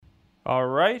All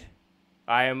right.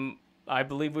 I am I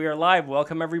believe we are live.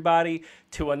 Welcome everybody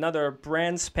to another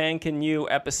brand spanking new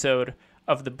episode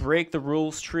of the Break the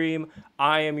Rules stream.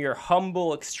 I am your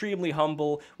humble, extremely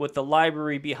humble, with the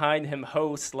library behind him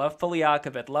host, Lev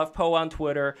Polyakov at LevPo on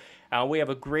Twitter. We have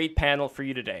a great panel for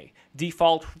you today.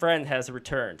 Default Friend has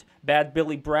returned. Bad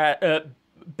Billy Pratt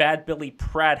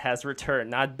has returned,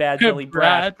 not Bad Billy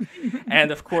Brat. Brad.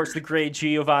 And of course, the great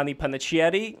Giovanni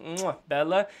Panicietti,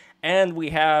 Bella. And we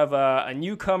have a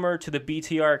newcomer to the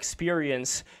BTR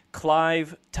experience,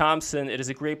 Clive Thompson. It is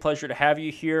a great pleasure to have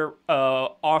you here,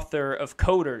 author of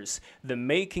Coders, The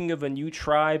Making of a New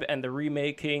Tribe and the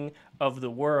Remaking of the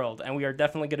World. And we are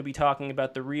definitely going to be talking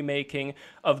about the remaking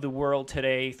of the world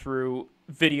today through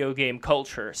video game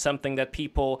culture, something that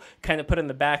people kind of put in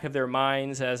the back of their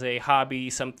minds as a hobby,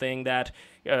 something that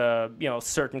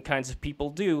certain kinds of people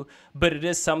do, but it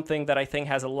is something that I think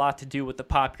has a lot to do with the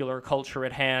popular culture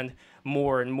at hand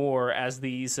more and more as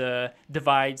these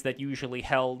divides that usually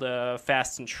held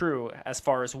fast and true as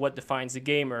far as what defines a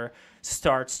gamer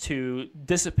starts to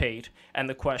dissipate, and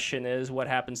the question is what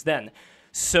happens then.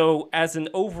 So, as an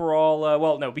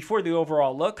overall, before the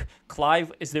overall look,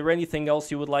 Clive, is there anything else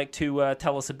you would like to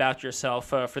tell us about yourself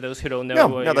for those who don't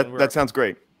know? No, that sounds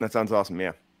great. That sounds awesome.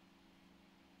 Yeah.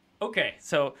 Okay,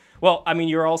 so I mean,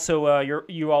 you're also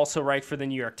you also write for the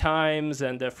New York Times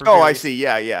and for. Oh, various... I see.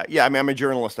 Yeah. I mean, I'm a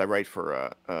journalist. I write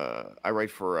for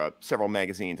several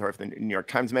magazines. I write for the New York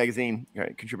Times Magazine,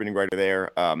 contributing writer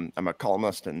there. I'm a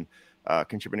columnist and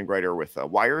contributing writer with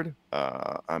Wired.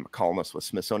 I'm a columnist with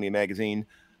Smithsonian Magazine,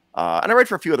 and I write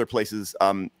for a few other places.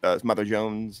 Mother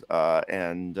Jones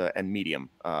and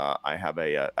Medium. I have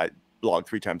I blog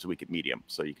 3 times a week at Medium,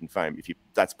 so you can find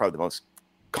that's probably the most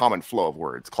common flow of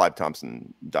words,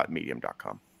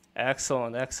 clivethompson.medium.com.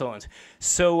 Excellent.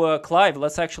 So, Clive,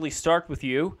 let's actually start with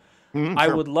you. I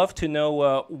would love to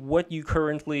know what you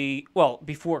currently,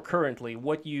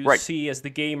 what you see as the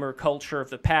gamer culture of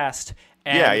the past,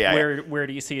 and where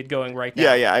do you see it going right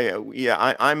now?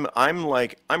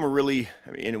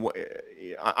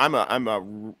 I'm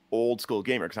a old school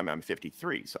gamer because I'm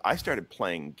 53. So I started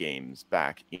playing games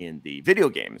back in the video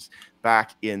games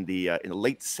back in the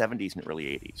late 70s and early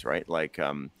 80s, right?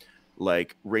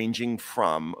 Like ranging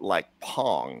from like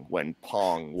Pong, when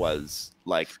Pong was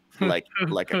like a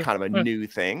kind of a new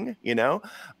thing,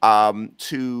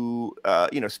 to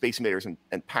Space Invaders and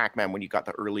Pac-Man when you got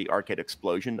the early arcade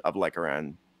explosion of like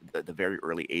around the very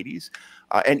early 80s,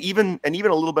 and even a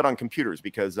little bit on computers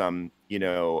because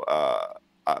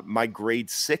my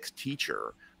grade 6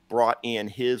 teacher brought in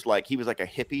his, like, he was like a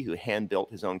hippie who hand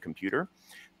built his own computer.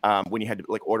 When you had to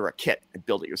like order a kit and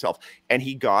build it yourself. And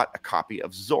he got a copy of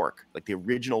Zork, like the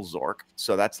original Zork.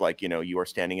 So that's like, you are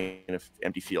standing in an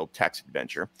empty field text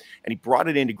adventure. And he brought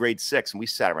it into grade 6 and we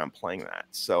sat around playing that.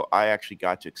 So I actually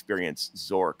got to experience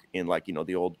Zork in like, an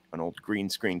old green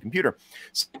screen computer.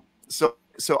 So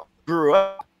I grew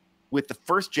up with the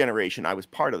first generation. I was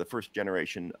part of the first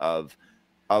generation of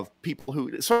people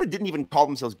who sort of didn't even call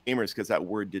themselves gamers because that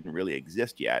word didn't really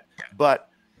exist yet. But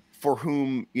for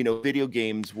whom, video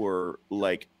games were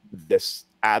like this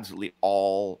absolutely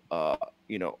all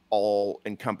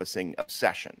encompassing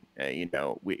obsession.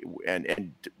 To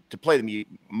play them, you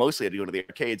mostly had to go to the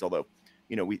arcades, although,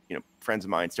 friends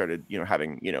of mine started,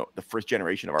 having, the first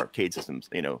generation of arcade systems,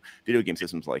 video game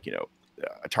systems like,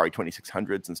 Atari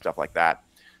 2600s and stuff like that.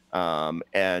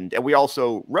 And we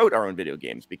also wrote our own video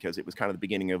games because it was kind of the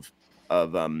beginning of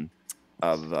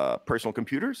personal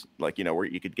computers, like, where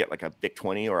you could get like a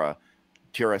VIC-20 or a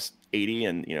TRS-80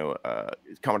 and,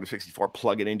 Commodore 64,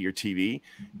 plug it into your TV.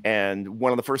 And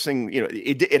one of the first things,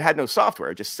 it had no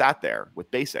software. It just sat there with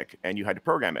BASIC and you had to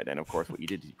program it. And of course, what you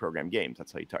did is you program games.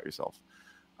 That's how you taught yourself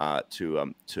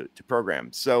to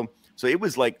program. So it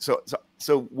was like,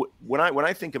 when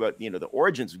I think about, the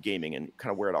origins of gaming and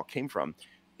kind of where it all came from,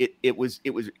 it was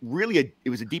really a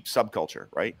deep subculture,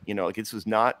 right? Like this was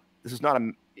not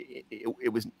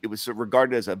it was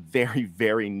regarded as a very,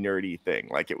 very nerdy thing.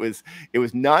 Like it was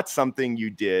not something you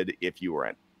did if you're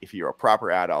a proper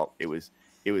adult. It was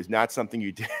not something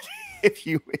you did if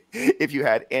you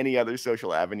had any other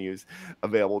social avenues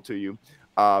available to you.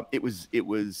 It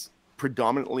was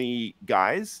predominantly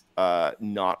guys,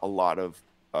 not a lot of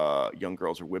young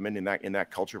girls or women in that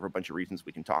culture for a bunch of reasons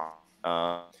we can talk.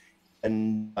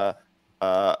 And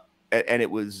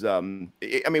it was,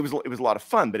 it was a lot of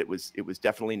fun, but it was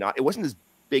definitely not. It wasn't as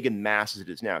big in mass as it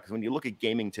is now. Because when you look at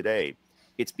gaming today,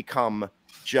 it's become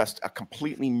just a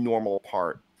completely normal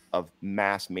part of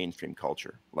mass mainstream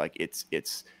culture. Like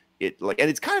it's it like, and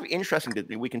it's kind of interesting that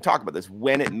we can talk about this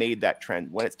when it made that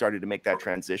trend, when it started to make that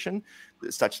transition,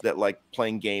 such that like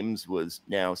playing games was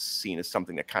now seen as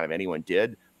something that kind of anyone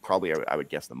did. Probably, I would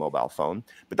guess the mobile phone,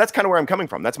 but that's kind of where I'm coming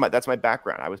from. That's my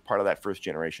background. I was part of that first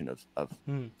generation of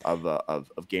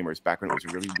gamers back when it was a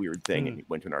really weird thing, and you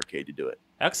went to an arcade to do it.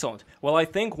 Excellent. Well, I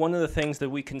think one of the things that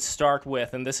we can start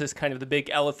with, and this is kind of the big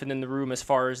elephant in the room as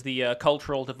far as the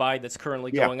cultural divide that's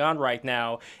currently going on right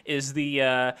now, is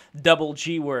the double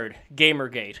G word,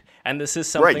 Gamergate. And this is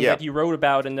something that you wrote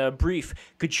about in a brief.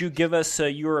 Could you give us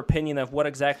your opinion of what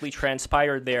exactly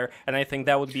transpired there? And I think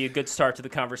that would be a good start to the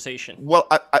conversation. Well,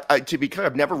 I to be clear,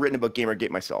 I've never written about Gamergate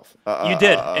myself. You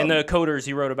did. In the Coders,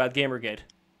 you wrote about Gamergate.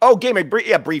 Oh,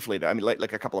 Gamergate, briefly though. I mean,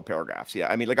 like a couple of paragraphs. Yeah,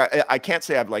 I mean, like I can't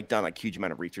say I've like done like huge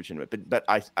amount of research into it, but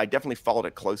I definitely followed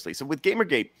it closely. So with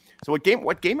Gamergate, what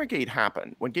Gamergate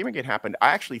happened? When Gamergate happened,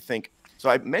 I actually think. So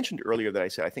I mentioned earlier that I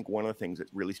said I think one of the things that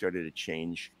really started to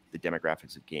change the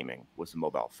demographics of gaming was the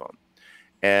mobile phone,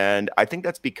 and I think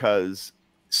that's because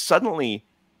suddenly,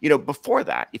 before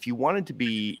that, if you wanted to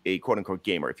be a quote unquote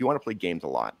gamer, if you want to play games a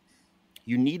lot,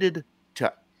 you needed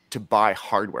to buy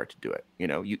hardware to do it.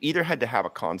 You either had to have a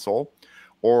console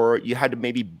or you had to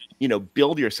maybe,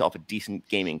 build yourself a decent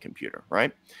gaming computer,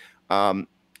 right?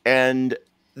 And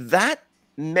that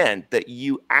meant that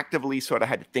you actively sort of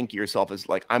had to think of yourself as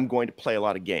like, I'm going to play a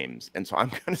lot of games. And so I'm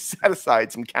going to set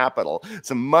aside some capital,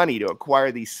 some money to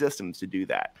acquire these systems to do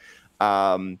that.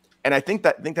 And I think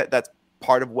that's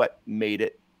part of what made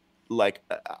it like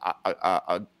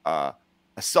a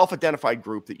self-identified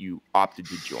group that you opted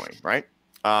to join, right?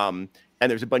 And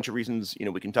there's a bunch of reasons,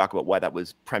 we can talk about why that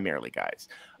was primarily guys.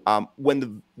 When the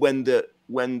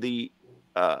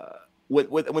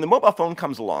mobile phone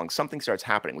comes along, something starts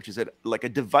happening, which is that like a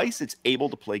device that's able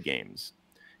to play games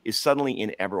is suddenly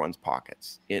in everyone's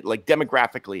pockets, like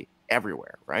demographically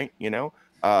everywhere, right? You no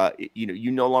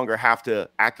longer have to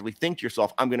actively think to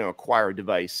yourself, I'm going to acquire a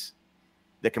device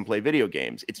that can play video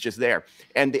games. It's just there.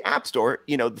 And the App Store,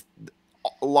 a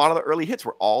lot of the early hits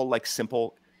were all like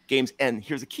simple games. And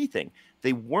here's a key thing.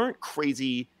 They weren't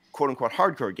crazy, quote unquote,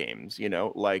 hardcore games,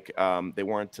 like they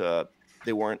weren't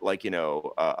like,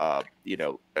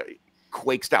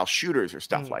 Quake style shooters or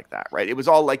stuff like that. Right. It was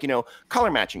all like,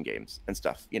 color matching games and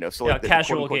stuff, so like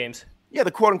casual games. Yeah.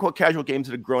 The quote unquote casual games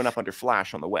that had grown up under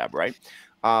Flash on the web. Right.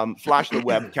 Flash on the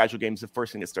web, casual games, the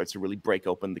first thing that starts to really break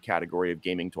open the category of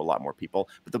gaming to a lot more people.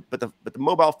 But the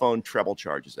mobile phone treble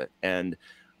charges it. And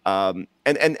I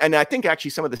think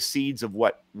actually some of the seeds of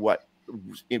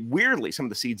weirdly, some of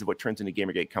the seeds of what turns into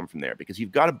Gamergate come from there, because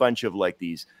you've got a bunch of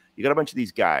these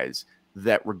guys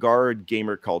that regard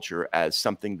gamer culture as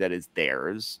something that is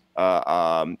theirs,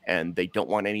 and they don't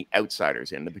want any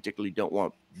outsiders in. They particularly don't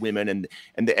want women,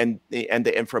 and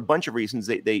for a bunch of reasons,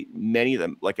 they many of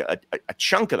them, like a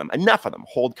chunk of them, enough of them,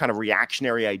 hold kind of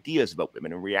reactionary ideas about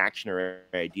women and reactionary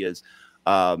ideas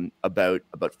about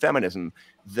feminism.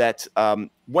 That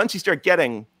once you start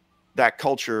getting that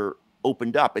culture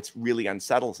opened up, it really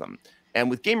unsettles them. And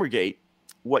with Gamergate,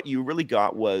 what you really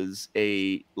got was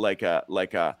a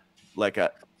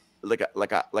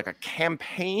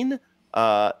campaign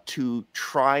to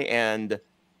try and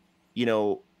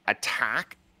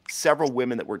attack several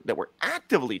women that were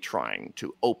actively trying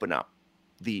to open up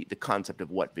the concept of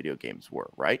what video games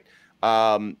were, right?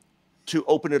 To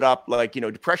open it up, like,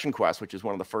 Depression Quest, which is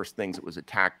one of the first things that was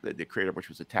attacked, the creator of which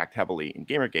was attacked heavily in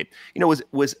Gamergate,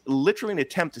 was literally an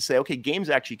attempt to say, okay, games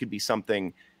actually could be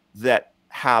something that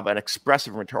have an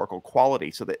expressive rhetorical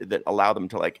quality, so that allow them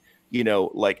to like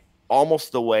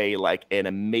almost the way like an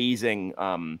amazing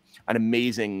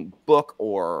book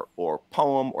or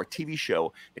poem or TV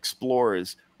show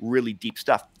explores really deep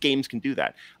stuff. Games can do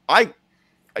that. I've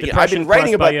been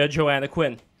writing about Joanna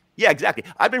Quinn. Yeah, exactly.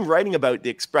 I've been writing about the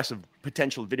expressive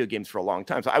potential of video games for a long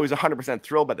time. So I was 100%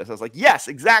 thrilled by this. I was like, yes,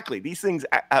 exactly. These things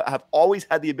have always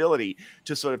had the ability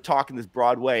to sort of talk in this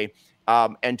broad way,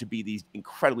 and to be these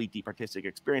incredibly deep artistic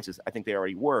experiences. I think they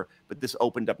already were, but this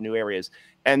opened up new areas.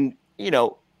 And,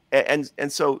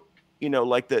 so,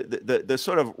 like the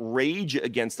sort of rage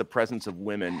against the presence of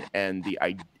women and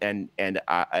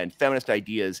and feminist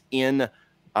ideas in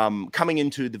coming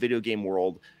into the video game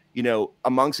world,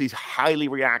 amongst these highly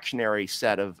reactionary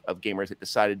set of gamers that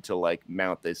decided to like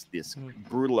mount this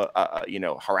brutal,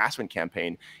 harassment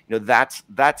campaign, that's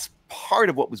part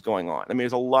of what was going on. I mean,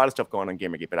 there's a lot of stuff going on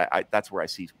in Gamergate, but that's where I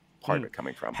see part of it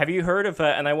coming from. Have you heard of,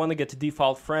 and I want to get to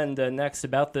Default Friend next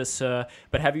about this,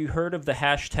 but have you heard of the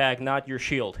hashtag Not Your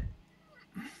Shield?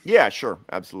 Yeah, sure.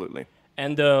 Absolutely.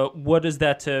 And what does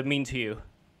that mean to you?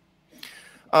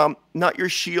 Not Your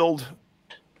Shield.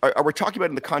 Are we talking about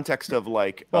in the context of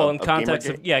like? Well, in context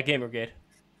of Gamergate.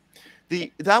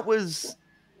 that was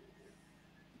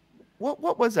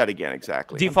what was that again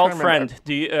exactly? Default friend.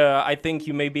 Do you, I think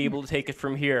you may be able to take it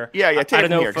from here. Yeah, take I it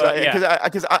don't know from here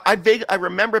because I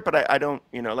remember it, but I don't,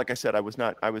 like I said, I was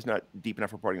not deep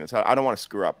enough reporting this. I don't want to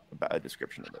screw up a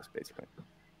description of this, basically.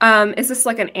 Is this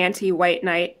like an anti-white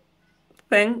knight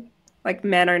thing? Like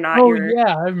men are not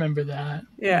yeah, I remember that.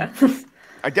 Yeah.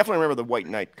 I definitely remember the white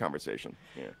knight conversation.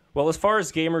 Yeah. Well, as far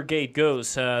as Gamergate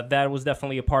goes, that was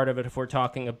definitely a part of it. If we're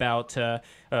talking about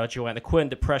Joanna Quinn,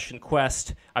 Depression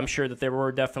Quest, I'm sure that there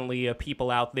were definitely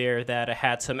people out there that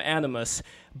had some animus.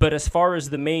 But as far as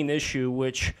the main issue,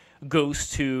 which goes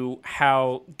to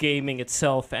how gaming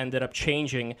itself ended up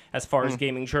changing as far as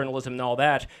gaming journalism and all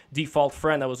that, Default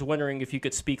Friend, I was wondering if you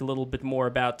could speak a little bit more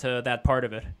about that part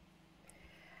of it.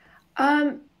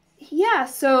 Yeah,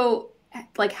 so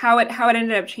like how it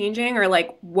ended up changing, or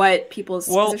like what people's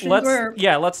positions were?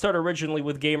 Let's start originally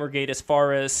with Gamergate as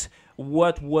far as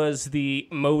what was the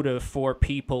motive for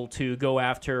people to go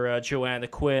after Joanna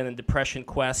Quinn and Depression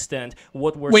Quest, and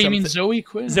what were you mean Zoe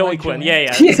Quinn? Zoe Quinn,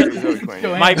 yeah. Zoe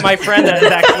Quinn. My friend is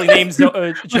actually named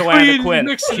Joanna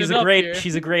Quinn. She's a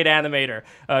great animator.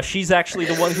 She's actually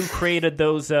the one who created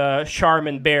those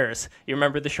Charmin bears. You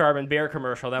remember the Charmin bear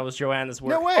commercial? That was Joanna's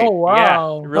work. No way. Oh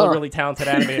wow. Yeah, really talented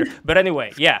animator. But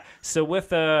anyway, yeah. So with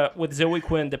Zoe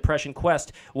Quinn, Depression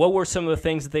Quest, what were some of the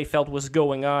things that they felt was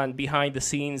going on behind the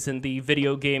scenes in the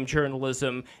video game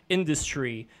journalism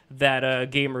industry that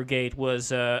Gamergate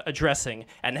was addressing,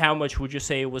 and how much would you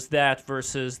say was that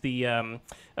versus the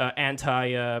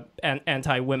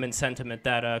anti-women sentiment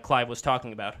that Clive was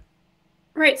talking about?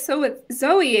 Right. So with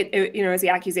Zoe, it was the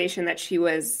accusation that she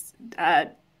was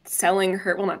selling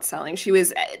her, well, not selling, she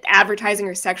was advertising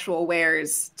her sexual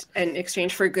wares in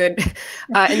exchange for good,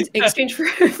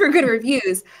 for good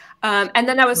reviews. And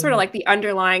then that was sort of like the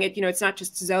underlying, it's not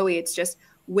just Zoe, it's just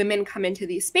women come into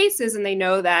these spaces and they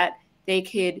know that they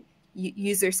could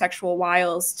use their sexual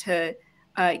wiles to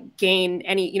gain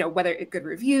any, whether good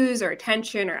reviews or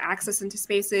attention or access into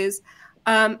spaces.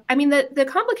 I mean, the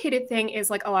complicated thing is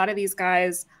like a lot of these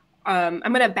guys, I'm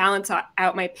going to balance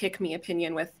out my pick-me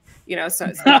opinion with,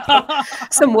 some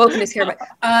wokeness here. But,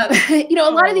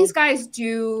 a lot of these guys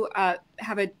do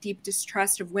have a deep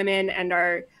distrust of women and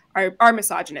are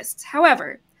misogynists.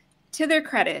 However, to their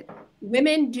credit,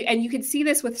 women do, and you can see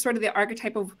this with sort of the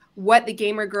archetype of what the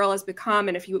gamer girl has become.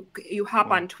 And if you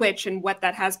hop on Twitch and what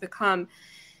that has become,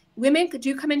 women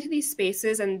do come into these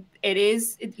spaces, and it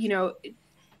is,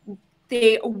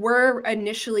 they were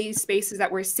initially spaces that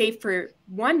were safe for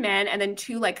one, men, and then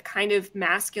two, like kind of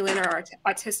masculine or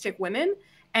autistic women,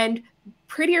 and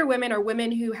prettier women or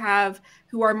women who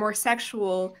are more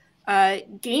sexual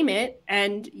game it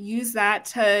and use that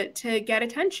to get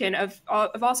attention of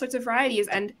all sorts of varieties.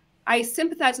 And I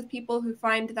sympathize with people who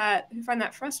find that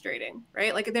frustrating,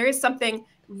 right? Like there is something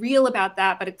real about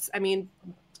that, but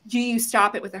do you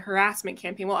stop it with a harassment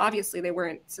campaign? Well, obviously they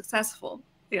weren't successful.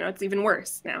 It's even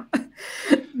worse now.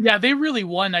 Yeah, they really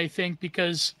won, I think,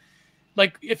 because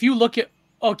like if you look at,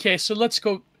 okay, so let's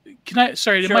go.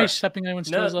 Sure. Am I stepping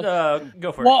anyone's toes?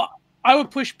 Go for it. Well, I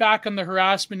would push back on the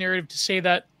harassment narrative to say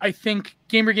that I think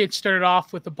Gamergate started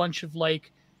off with a bunch of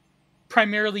like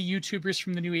primarily YouTubers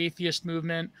from the new atheist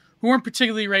movement who weren't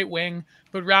particularly right wing,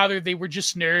 but rather they were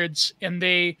just nerds, and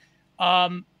they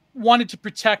wanted to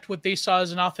protect what they saw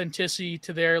as an authenticity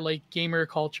to their like gamer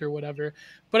culture or whatever.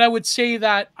 But I would say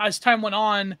that as time went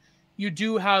on, you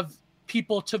do have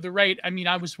people to the right. I mean,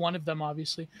 I was one of them,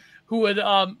 obviously, who would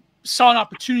saw an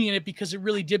opportunity in it because it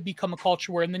really did become a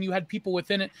culture war. And then you had people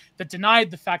within it that denied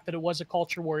the fact that it was a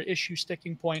culture war issue,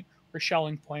 sticking point, or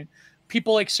shelling point.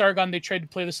 People like Sargon, they tried to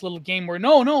play this little game where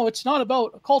no, it's not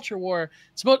about a culture war.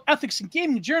 It's about ethics in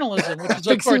gaming journalism, which is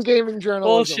ethics in gaming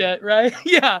journalism. Bullshit, right?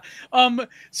 Yeah.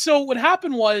 So what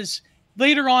happened was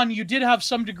later on, you did have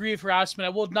some degree of harassment. I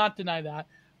will not deny that,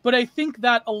 but I think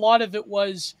that a lot of it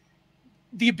was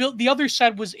the other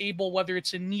side was able, whether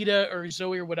it's Anita or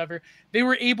Zoe or whatever, they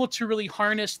were able to really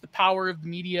harness the power of the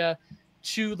media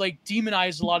to like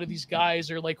demonize a lot of these guys,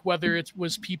 or like whether it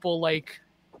was people like,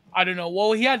 I don't know. Well,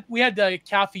 we had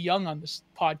Kathy Young on this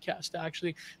podcast,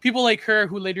 actually. People like her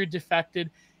who later defected.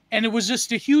 And it was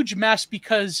just a huge mess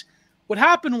because what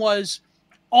happened was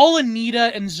all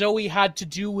Anita and Zoe had to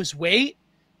do was wait,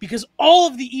 because all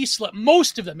of the E-Celeb,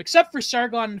 most of them, except for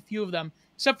Sargon and a few of them,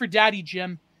 except for Daddy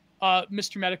Jim,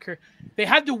 Mr. Medicare, they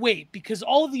had to wait because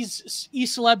all of these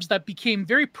E-Celebs that became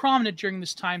very prominent during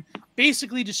this time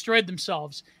basically destroyed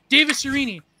themselves. Davis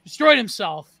Arini destroyed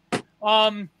himself.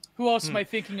 Who else am I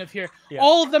thinking of here? Yeah.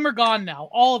 All of them are gone now.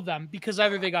 All of them, because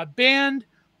either they got banned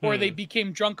or they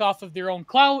became drunk off of their own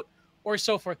clout or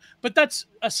so forth. But that's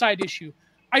a side issue.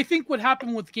 I think what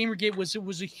happened with Gamergate was it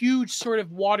was a huge sort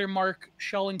of watermark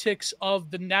shelling ticks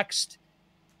of the next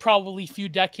probably few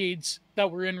decades that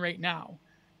we're in right now.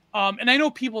 And I know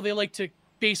people, they like to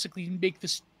basically make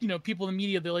this, people in the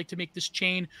media, they like to make this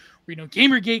chain where,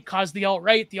 Gamergate caused the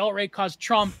alt-right caused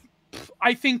Trump.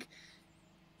 I think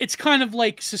it's kind of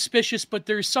like suspicious, but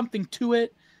there's something to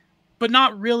it, but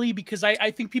not really, because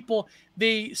I think people,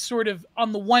 they sort of,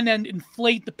 on the one end,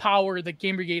 inflate the power that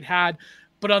Gamergate had,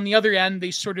 but on the other end, they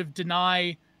sort of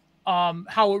deny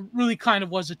how it really kind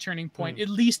of was a turning point, at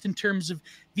least in terms of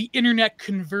the internet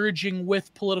converging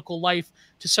with political life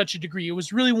to such a degree. It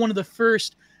was really one of the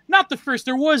first, not the first,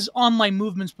 there was online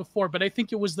movements before, but I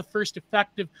think it was the first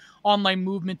effective online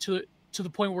movement to the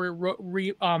point where it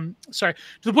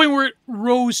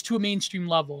rose to a mainstream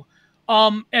level.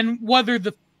 And whether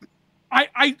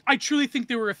I truly think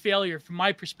they were a failure from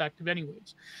my perspective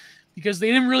anyways, because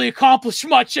they didn't really accomplish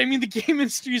much. I mean, the game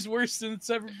industry is worse than it's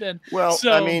ever been. Well,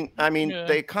 so, I mean,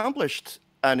 they accomplished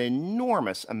an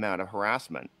enormous amount of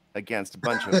harassment against a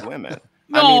bunch of women.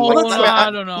 I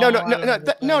don't know.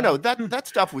 No. That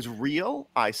stuff was real.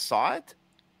 I saw it.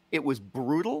 It was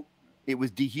brutal. It was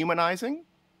dehumanizing.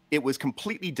 It was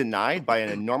completely denied by an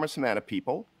enormous amount of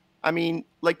people. I mean,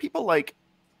 like people like,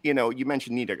 you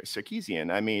mentioned Nita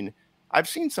Sarkeesian. I mean, I've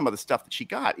seen some of the stuff that she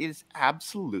got. It is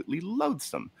absolutely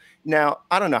loathsome. Now,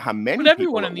 I don't know how many. But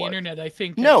everyone on the internet, I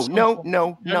think. No,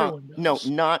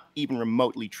 not even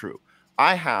remotely true.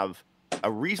 I have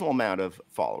a reasonable amount of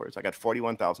followers. I got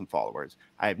 41,000 followers.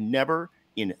 I have never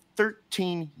in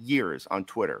 13 years on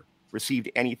Twitter received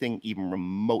anything even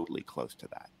remotely close to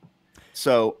that.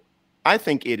 So I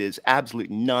think it is absolute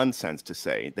nonsense to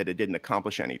say that it didn't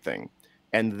accomplish anything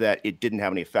and that it didn't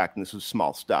have any effect, and this was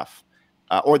small stuff,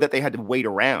 or that they had to wait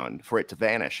around for it to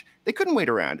vanish. They couldn't wait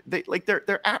around.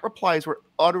 Their at replies were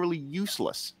utterly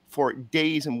useless for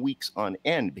days and weeks on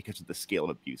end because of the scale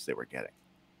of abuse they were getting.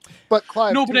 But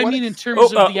Clive, no, but I mean, in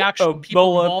terms of the actual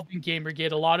people involved in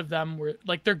Gamergate, a lot of them were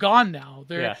like, they're gone now.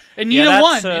 Anita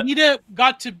won. Anita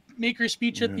got to make her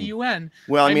speech at the UN.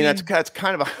 Well, I mean that's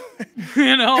kind of a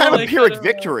kind of a Pyrrhic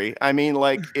victory. I mean,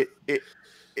 like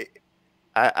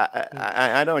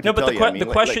I don't know. No, but the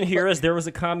question here is, there was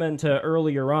a comment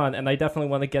earlier on, and I definitely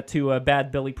want to get to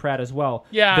Bad Billy Pratt as well.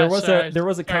 Yeah, there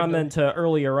was a comment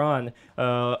earlier on.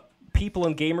 People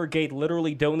in Gamergate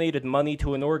literally donated money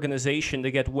to an organization to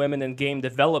get women in game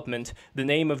development. The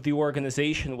name of the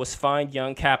organization was Find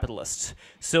Young Capitalists.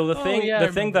 So the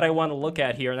thing that I want to look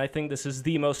at here, and I think this is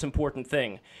the most important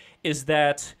thing, is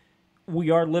that we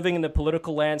are living in the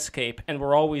political landscape, and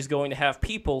we're always going to have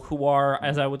people who are,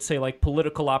 as I would say, like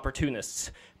political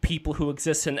opportunists, people who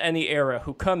exist in any era,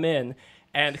 who come in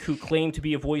and who claim to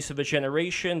be a voice of a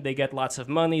generation. They get lots of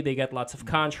money, they get lots of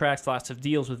contracts, lots of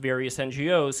deals with various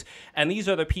NGOs, and these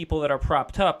are the people that are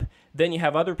propped up. Then you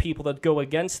have other people that go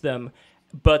against them,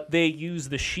 but they use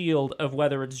the shield of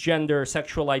whether it's gender,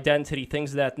 sexual identity,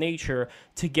 things of that nature,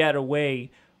 to get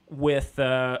away with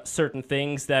certain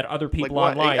things that other people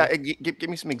online. Give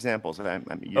me some examples.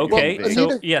 Okay,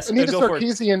 so yes, Anita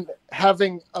Sarkeesian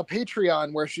having a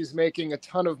Patreon where she's making a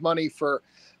ton of money for,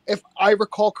 if I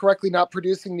recall correctly, not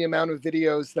producing the amount of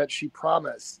videos that she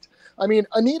promised. I mean,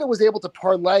 Anita was able to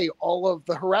parlay all of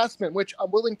the harassment, which I'm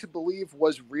willing to believe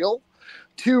was real,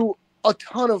 to a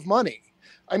ton of money.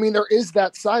 I mean, there is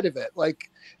that side of it. Like,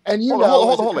 and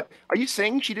hold it. Are you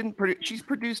saying she didn't produce? She's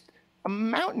produced a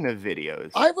mountain of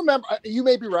videos. I remember, you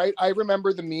may be right. I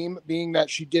remember the meme being that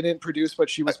she didn't produce what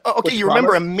she was. Okay, you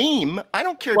remember a meme? I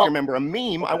don't care if you remember a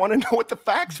meme. I want to know what the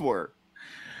facts were.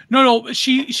 No,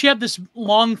 she had this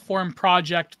long form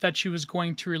project that she was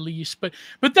going to release, but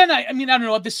then I mean, I don't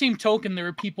know. At the same token, there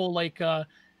were people like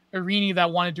Irini that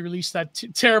wanted to release that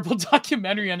terrible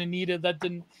documentary on Anita that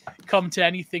didn't come to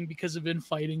anything because of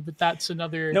infighting. But that's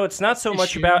another. No, it's not so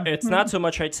much about. It's not so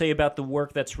much, I'd say, about the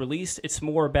work that's released. It's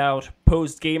more about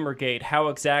post Gamergate. How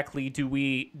exactly do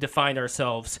we define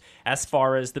ourselves as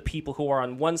far as the people who are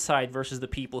on one side versus the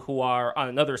people who are on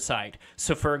another side?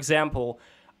 So, for example,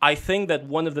 I think that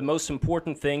one of the most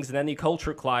important things in any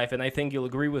culture, Clive, and I think you'll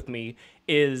agree with me,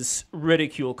 is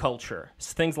ridicule culture.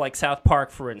 It's things like South Park,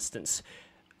 for instance.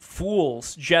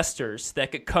 Fools, jesters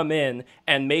that could come in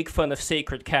and make fun of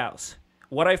sacred cows.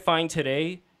 What I find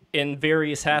today in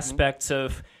various aspects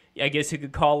of, I guess you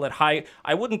could call it high,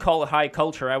 I wouldn't call it high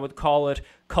culture, I would call it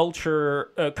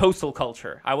culture, coastal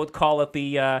culture. I would call it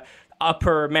the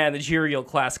upper managerial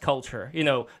class culture,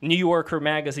 New Yorker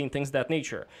magazine, things of that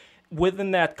nature.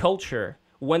 Within that culture,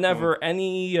 whenever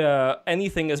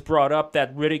anything is brought up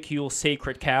that ridicules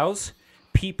sacred cows,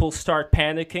 people start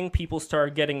panicking, people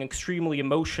start getting extremely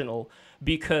emotional,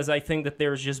 because I think that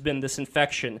there's just been this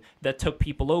infection that took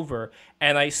people over.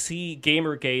 And I see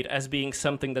Gamergate as being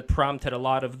something that prompted a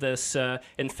lot of this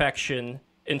infection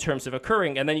in terms of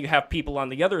occurring. And then you have people on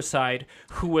the other side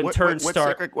who in turn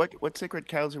start... What sacred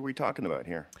cows are we talking about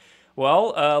here?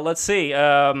 Well, let's see.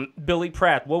 Billy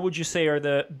Pratt, what would you say are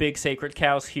the big sacred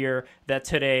cows here that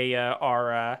today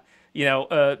are,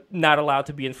 not allowed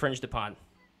to be infringed upon?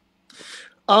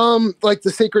 Like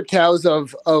the sacred cows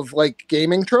of like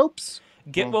gaming tropes?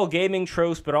 Gaming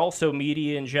tropes, but also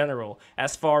media in general,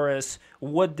 as far as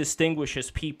what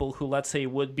distinguishes people who, let's say,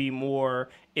 would be more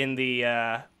in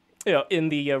the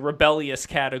rebellious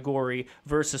category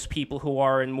versus people who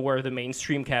are in more of the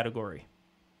mainstream category.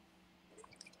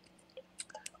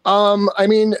 I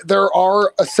mean, there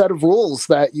are a set of rules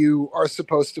that you are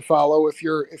supposed to follow if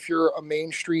you're a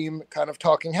mainstream kind of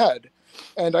talking head.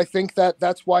 And I think that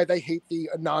that's why they hate the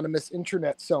anonymous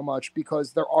internet so much,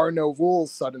 because there are no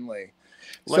rules suddenly.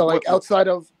 So like outside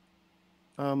of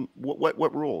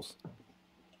what rules?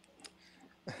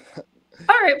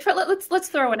 All right, let's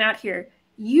throw one out here.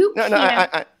 You can't.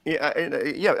 I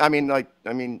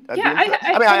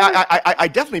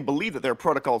definitely believe that there are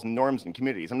protocols and norms in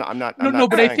communities. I'm not.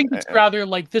 But I think it's rather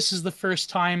like this is the first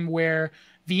time where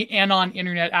the anon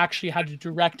internet actually had a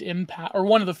direct impact, or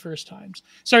one of the first times.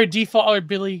 Sorry, default or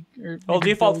Billy.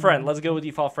 Default friend. Let's go with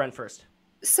default friend first.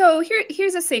 So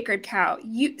here's a sacred cow.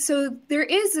 So there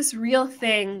is this real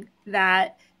thing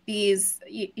that these,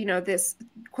 this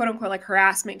quote unquote like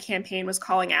harassment campaign was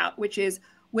calling out, which is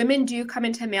women do come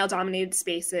into male dominated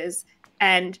spaces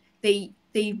and they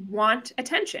want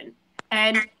attention,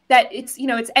 and that it's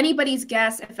anybody's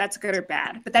guess if that's good or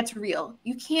bad, but that's real.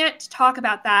 You can't talk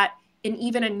about that in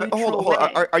even a neutral way.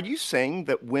 Are you saying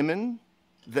that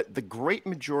that the great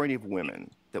majority of women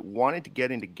that wanted to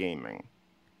get into gaming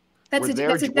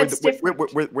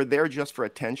were there just for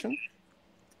attention?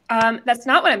 That's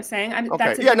not what I'm saying. I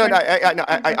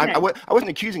wasn't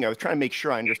accusing you. I was trying to make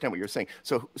sure I understand what you're saying.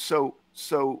 So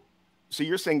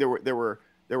you're saying there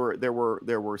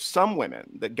were some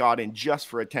women that got in just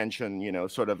for attention,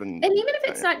 sort of. And even if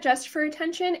it's not just for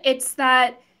attention, it's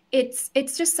that it's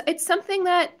something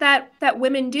that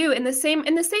women do in the same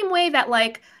way that,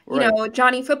 like,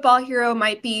 Johnny Football Hero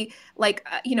might be like,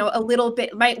 a little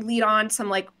bit, might lead on some,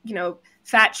 like,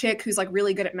 fat chick who's like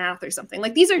really good at math or something.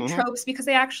 Like, these are tropes because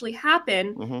they actually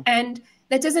happen. And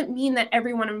that doesn't mean that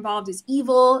everyone involved is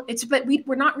evil. But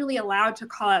we're not really allowed to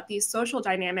call out these social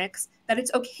dynamics that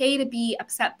it's okay to be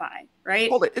upset by, right?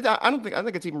 Hold it. I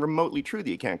think it's even remotely true that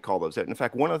you can't call those out. In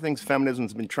fact, one of the things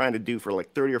feminism's been trying to do for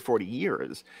like 30 or 40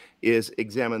 years is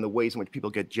examine the ways in which people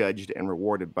get judged and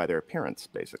rewarded by their appearance,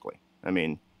 basically. I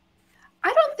mean,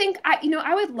 I don't think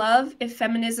I would love if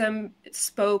feminism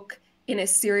spoke in a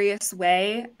serious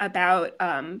way about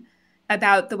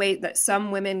the way that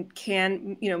some women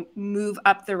can, move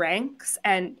up the ranks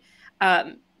and,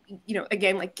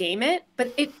 again, like, game it,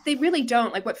 but they really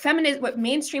don't. Like, what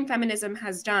mainstream feminism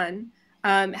has done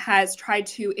has tried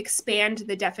to expand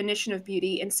the definition of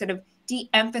beauty instead of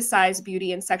de-emphasize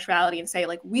beauty and sexuality and say,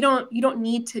 like, you don't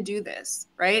need to do this,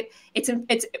 right? It's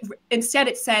instead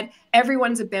it said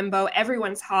everyone's a bimbo,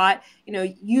 everyone's hot,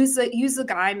 use the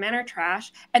guy, men are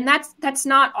trash. And that's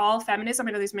not all feminism.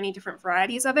 I know there's many different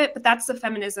varieties of it, but that's the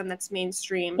feminism that's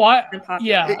mainstream and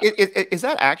popular. Yeah. Is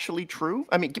that actually true?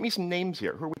 I mean, give me some names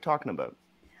here. Who are we talking about?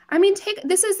 I mean,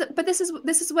 this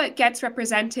is what gets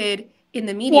represented in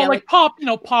the media. Well, like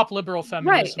pop liberal feminism.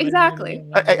 Right, exactly.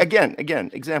 Again,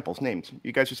 examples, names.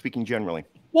 You guys are speaking generally.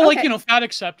 Well, okay. Fat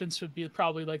acceptance would be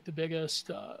probably like the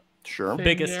biggest. Sure.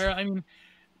 Biggest. There. I mean,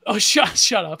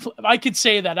 shut up. I could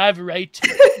say that. I have a right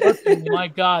to. My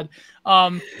God.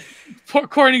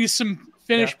 According to some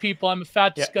Finnish people, I'm a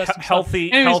fat, disgusting.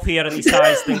 Healthy at any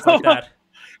size, things like that.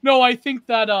 No, I think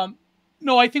that.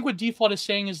 I think what Default is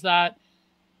saying is that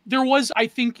there was, I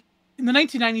think, in the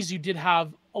 1990s, you did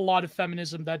have a lot of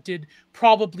feminism that did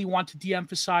probably want to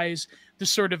de-emphasize the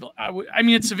sort of, I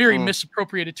mean, it's a very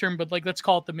misappropriated term, but like, let's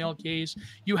call it the male gaze.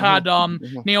 You had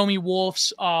Naomi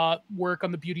Wolf's work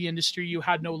on the beauty industry. You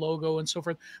had No Logo and so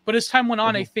forth. But as time went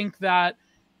on, I think that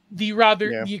the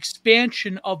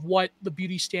expansion of what the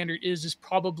beauty standard is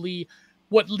probably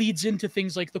what leads into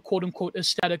things like the quote unquote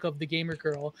aesthetic of the gamer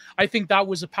girl. I think that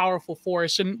was a powerful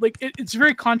force. And like, it's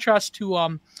very contrast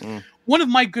to one of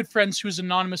my good friends who's an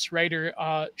anonymous writer.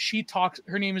 She talks,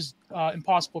 her name is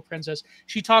Impossible Princess.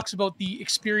 She talks about the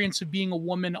experience of being a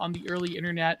woman on the early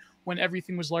internet when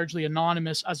everything was largely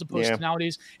anonymous as opposed to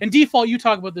nowadays. And Default, you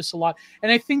talk about this a lot. And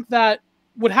I think that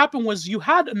what happened was you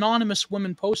had anonymous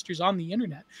women posters on the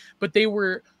internet, but they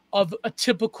were of a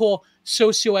typical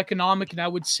socioeconomic, and I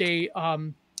would say,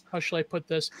 how shall I put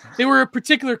this? They were a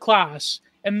particular class,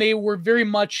 and they were very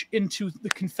much into the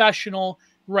confessional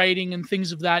writing and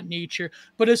things of that nature.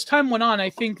 But as time went on, I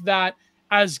think that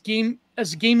as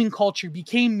gaming culture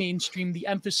became mainstream, the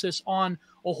emphasis on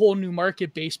a whole new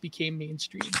market base became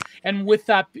mainstream. And with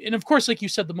that, and of course, like you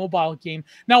said, the mobile game.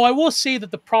 Now, I will say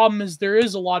that the problem is there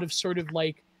is a lot of sort of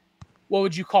like, what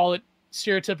would you call it,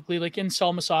 stereotypically, like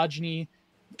incel misogyny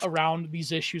around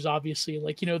these issues, obviously.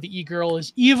 Like, you know, the e-girl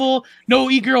is evil. No,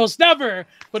 e-girls never.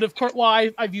 But of course, well,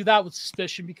 I view that with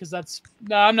suspicion because that's,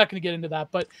 I'm not going to get into that.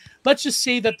 But let's just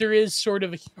say that there is sort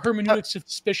of a hermeneutics of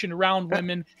suspicion around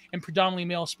women in predominantly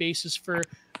male spaces for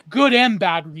good and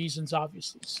bad reasons,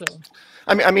 obviously. So,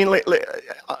 I mean,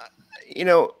 you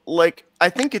know, like, I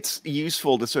think it's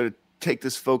useful to sort of take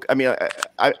this I mean,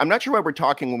 I'm not sure why we're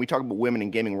talking, when we talk about women in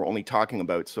gaming, we're only talking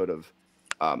about sort of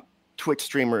Twitch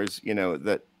streamers, you know,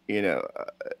 that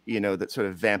that sort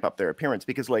of vamp up their appearance,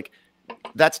 because like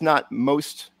that's not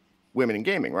most women in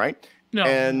gaming, right? No.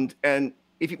 And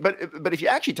if you, but if you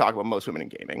actually talk about most women in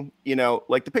gaming, you know,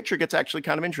 like the picture gets actually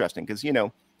kind of interesting, because you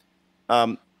know,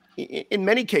 in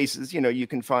many cases, you know, you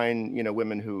can find, you know,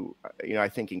 women who, you know, I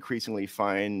think increasingly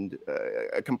find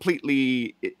a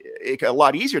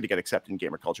lot easier to get accepted in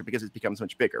gamer culture because it becomes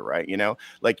much bigger, right? You know,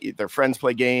 like their friends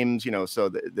play games, you know, so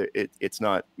it's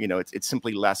not, you know, it's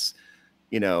simply less,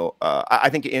 you know, I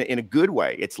think in a good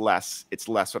way, it's less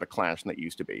sort of clash than it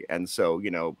used to be. And so, you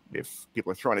know, if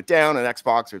people are throwing it down on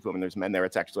Xbox, there's women, there's men there,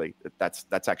 it's actually, that's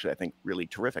actually, I think, really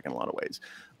terrific in a lot of ways.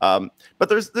 But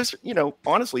there's, you know,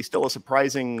 honestly still a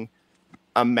surprising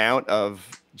amount of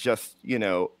just, you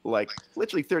know, like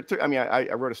literally I mean,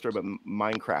 I wrote a story about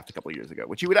Minecraft a couple of years ago,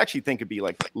 which you would actually think would be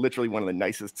like literally one of the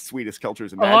nicest, sweetest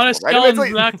cultures imaginable. A lot of skull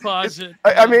in Black Closet.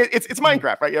 I mean, it's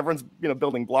Minecraft, right? Everyone's, you know,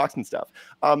 building blocks and stuff.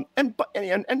 And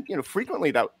you know,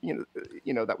 frequently that, you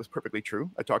know, that was perfectly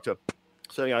true. I talked to,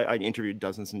 so you know, I interviewed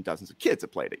dozens and dozens of kids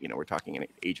that played it. You know, we're talking in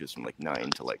ages from like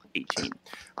 9 to like 18.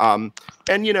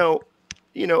 And you know,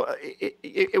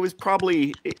 it was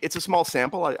probably, it's a small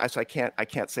sample. I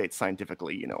can't say it's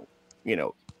scientifically,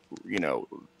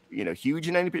 huge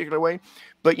in any particular way,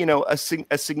 but you know, a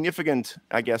significant,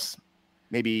 I guess,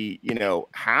 maybe, you know,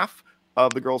 half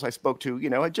of the girls I spoke to, you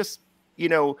know, I just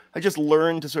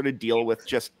learned to sort of deal with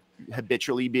just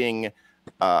habitually being,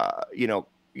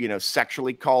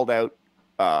 sexually called out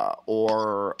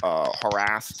or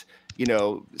harassed. You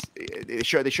know, they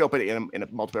show up in a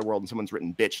multiplayer world and someone's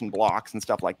written bitch in blocks and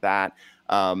stuff like that.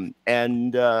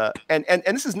 And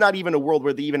this is not even a world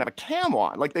where they even have a cam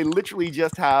on. Like they literally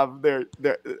just have their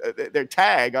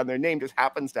tag on their name just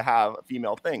happens to have a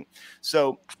female thing.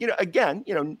 So, you know, again,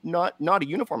 you know, not a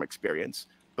uniform experience,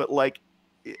 but like,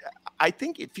 I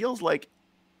think it feels like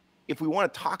if we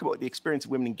want to talk about what the experience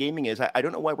of women in gaming is, I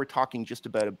don't know why we're talking just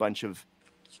about a bunch of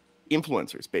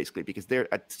influencers, basically, because they're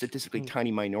a statistically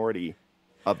tiny minority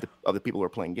of the people who are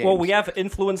playing games. Well, we have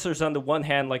influencers on the one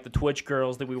hand, like the Twitch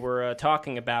girls that we were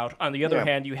talking about. On the other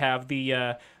hand, you have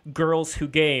the girls who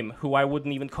game, who I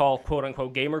wouldn't even call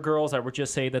quote-unquote gamer girls. I would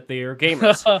just say that they are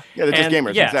gamers. Yeah, they're just gamers,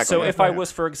 exactly. So if I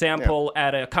was, for example,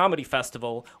 at a comedy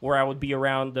festival where I would be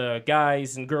around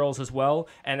guys and girls as well,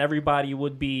 and everybody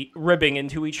would be ribbing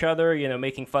into each other, you know,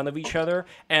 making fun of each other,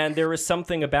 and there is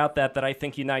something about that I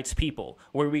think unites people,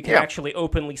 where we can actually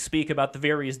openly speak about the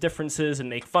various differences and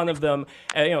make fun of them.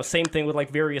 You know, same thing with like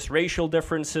various racial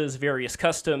differences, various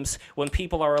customs. When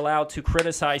people are allowed to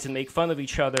criticize and make fun of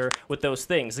each other with those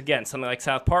things, again, something like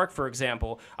South Park, for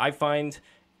example, I find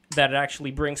that it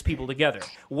actually brings people together.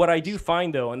 What I do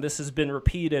find, though, and this has been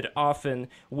repeated often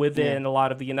within a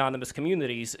lot of the anonymous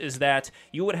communities, is that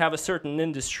you would have a certain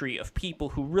industry of people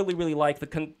who really, really like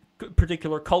the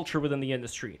particular culture within the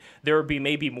industry. There would be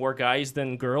maybe more guys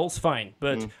than girls, fine.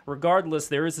 But regardless,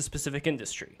 there is a specific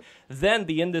industry. Then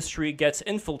the industry gets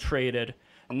infiltrated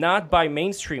not by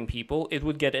mainstream people. It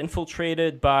would get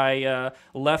infiltrated by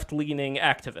left-leaning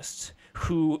activists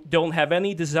who don't have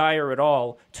any desire at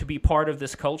all to be part of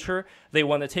this culture. They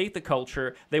want to take the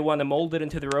culture, they want to mold it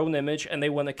into their own image, and they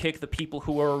want to kick the people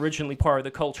who were originally part of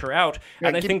the culture out.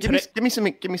 And I think give me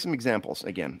some examples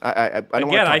again. I don't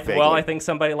want to talk vaguely. I think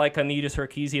somebody like Anita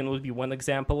Sarkeesian would be one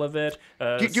example of it.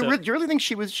 Do you really think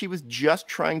she was just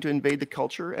trying to invade the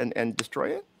culture and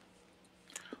destroy it?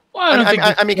 Well,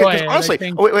 I mean, because honestly,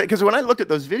 because when I looked at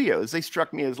those videos, they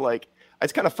struck me as like,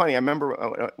 it's kind of funny. I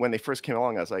remember when they first came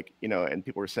along, I was like, you know, and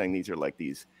people were saying these are like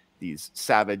these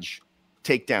savage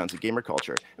takedowns of gamer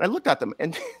culture. And I looked at them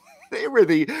and they were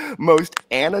the most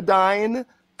anodyne,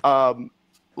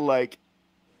 like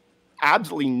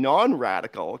absolutely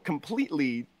non-radical,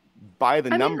 completely by the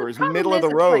I mean, the numbers, problem middle of is the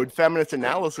it's road like- feminist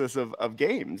analysis of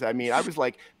games. I mean, I was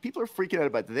like, people are freaking out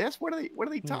about this. What are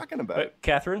they talking about? But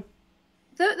Catherine?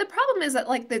 The problem is that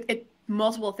like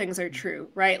multiple things are true,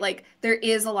 right? Like there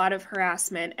is a lot of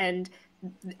harassment and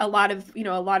a lot of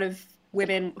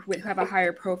women who have a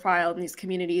higher profile in these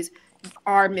communities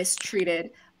are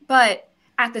mistreated. But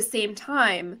at the same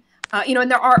time,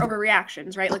 and there are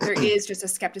overreactions, right? Like there is just a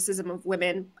skepticism of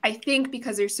women. I think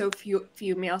because there's so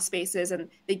few male spaces and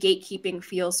the gatekeeping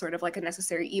feels sort of like a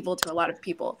necessary evil to a lot of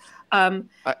people. By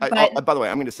the way,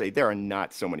 I'm going to say there are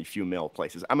not so many few male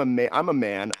places. I'm a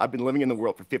man. I've been living in the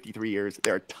world for 53 years.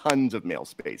 There are tons of male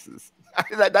spaces.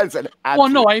 That's an well,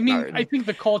 no, I absolute mean, start. I think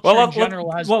the culture in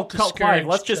general has Clive, discouraged.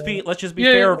 let's just be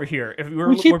Yeah, fair yeah. over here. If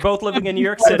we're both living in New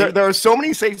York City. There are so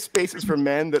many safe spaces for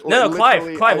men that No,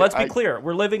 literally, Clive, let's be clear.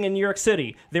 We're living in New York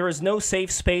City. There is no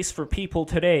safe space for people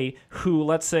today who,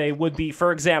 let's say, would be,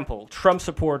 for example, Trump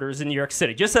supporters in New York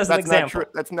City. Just as an example.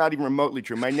 That's not even remotely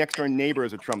true. My next door neighbor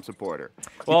is a Trump supporter.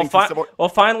 Well,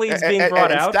 finally it's being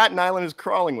brought out. Staten Island is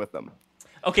crawling with them.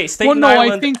 Okay, Staten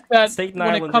Island. I think that Staten when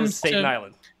Island it comes is Staten to,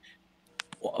 Island.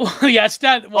 yeah, that's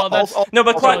No,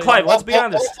 but Clive, let's be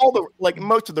honest.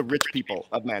 Most of the rich people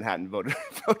of Manhattan voted.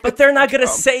 But they're not going to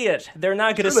say it. They're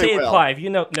not going to Sure say they it, will. Clive.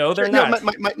 No, they're not.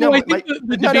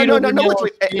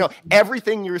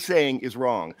 Everything you're saying is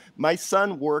wrong. My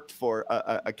son worked for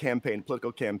a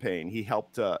political campaign. He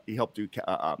helped do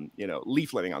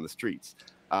leafleting on the streets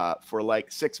for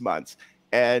like 6 months.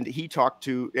 And he talked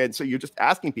to, and so you're just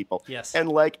asking people. Yes. And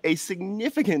like a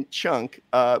significant chunk,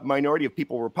 minority of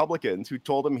people, Republicans, who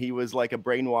told him he was like a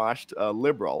brainwashed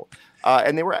liberal,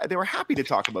 and they were happy to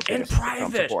talk about in this as a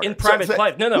Trump supporter. private,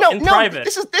 Clive. No, in private.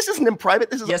 This isn't in private.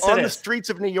 This is Yes, on it the is. streets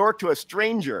of New York to a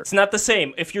stranger. It's not the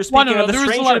same. If you're speaking on the there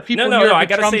was stranger, a lot of people no, here I at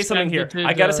gotta Trump say something here. stand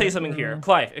I that gotta did, say something here,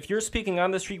 Clive. If you're speaking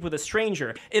on the street with a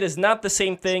stranger, it is not the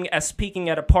same thing as speaking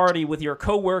at a party with your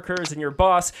coworkers and your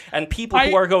boss and people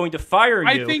who are going to fire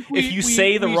you if you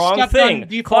say the wrong thing.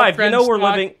 Clive,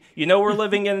 you know we're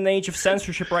living in an age of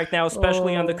censorship right now,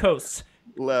 especially on the coasts.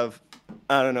 Lev,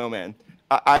 I don't know, man.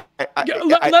 Let's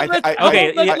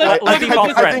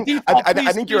default friend.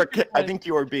 I think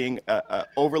you are being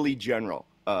overly general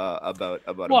about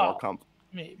a more complex.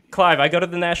 Maybe. Clive, I go to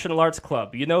the National Arts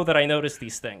Club. You know that I notice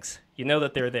these things. You know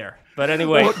that they're there. But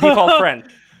anyway, default friend.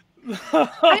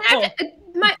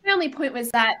 My only point was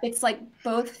that it's like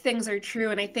both things are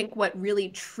true, and I think what really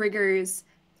triggers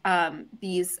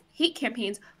these hate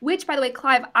campaigns, which, by the way,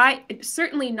 Clive, I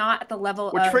certainly not at the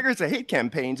level what of... triggers the hate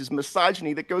campaigns is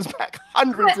misogyny that goes back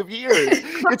hundreds of years.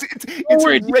 It's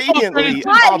radiantly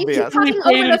obvious. You keep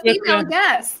talking over the female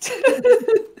guest.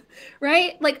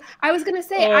 Right? Like I was gonna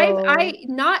say, I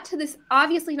not to this,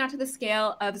 obviously not to the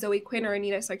scale of Zoe Quinn or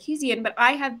Anita Sarkeesian, but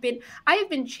I have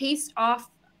been chased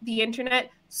off the internet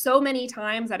so many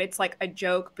times that it's like a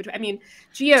joke. But I mean,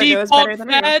 Gio knows better than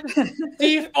I do.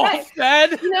 Default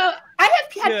fed. You know, I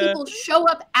have had people show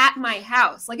up at my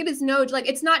house. Like it is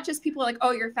it's not just people like,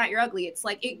 oh, you're fat, you're ugly. It's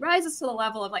like it rises to the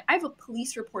level of like I have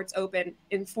police reports open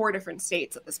in 4 different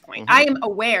states at this point. I am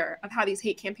aware of how these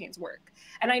hate campaigns work,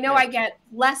 and I know I get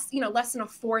less than a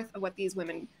fourth of what these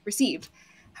women received.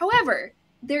 However,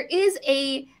 there is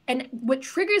and what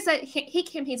triggers that hate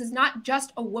campaigns is not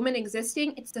just a woman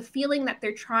existing, it's the feeling that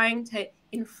they're trying to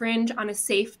infringe on a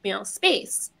safe male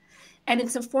space. And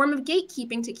it's a form of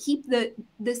gatekeeping to keep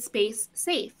the space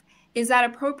safe. Is that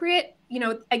appropriate? You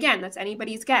know, again, that's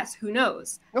anybody's guess. Who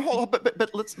knows? No, hold on,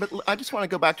 but I just want to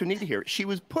go back to Anita here. She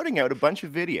was putting out a bunch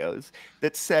of videos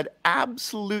that said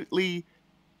absolutely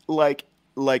like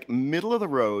middle of the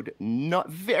road, not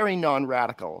very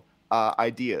non-radical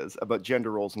ideas about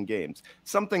gender roles in games.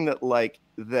 Something that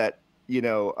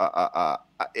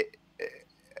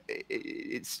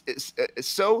it's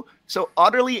so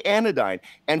utterly anodyne,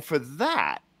 and for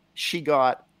that she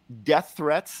got death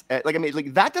threats. That's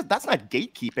not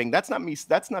gatekeeping. That's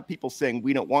not people saying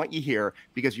we don't want you here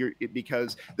because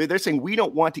they're saying we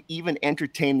don't want to even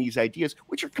entertain these ideas,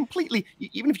 which are completely,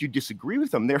 even if you disagree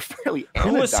with them, they're fairly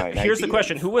anodyne. Here's the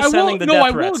question: who was sending the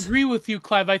death threats? I will agree with you,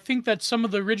 Clive. I think that some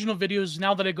of the original videos,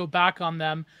 now that I go back on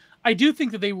them, I do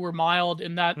think that they were mild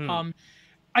in that.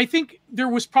 I think there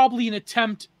was probably an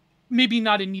attempt. Maybe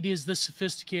not in media is this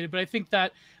sophisticated, but I think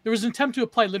that there was an attempt to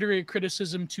apply literary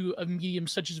criticism to a medium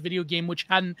such as video game, which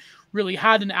hadn't really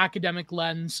had an academic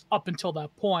lens up until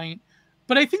that point.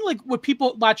 But I think like what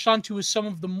people latched onto is some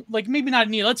of the, like maybe not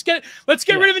Anita. Let's get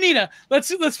rid of Anita.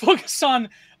 Let's focus on,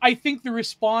 I think, the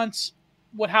response,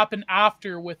 what happened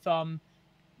after with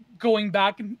going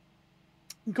back and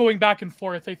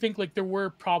forth. I think like there were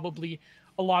probably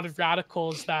a lot of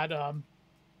radicals that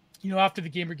after the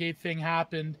Gamergate thing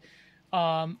happened,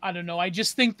 I don't know. I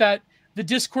just think that the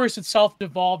discourse itself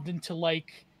devolved into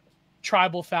like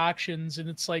tribal factions, and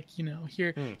it's like,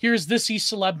 here's this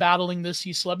e-celeb battling this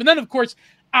e-celeb. And then of course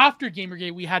after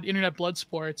Gamergate we had internet blood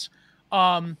sports,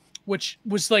 which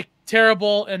was like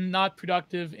terrible and not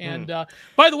productive. And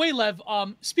by the way, Lev,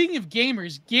 speaking of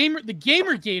gamers, the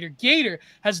Gamer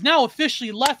has now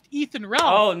officially left Ethan Ralph.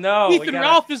 Oh no,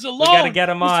 Ralph is alone. We gotta get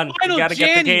him on. We gotta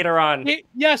get the Gator on.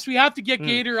 Yes, we have to get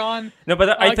Gator on. No,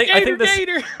 but I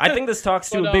think this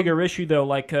talks to a bigger issue though,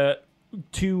 like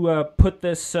to put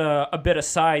this a bit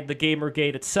aside, the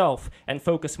Gamergate itself, and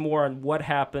focus more on what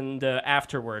happened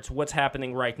afterwards, what's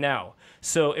happening right now.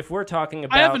 So if we're talking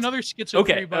about, I have another schizo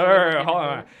theory. Hold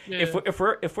on. Yeah.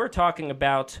 If we're talking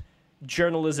about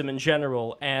journalism in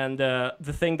general, and the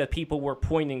thing that people were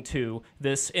pointing to,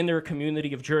 this inner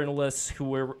community of journalists who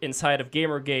were inside of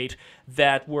Gamergate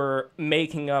that were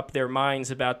making up their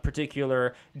minds about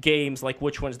particular games, like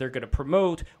which ones they're going to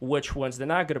promote, which ones they're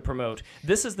not going to promote.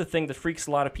 This is the thing that freaks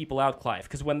a lot of people out, Clive,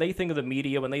 because when they think of the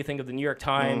media, when they think of the New York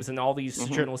Times and all these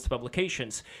journalist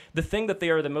publications, the thing that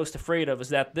they are the most afraid of is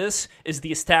that this is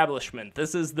the establishment.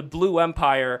 This is the Blue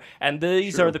Empire, and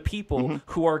these are the people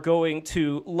who are going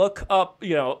to look up,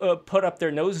 put up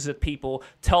their noses at people,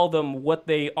 tell them what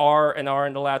they are and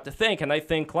aren't allowed to think. And I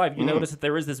think, Clive, you notice that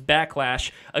there is this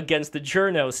backlash against the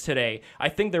journos today. I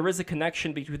think there is a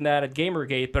connection between that at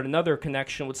Gamergate, but another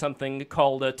connection with something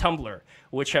called Tumblr,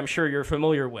 which I'm sure you're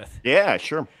familiar with. Yeah,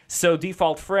 sure. So,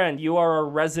 Default Friend, you are a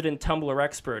resident Tumblr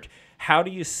expert. How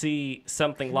do you see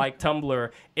something like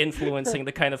Tumblr influencing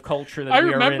the kind of culture that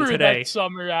we are in today? I remember that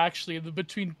summer, actually, it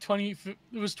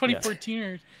was 2014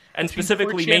 or... And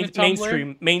specifically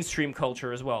mainstream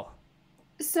culture as well.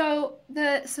 So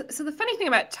the funny thing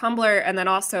about Tumblr, and then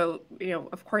also,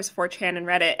 of course, 4chan and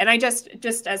Reddit, and I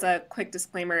just as a quick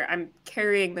disclaimer, I'm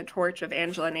carrying the torch of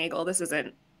Angela Nagle. This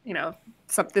isn't,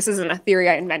 this isn't a theory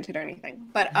I invented or anything.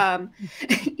 But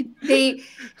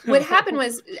what happened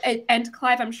was, and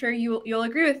Clive, I'm sure you'll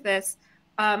agree with this,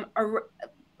 a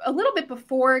little bit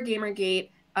before Gamergate,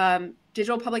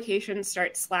 digital publications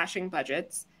start slashing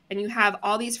budgets, and you have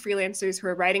all these freelancers who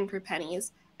are writing for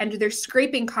pennies, and they're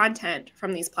scraping content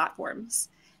from these platforms.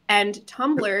 And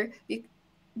Tumblr...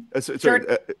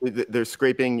 they're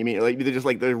scraping, you mean, like they're just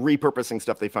like they're repurposing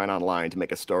stuff they find online to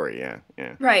make a story, yeah.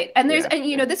 Right. And there's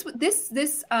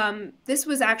this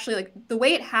was actually, like, the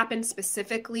way it happened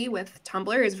specifically with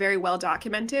Tumblr is very well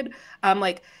documented.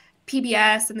 Like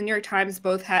PBS and the New York Times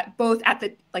both at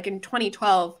the, like, in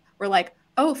 2012 were like,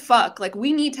 oh fuck, like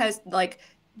we need to like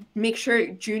make sure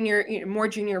more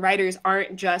junior writers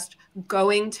aren't just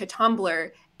going to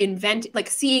Tumblr,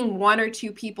 seeing one or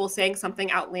two people saying something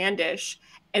outlandish,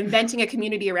 inventing a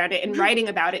community around it and writing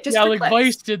about it. Like clicks.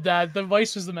 Vice did that. The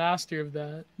Vice was the master of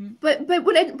that. But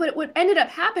what ended up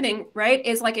happening, right,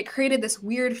 is like it created this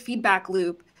weird feedback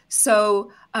loop.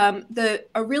 So a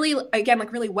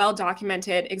really well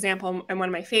documented example, and one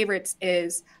of my favorites,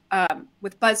 is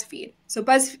with BuzzFeed. So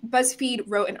BuzzFeed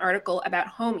wrote an article about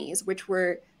homies, which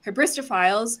were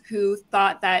Hebristophiles who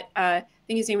thought that I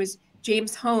think his name was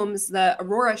James Holmes, the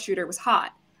Aurora shooter, was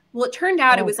hot. Well, it turned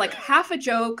out it was like half a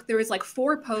joke. There was like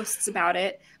 4 posts about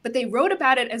it, but they wrote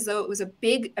about it as though it was a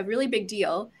really big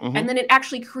deal, and then it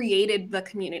actually created the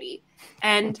community.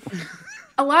 And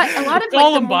a lot of like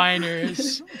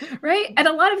Columbiners, right? And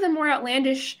a lot of the more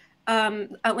outlandish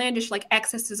like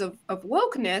excesses of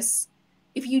wokeness.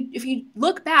 If you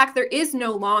look back, there is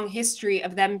no long history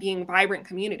of them being vibrant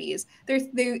communities.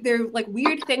 They're like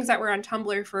weird things that were on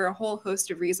Tumblr for a whole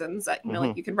host of reasons that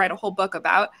like you could write a whole book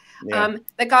about,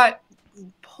 that got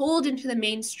pulled into the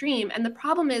mainstream. And the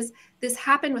problem is this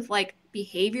happened with like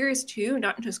behaviors too,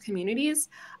 not just communities.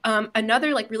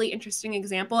 Another like really interesting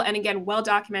example, and again well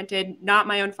documented, not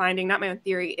my own finding, not my own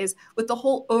theory, is with the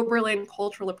whole Oberlin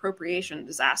cultural appropriation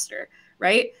disaster.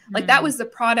 Right, like that was the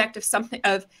product of something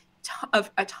of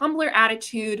a Tumblr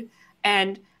attitude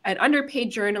and an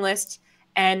underpaid journalist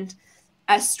and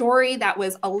a story that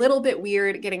was a little bit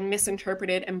weird getting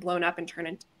misinterpreted and blown up and turned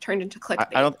into clickbait.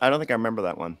 I don't think I remember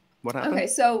that one. What happened? Okay,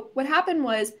 so what happened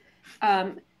was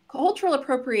cultural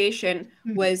appropriation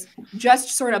was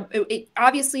just sort of,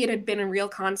 obviously it had been a real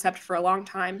concept for a long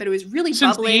time, but it was really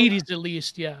since bubbling. the 80s at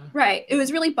least, yeah. Right. It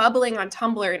was really bubbling on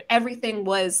Tumblr, and everything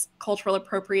was cultural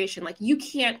appropriation. Like you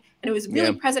can't, and it was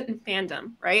really present in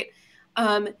fandom, right?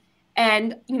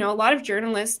 And a lot of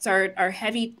journalists are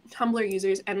heavy Tumblr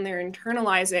users, and they're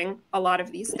internalizing a lot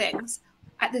of these things.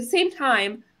 At the same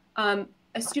time, a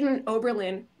student in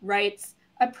Oberlin writes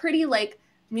a pretty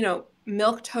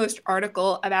milquetoast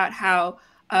article about how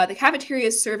the cafeteria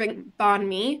is serving banh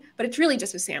mi, but it's really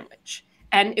just a sandwich.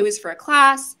 And it was for a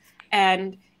class,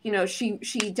 and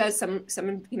she does some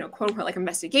quote unquote like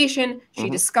investigation. She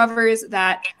discovers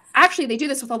that actually they do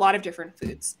this with a lot of different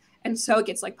foods, and so it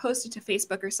gets like posted to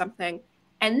Facebook or something.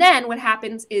 And then what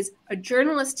happens is a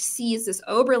journalist sees this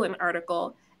Oberlin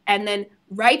article and then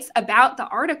writes about the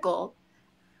article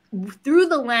through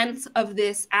the lens of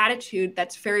this attitude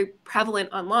that's very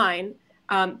prevalent online,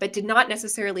 but did not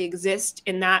necessarily exist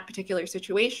in that particular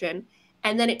situation.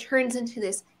 And then it turns into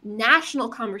this national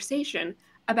conversation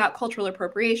about cultural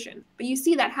appropriation. But you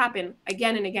see that happen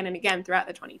again and again and again throughout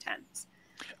the 2010s.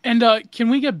 And I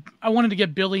wanted to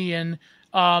get Billy in,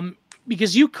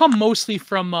 because you come mostly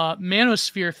from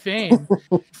Manosphere fame.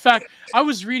 In fact, I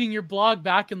was reading your blog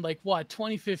back in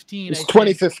 2015. It's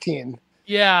 2015.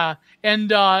 Yeah.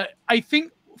 And I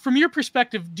think from your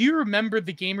perspective, do you remember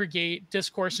the Gamergate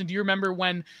discourse? And do you remember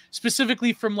when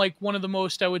specifically from one of the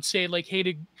most, I would say,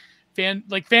 hated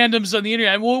fandoms on the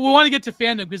internet? And we'll want to get to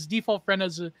fandom because Default Friend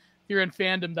has a theory on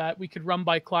fandom that we could run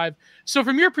by Clive. So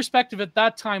from your perspective at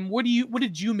that time, what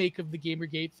did you make of the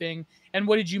Gamergate thing? And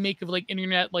what did you make of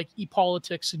internet,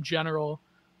 e-politics in general?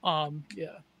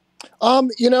 Yeah.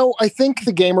 I think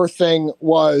the gamer thing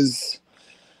was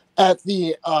at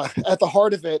the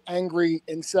heart of it, angry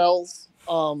incels.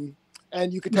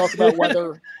 And you could talk about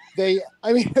whether hey,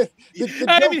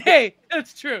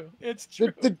 it's true. It's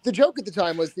true. The joke at the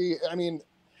time was the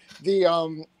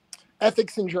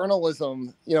ethics in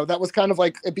journalism, that was kind of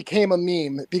it became a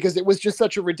meme because it was just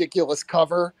such a ridiculous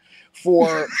cover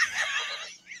for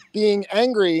being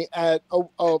angry at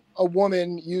a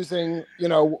woman using,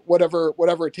 whatever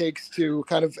it takes to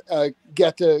kind of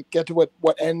get to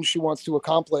what end she wants to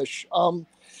accomplish.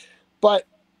 But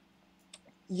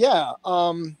yeah,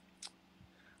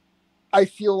 I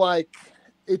feel like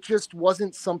it just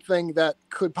wasn't something that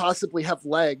could possibly have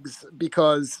legs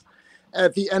because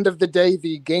at the end of the day,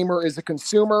 the gamer is a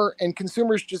consumer and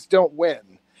consumers just don't win.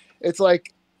 It's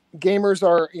like gamers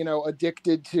are,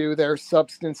 addicted to their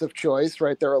substance of choice,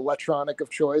 right? Their electronic of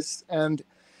choice. And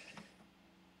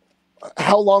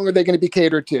how long are they going to be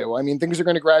catered to? I mean, things are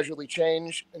going to gradually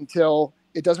change until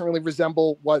it doesn't really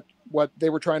resemble what they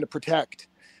were trying to protect.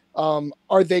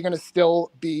 Are they going to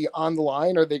still be on the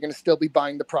line? Are they going to still be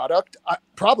buying the product?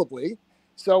 Probably.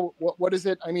 So what is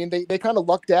it? I mean, they kind of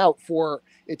lucked out for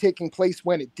it taking place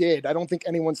when it did. I don't think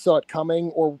anyone saw it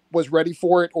coming or was ready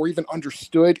for it or even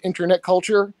understood internet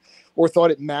culture or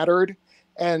thought it mattered.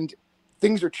 And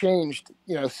things are changed,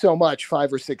 so much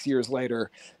 5 or 6 years later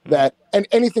that, and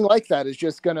anything like that is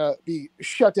just going to be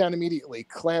shut down immediately,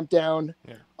 clamped down.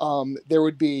 Yeah. There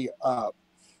would be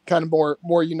kind of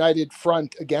more united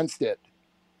front against it.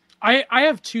 I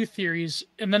have two theories,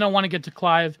 and then I want to get to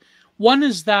Clive. One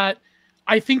is that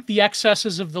I think the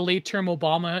excesses of the late-term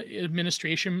Obama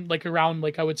administration, around,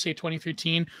 I would say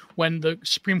 2013, when the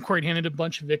Supreme Court handed a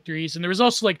bunch of victories, and there was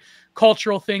also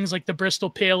cultural things like the Bristol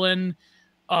Palin,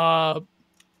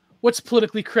 what's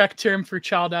politically correct term for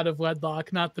child out of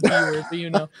wedlock, not the B word,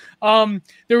 but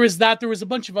there was that. There was a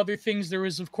bunch of other things. There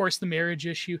was, of course, the marriage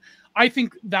issue. I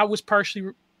think that was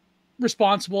partially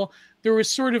responsible. There was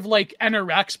sort of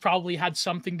NRX probably had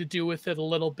something to do with it a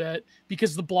little bit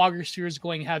because the blogger sphere is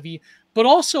going heavy. But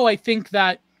also I think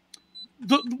that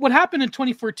what happened in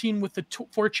 2014 with the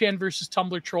 4chan versus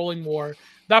Tumblr trolling war,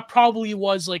 that probably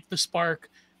was the spark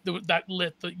that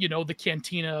lit the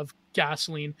cantina of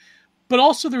gasoline. But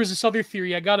also there was this other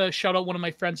theory. I got to shout out one of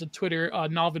my friends on Twitter,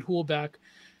 Nalvin Hulbeck,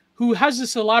 who has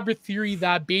this elaborate theory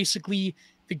that basically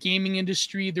the gaming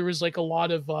industry, there was a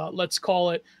lot of, let's call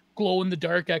it,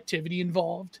 glow-in-the-dark activity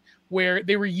involved, where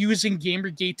they were using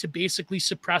Gamergate to basically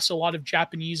suppress a lot of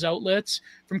Japanese outlets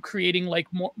from creating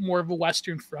more of a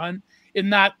Western front, in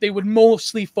that they would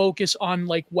mostly focus on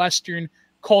Western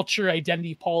culture,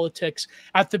 identity politics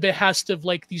at the behest of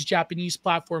these Japanese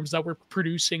platforms that were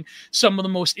producing some of the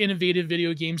most innovative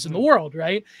video games in the world,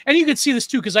 right? And you could see this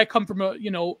too, because I come from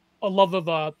a love of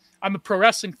I'm a pro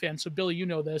wrestling fan, so Billy, you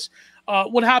know this.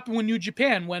 What happened with New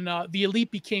Japan when the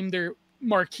Elite became their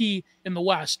marquee in the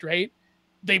West, right?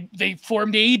 They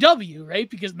formed AEW, right?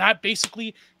 Because that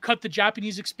basically cut the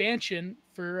Japanese expansion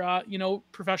for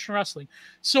professional wrestling.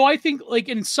 So I think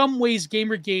in some ways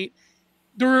Gamergate,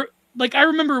 there I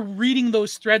remember reading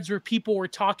those threads where people were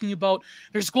talking about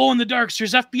there's glow in the darks,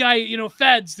 there's FBI,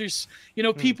 feds, there's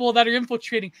people that are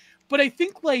infiltrating. But I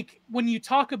think when you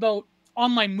talk about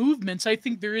online movements, I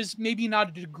think there is maybe not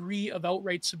a degree of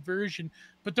outright subversion,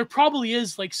 but there probably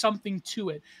is something to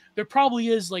it. There probably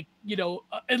is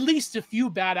at least a few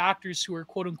bad actors who are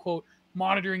quote unquote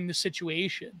monitoring the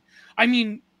situation. I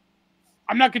mean,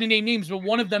 I'm not going to name names, but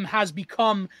one of them has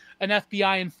become an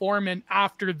FBI informant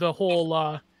after the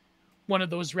whole one of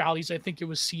those rallies. I think it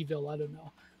was Seville. I don't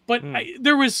know. But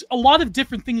there was a lot of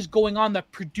different things going on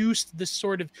that produced this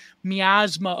sort of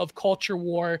miasma of culture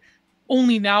war,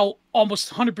 only now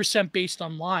almost 100% based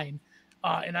online.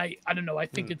 And I don't know. I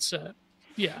think it's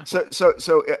yeah.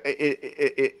 So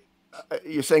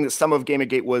you're saying that some of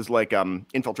Gamergate was like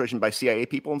infiltration by CIA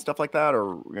people and stuff like that,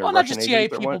 or well, not just CIA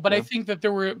people, but I think that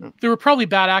there were probably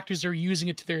bad actors that were using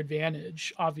it to their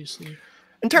advantage. Obviously,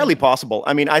 entirely possible.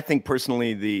 I mean, I think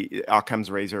personally the Occam's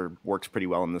razor works pretty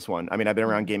well in this one. I mean, I've been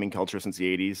around gaming culture since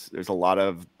the '80s. There's a lot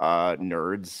of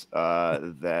nerds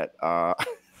that are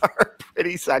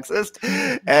pretty sexist,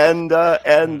 and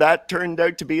that turned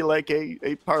out to be like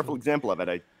a powerful example of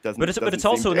it. But it's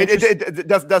also it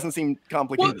doesn't seem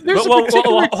complicated. Well,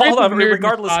 hold on.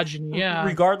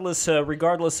 Regardless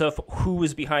of who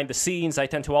is behind the scenes, I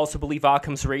tend to also believe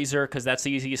Occam's razor because that's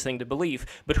the easiest thing to believe.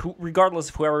 But regardless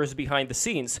of whoever is behind the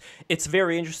scenes, it's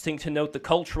very interesting to note the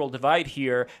cultural divide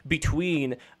here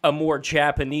between a more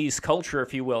Japanese culture,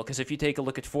 if you will. Because if you take a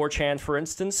look at 4chan, for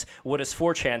instance, what is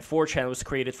 4chan? 4chan was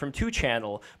created from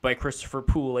 2channel by Christopher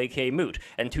Poole, aka Moot,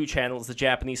 and 2channel is the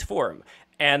Japanese forum.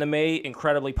 Anime,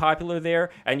 incredibly popular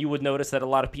there, and you would notice that a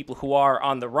lot of people who are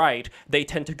on the right, they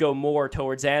tend to go more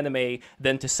towards anime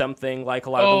than to something like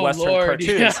a lot of the Western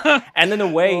cartoons. Yeah. And in a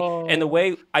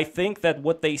way, I think that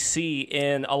what they see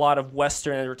in a lot of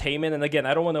Western entertainment, and again,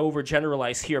 I don't want to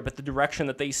overgeneralize here, but the direction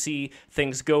that they see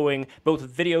things going, both with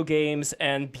video games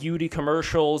and beauty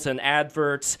commercials and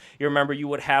adverts. You remember you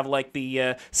would have like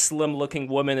the slim-looking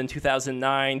woman in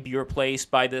 2009 be replaced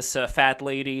by this fat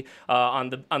lady on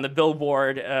the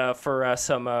billboard for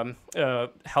some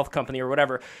health company or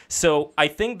whatever. So I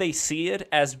think they see it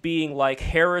as being like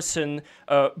Harrison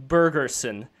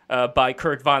Bergerson by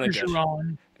Kurt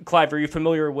Vonnegut. Clive, are you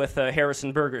familiar with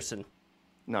Harrison Bergerson?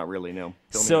 Not really, no.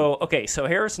 So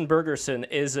Harrison Bergerson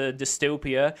is a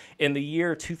dystopia. In the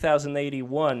year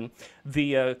 2081,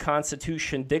 the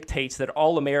Constitution dictates that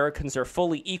all Americans are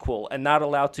fully equal and not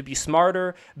allowed to be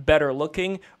smarter, better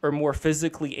looking, or more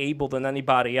physically able than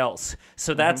anybody else.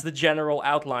 So that's the general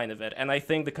outline of it. And I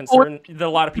think the concern that a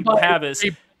lot of people have is...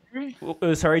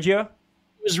 sorry, Gio? It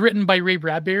was written by Ray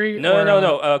Bradbury?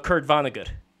 No, Kurt Vonnegut.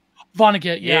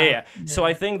 Vonnegut, yeah. So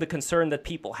I think the concern that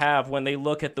people have when they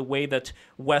look at the way that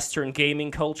Western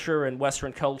gaming culture and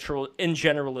Western culture in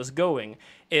general is going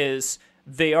is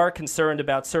they are concerned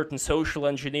about certain social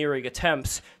engineering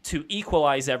attempts to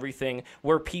equalize everything,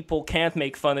 where people can't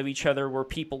make fun of each other, where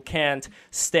people can't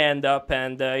stand up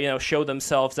and show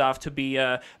themselves off to be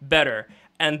better.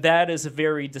 And that is a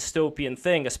very dystopian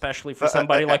thing, especially for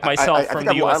somebody like myself from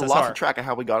the USSR. I lost track of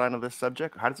how we got onto this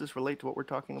subject. How does this relate to what we're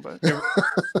talking about?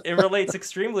 It relates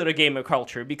extremely to gamer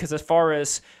culture because as far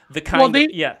as the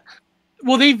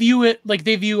Well, they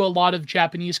view a lot of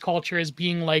Japanese culture as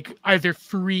being like either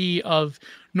free of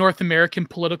North American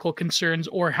political concerns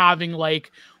or having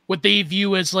like what they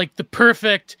view as like the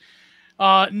perfect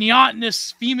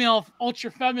neotenous female ultra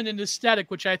feminine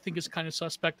aesthetic, which I think is kind of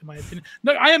suspect in my opinion.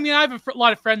 No, I mean I have a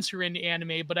lot of friends who are into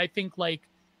anime, but I think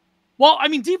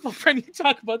Deeple Friend, you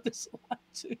talk about this a lot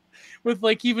too, with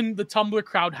like even the Tumblr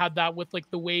crowd had that with like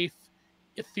the way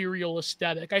ethereal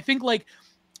aesthetic. I think like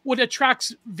what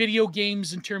attracts video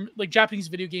games in terms like Japanese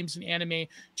video games and anime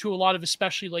to a lot of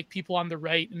especially like people on the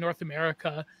right in North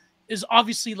America is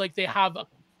obviously like they have a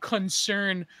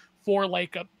concern for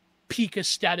like a peak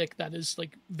aesthetic that is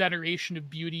like veneration of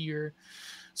beauty or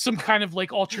some kind of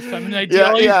like ultra feminine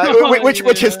ideal.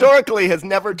 Which historically has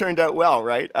never turned out well,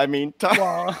 right? I mean,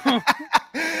 political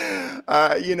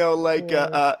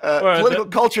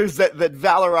cultures that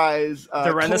valorize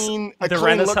clean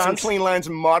looks and clean lines,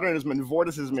 and modernism and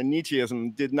vorticism and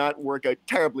Nietzscheism did not work out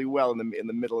terribly well in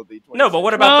the middle of the 20th No, but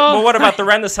what about the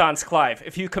Renaissance, Clive?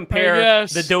 If you compare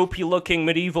the dopey-looking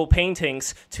medieval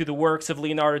paintings to the works of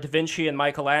Leonardo da Vinci and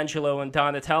Michelangelo and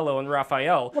Donatello and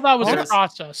Raphael, well, that was a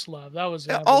process, love. That was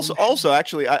also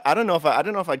actually, I don't know if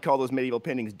I'd call those medieval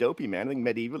paintings dopey, man. I think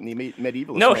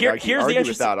medieval. No, here's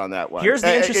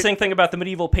the interesting thing about the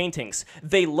medieval paintings.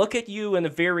 They look at you in a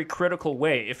very critical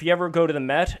way. If you ever go to the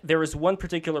Met, there is one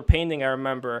particular painting I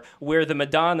remember where the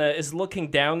Madonna is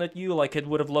looking down at you like it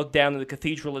would have looked down in the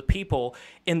cathedral at people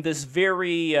in this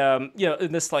very,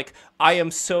 in this like, I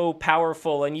am so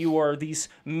powerful and you are these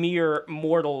mere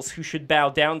mortals who should bow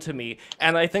down to me.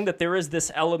 And I think that there is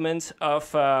this element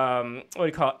of,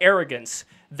 arrogance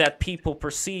that people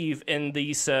perceive in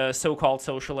these so-called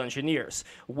social engineers,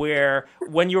 where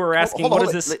when you were asking, what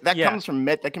is this? That comes from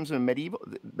medieval.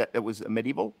 That was a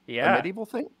medieval. Yeah. A medieval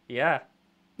thing. Yeah.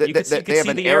 They have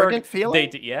an arrogant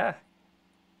feeling. Yeah.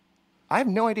 I have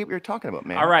no idea what you're talking about,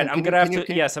 man. All right, I'm gonna have to.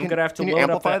 I'm gonna have to. Can you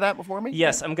amplify that before me?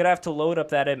 Yes, I'm gonna have to load up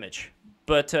that image.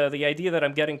 But the idea that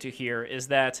I'm getting to here is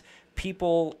that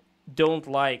people don't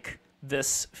like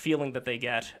this feeling that they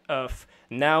get of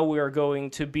now we are going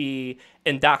to be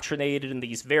indoctrinated in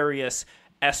these various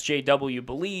SJW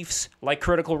beliefs, like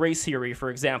critical race theory, for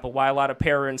example, why a lot of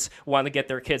parents want to get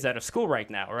their kids out of school right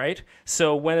now, right?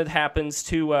 So when it happens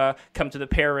to come to the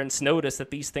parents' notice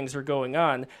that these things are going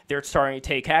on, they're starting to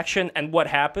take action. And what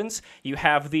happens? You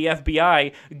have the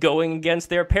FBI going against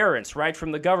their parents, right,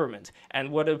 from the government.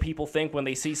 And what do people think when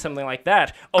they see something like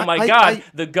that? Oh my God,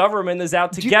 the government is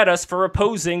out to get us for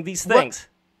opposing these things.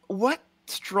 What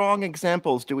strong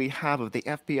examples do we have of the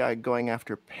FBI going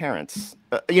after parents?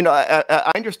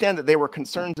 I understand that they were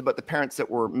concerned about the parents that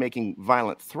were making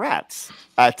violent threats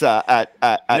at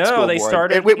school they board,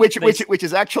 started, which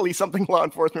is actually something law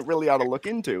enforcement really ought to look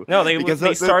into. No,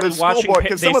 they started watching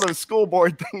because some of those school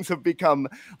board things have become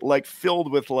like filled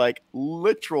with like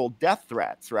literal death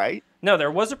threats, right? No,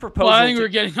 there was a proposal. Well, I think we're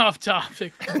getting off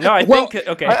topic. No, I think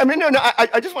okay.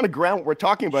 I just want to ground what we're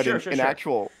talking about in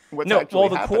actual. What's actually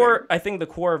the happening. core. I think the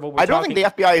core of what we're. I don't think the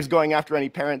FBI is going after any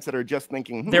parents that are just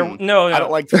thinking. I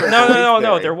don't like.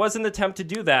 No. There was an attempt to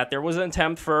do that. There was an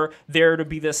attempt for there to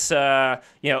be this,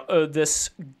 this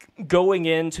going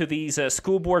into these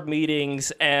school board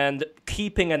meetings and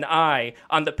keeping an eye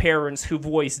on the parents who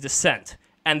voice dissent,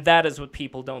 and that is what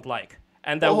people don't like.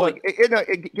 And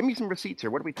that give me some receipts here.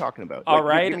 What are we talking about? All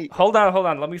right. Hold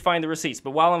on. Let me find the receipts.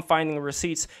 But while I'm finding the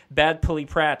receipts, Bad Pully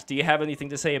Pratt, do you have anything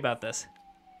to say about this?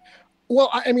 Well,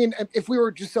 I mean, if we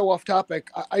were just so off topic,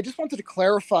 I just wanted to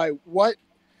clarify what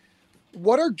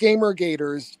are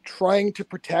Gamergaters trying to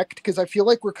protect? Because I feel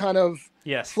like we're kind of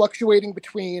fluctuating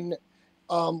between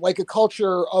like a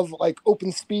culture of like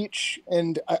open speech,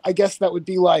 and I guess that would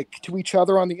be like to each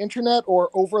other on the internet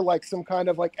or over like some kind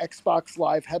of like Xbox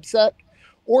Live headset.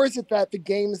 Or is it that the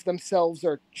games themselves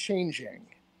are changing?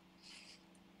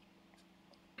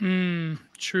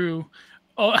 True.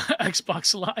 Oh,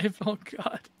 Xbox Live. Oh,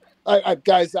 God.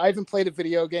 Guys, I haven't played a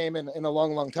video game in a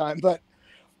long, long time, but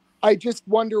I just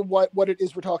wonder what it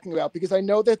is we're talking about, because I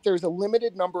know that there's a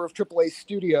limited number of AAA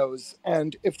studios,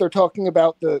 and if they're talking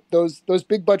about those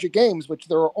big budget games, which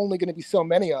there are only going to be so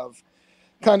many of,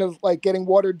 kind of like getting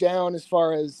watered down as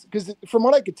far as, because from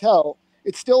what I could tell,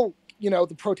 it's still,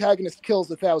 the protagonist kills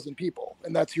 1,000 people,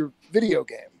 and that's your video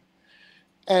game.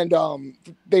 And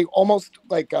they almost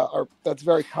like that's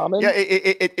very common. Yeah,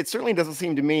 it certainly doesn't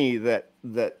seem to me that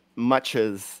much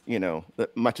has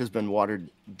been watered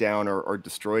down or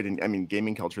destroyed. And I mean,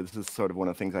 gaming culture. This is sort of one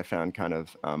of the things I found kind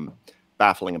of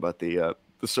baffling about the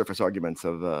surface arguments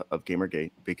of Gamergate,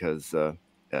 because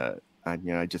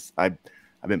I've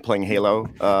been playing Halo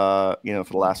for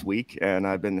the last week, and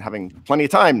I've been having plenty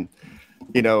of time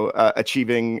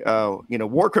achieving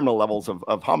war criminal levels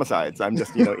of homicides. I'm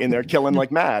just in there killing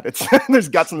like mad. It's there's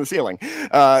guts in the ceiling.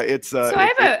 So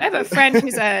I have a friend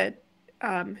who's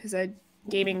a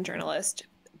gaming journalist,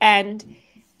 and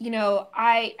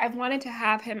I've wanted to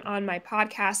have him on my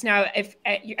podcast. Now, if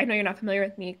I know you're not familiar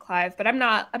with me, Clive, but I'm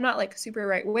not like super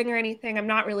right wing or anything. I'm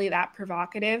not really that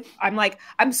provocative.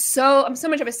 I'm so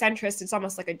much of a centrist. It's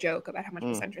almost like a joke about how much of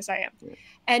a centrist I am. Yeah.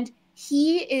 And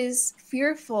he is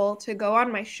fearful to go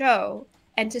on my show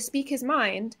and to speak his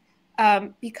mind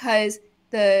because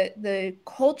the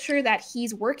culture that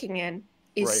he's working in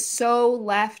is so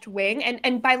left wing,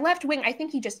 and by left wing, I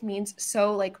think he just means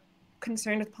so like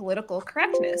concerned with political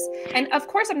correctness. And of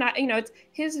course, I'm not. It's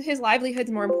his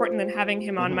livelihood's more important than having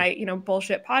him on my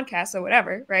bullshit podcast or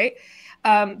whatever, right?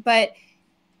 But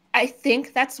I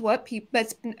think that's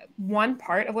one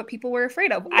part of what people were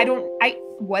afraid of.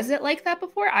 Was it like that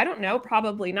before? I don't know.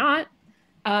 Probably not.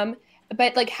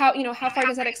 But like how far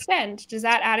does that extend? Does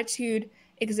that attitude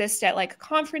exist at like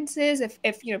conferences?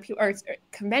 If people or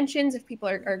conventions, if people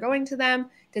are going to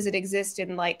them, does it exist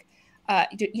in like,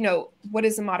 what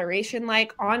is the moderation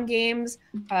like on games,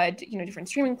 different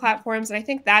streaming platforms? And I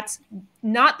think that's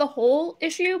not the whole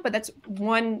issue, but that's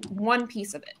one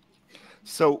piece of it.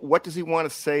 So what does he want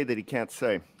to say that he can't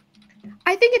say?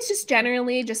 I think it's just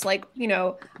generally just like,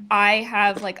 I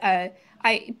have like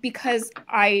because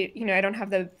I don't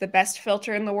have the best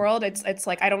filter in the world. It's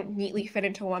like I don't neatly fit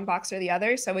into one box or the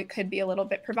other. So it could be a little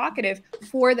bit provocative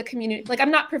for the community. Like I'm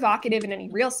not provocative in any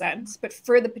real sense, but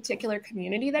for the particular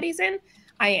community that he's in,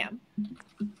 I am.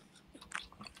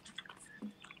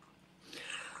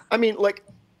 I mean, like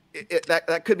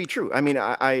that could be true. I mean,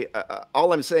 I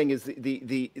all I'm saying is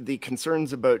the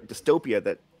concerns about dystopia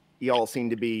that y'all seem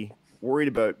to be worried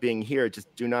about being here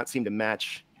just do not seem to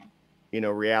match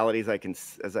reality as I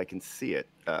can see it.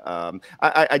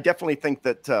 I definitely think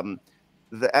that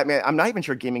I'm not even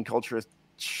sure gaming culture has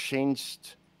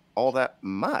changed all that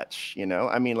much, you know.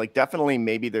 I mean, like, definitely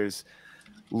maybe there's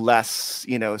less,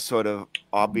 you know, sort of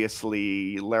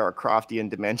obviously Lara Croftian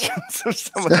dimensions of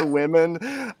some of the women.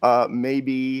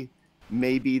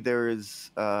 Maybe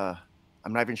there's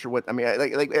I'm not even sure what I mean.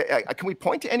 Can we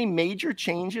point to any major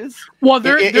changes? Well,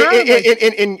 there are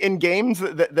in games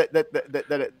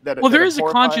that well, there is a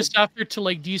conscious effort to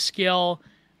like descale,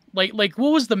 like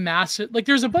what was the massive? Like,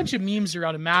 there's a bunch of memes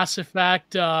around a Mass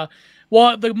Effect.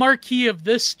 Well, the marquee of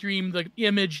this stream,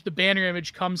 the banner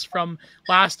image comes from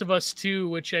Last of Us 2,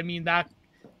 which, I mean, that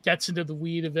gets into the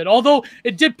weed of it. Although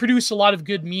it did produce a lot of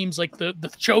good memes, like the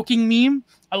choking meme.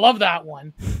 I love that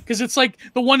one because it's like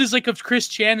the one is like of Chris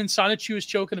Chan and Sonichu is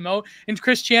choking him out, and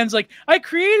Chris Chan's like, "I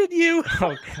created you."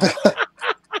 Oh, God.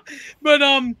 But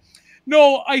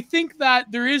no, I think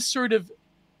that there is sort of,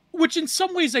 which in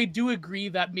some ways I do agree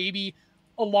that maybe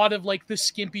a lot of like the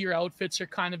skimpier outfits are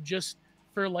kind of just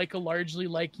for like a largely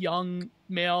like young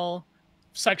male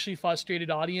sexually frustrated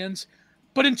audience.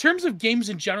 But in terms of games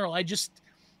in general, I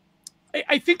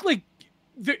think like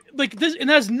this, and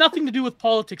it has nothing to do with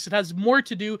politics. It has more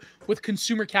to do with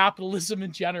consumer capitalism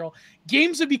in general.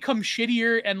 Games have become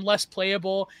shittier and less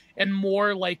playable and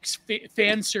more like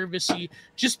fan servicey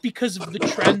just because of the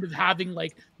trend of having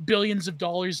like billions of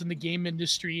dollars in the game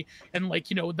industry and like,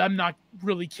 you know, them not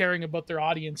really caring about their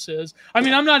audiences. I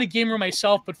mean, I'm not a gamer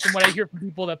myself, but from what I hear from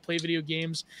people that play video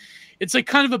games, it's like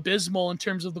kind of abysmal in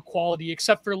terms of the quality,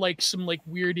 except for like some like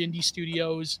weird indie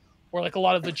studios, or like a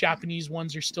lot of the Japanese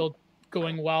ones are still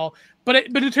going well. But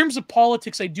in terms of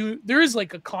politics, there is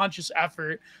like a conscious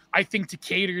effort, I think, to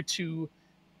cater to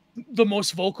the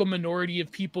most vocal minority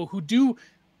of people who do,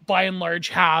 by and large,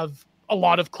 have a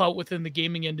lot of clout within the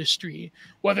gaming industry,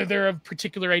 whether they're of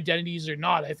particular identities or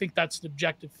not. I think that's the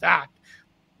objective fact.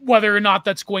 Whether or not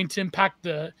that's going to impact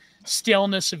the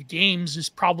staleness of games is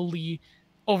probably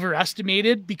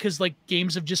overestimated, because like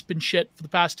games have just been shit for the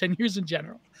past 10 years in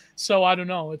general. So I don't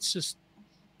know. It's just,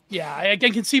 yeah, I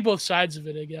can see both sides of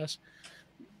it, I guess.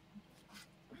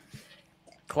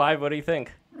 Clive, what do you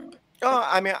think?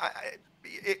 I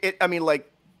mean, like,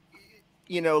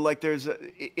 you know, like there's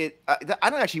I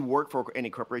don't actually work for any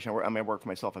corporation. I work for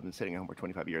myself. I've been sitting at home for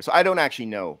 25 years, so I don't actually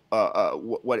know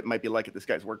what it might be like at this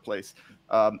guy's workplace.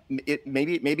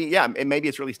 Maybe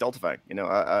it's really stultifying. You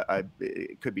know,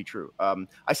 it could be true.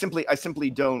 I simply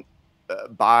don't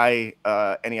buy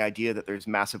any idea that there's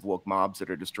massive woke mobs that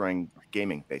are destroying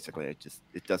gaming. Basically,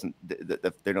 it doesn't.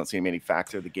 There don't seem any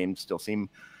facts there. The games still seem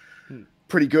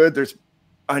pretty good. There's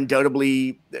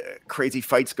undoubtedly crazy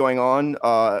fights going on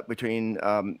between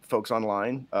folks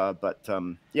online, but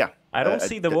yeah, I don't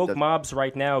see the woke mobs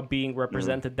right now being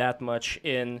represented that much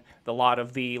in a lot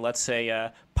of the, let's say,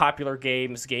 popular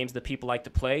games that people like to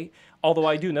play. Although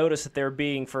I do notice that they're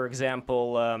being, for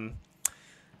example,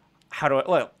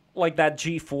 like that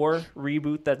G4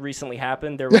 reboot that recently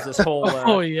happened. There was this whole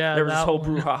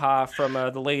brouhaha from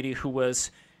the lady who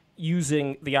was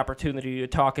using the opportunity to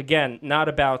talk, again, not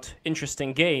about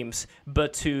interesting games,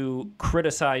 but to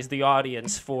criticize the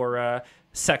audience for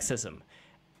sexism.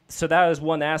 So that is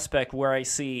one aspect where I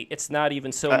see it's not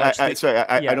even so much. I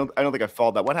don't think I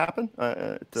followed that. What happened?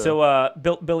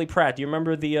 Billy Pratt. Do you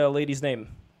remember the lady's name?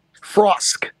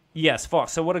 Frosk. Yes, Frosk.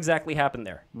 So what exactly happened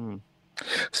there?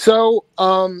 So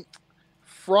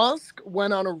Frosk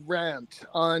went on a rant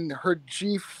on her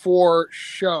G4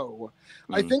 show.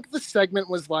 I think the segment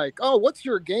was like, "Oh, what's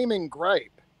your gaming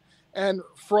gripe?" And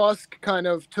Frosk kind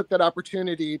of took that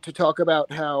opportunity to talk about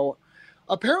how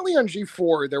apparently on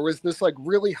G4 there was this like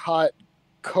really hot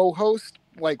co-host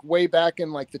like way back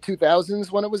in like the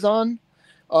 2000s when it was on.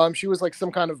 She was like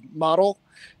some kind of model,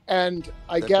 and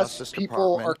I guess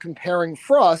people are comparing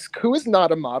Frosk, who is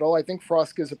not a model. I think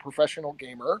Frosk is a professional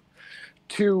gamer,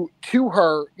 to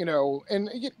her, you know, and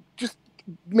just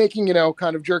making, you know,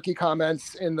 kind of jerky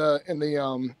comments in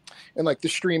like the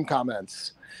stream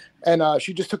comments. And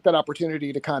she just took that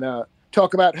opportunity to kind of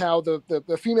talk about how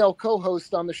the female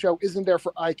co-host on the show isn't there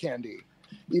for eye candy,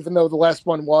 even though the last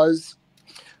one was.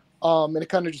 And it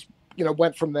kind of just, you know,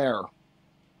 went from there.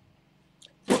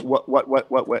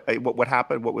 What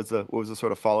happened? What was the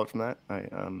sort of fallout from that?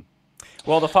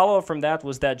 Well, the follow-up from that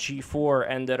was that G4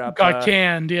 ended up... got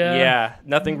canned, yeah. Yeah,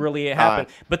 nothing really happened.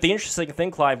 But the interesting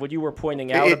thing, Clive, what you were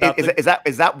pointing out about...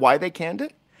 Is that why they canned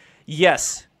it?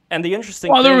 Yes. And the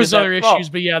interesting well, thing there was is that, other issues,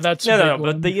 but yeah, that's no.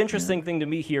 But the interesting thing to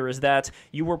me here is that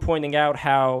you were pointing out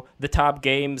how the top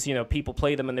games, people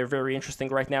play them and they're very interesting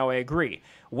right now. I agree.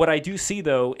 What I do see,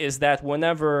 though, is that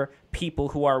whenever people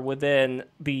who are within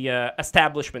the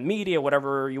establishment media,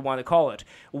 whatever you want to call it,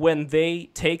 when they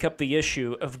take up the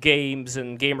issue of games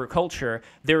and gamer culture,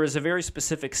 there is a very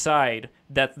specific side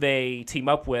that they team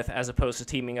up with as opposed to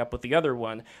teaming up with the other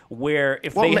one, where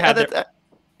if they have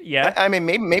yeah. I mean,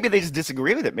 maybe they just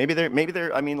disagree with it. Maybe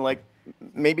they're. I mean, like,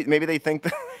 maybe they think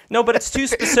that. No, but it's too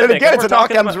specific. Again, it's an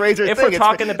Occam's razor if thing. we're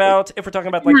talking about like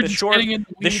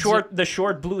the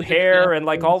short blue hair and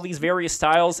like all these various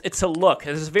styles, it's a look.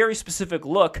 It's a very specific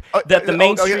look that the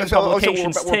mainstream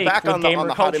publications take back with on gamer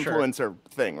the culture. hot influencer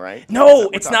thing, right? No,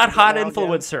 it's not hot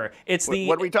influencer. It's the.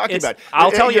 What are we talking about?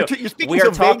 I'll tell you. You're speaking so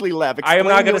vaguely, Lev. I am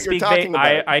not going to speak vaguely.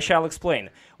 I shall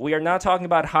explain. We are not talking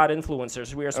about hot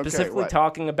influencers. We are specifically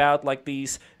talking about like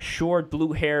these short,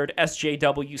 blue-haired,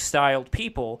 SJW-styled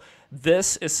people.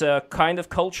 This is a kind of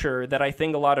culture that I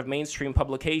think a lot of mainstream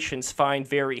publications find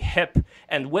very hip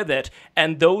and with it,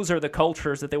 and those are the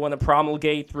cultures that they want to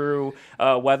promulgate through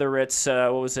whether it's,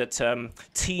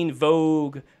 Teen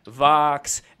Vogue,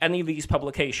 Vox, any of these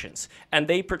publications. And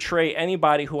they portray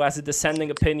anybody who has a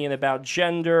dissenting opinion about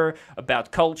gender,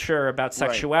 about culture, about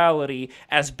sexuality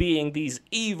as being these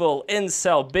evil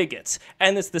incel bigots.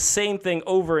 And it's the same thing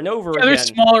over and over again. There's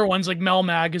smaller ones, like Mel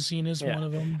Magazine is one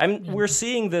of them. We're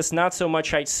seeing this not so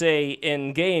much, I'd say,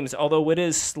 in games, although it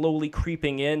is slowly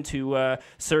creeping into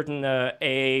certain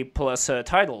AA plus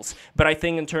titles. But I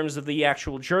think in terms of the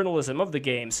actual journalism of the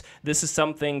games, this is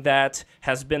something that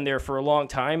has been there for a long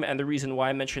time. And the reason why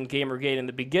I mentioned Gamergate in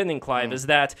the beginning, Clive, is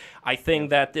that I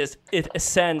think that it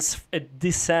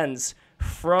descends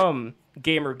from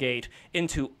Gamergate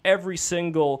into every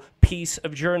single piece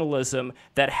of journalism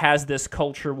that has this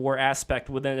culture war aspect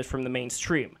within it from the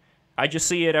mainstream. I just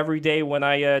see it every day when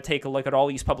I take a look at all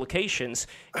these publications,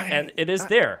 and it is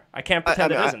there. I can't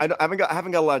pretend it isn't. I haven't got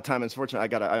a lot of time.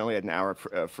 Unfortunately, I only had an hour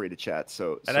free to chat.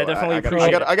 I definitely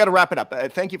appreciate it. I got to wrap it up.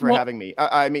 Thank you for having me.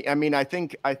 I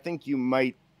think you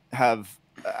might have.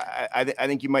 I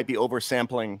think you might be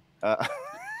oversampling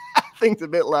things a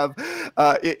bit, Lev.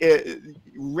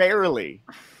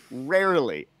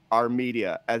 Rarely are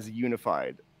media as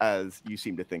unified as you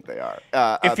seem to think they are.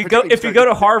 If you go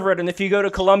to Harvard and if you go to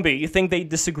Columbia, you think they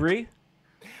disagree?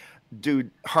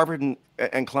 Dude, Harvard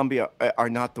and Columbia are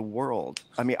not the world.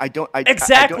 I mean, I don't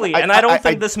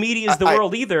think this media is the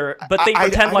world either, but they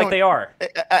pretend like they are.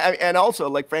 And also,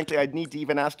 like, frankly, I'd need to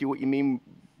even ask you what you mean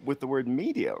with the word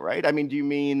media, right? I mean, do you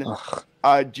mean,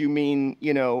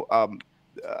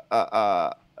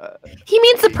 he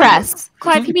means the press,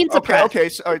 Clive. He means the press. Okay.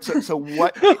 So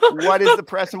what is the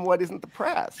press and what isn't the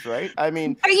press, right? I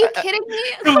mean, are you kidding me?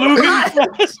 No.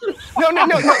 What I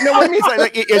mean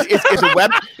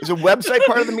is a website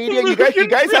part of the media? You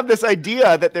guys have this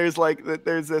idea that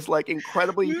there's this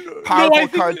incredibly powerful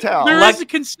cartel.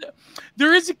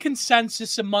 There is a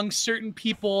consensus among certain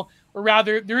people, or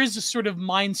rather, there is a sort of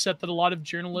mindset that a lot of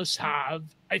journalists have.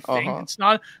 I think it's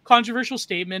not a controversial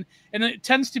statement, and it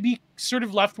tends to be sort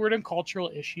of leftward and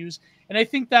cultural issues. And I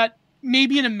think that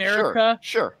maybe in America,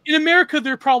 in America,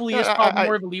 there probably is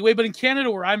more of a leeway, but in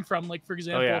Canada, where I'm from, like for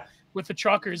example, with the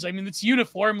truckers, I mean, it's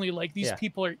uniformly like these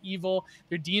people are evil,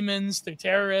 they're demons, they're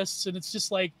terrorists, and it's just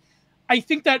like, I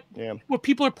think that what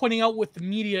people are pointing out with the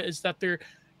media is that they're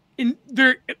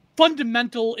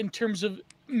fundamental in terms of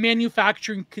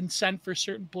manufacturing consent for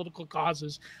certain political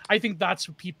causes. I think that's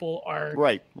what people are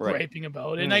griping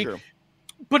about. And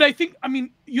but I think, I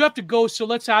mean, you have to go. So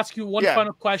let's ask you one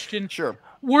final question. Sure.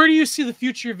 Where do you see the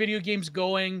future of video games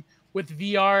going with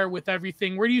VR, with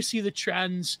everything? Where do you see the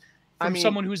trends from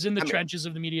someone who's in the trenches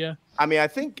of the media? I mean, I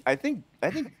think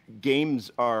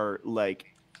games are like,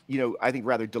 I think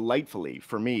rather delightfully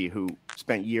for me, who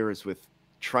spent years with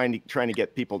trying to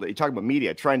get people to, you talk about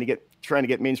media, trying to get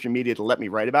mainstream media to let me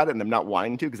write about it, and them not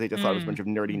wanting to because they just thought it was a bunch of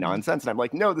nerdy nonsense. And I'm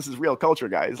like, no, this is real culture,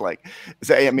 guys. Like, it was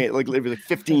like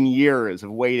 15 years of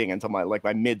waiting until my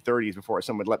mid 30s before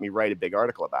someone would let me write a big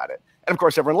article about it. And of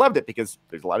course, everyone loved it because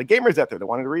there's a lot of gamers out there that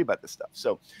wanted to read about this stuff.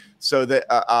 So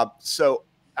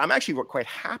I'm actually quite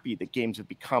happy that games have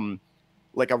become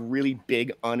like a really big,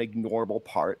 unignorable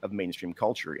part of mainstream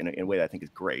culture in a way that I think is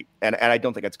great. And I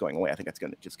don't think that's going away. I think that's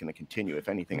just going to continue. If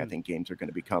anything, I think games are going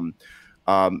to become,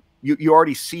 you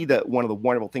already see that one of the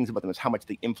wonderful things about them is how much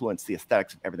they influence the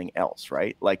aesthetics of everything else,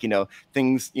 right? Like,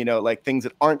 things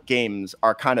that aren't games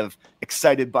are kind of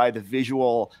excited by the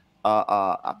visual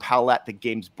a palette that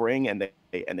games bring, and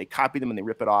they copy them and they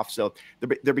rip it off. So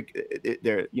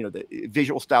they're you know, the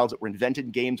visual styles that were invented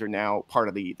in games are now part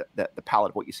of the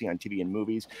palette of what you see on TV and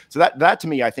movies. So that to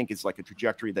me, I think, is like a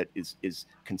trajectory that is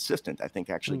consistent. I think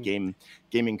actually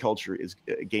gaming culture is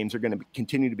games are going to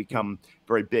continue to become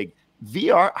very big.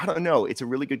 VR, I don't know. It's a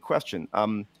really good question.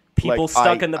 People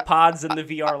stuck in the pods in the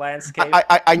VR landscape.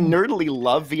 I nerdily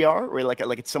love VR. Right?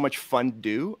 Like it's so much fun to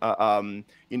do.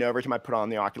 You know, every time I put on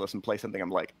the Oculus and play something, I'm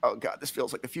like, oh god, this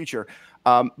feels like the future.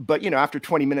 But you know, after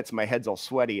 20 minutes, my head's all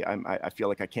sweaty. I feel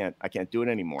like I can't do it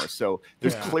anymore. So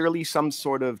there's clearly some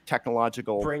sort of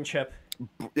technological brain chip.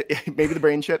 Maybe the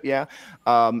brain chip, yeah.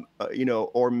 You know,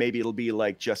 or maybe it'll be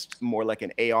like just more like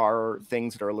an AR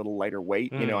things that are a little lighter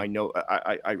weight. You know, I know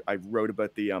I wrote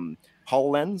about the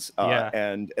HoloLens,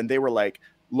 and they were like,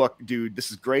 look, dude,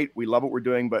 this is great. We love what we're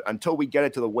doing, but until we get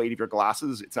it to the weight of your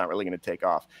glasses, it's not really going to take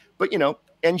off. But you know,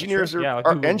 engineers are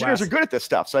good at this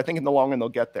stuff, so I think in the long run they'll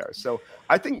get there. So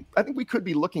I think we could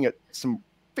be looking at some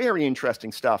very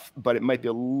interesting stuff, but it might be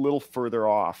a little further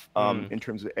off in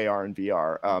terms of AR and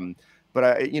VR.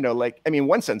 But you know, like, I mean, in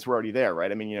one sense, we're already there,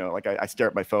 right? I mean, you know, like I stare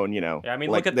at my phone, you know, I mean,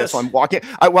 like look at this.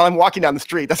 While I'm walking down the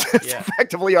street. That's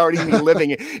effectively already me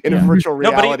living in a virtual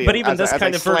reality. But even this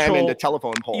kind of virtual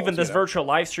telephone poles, even this virtual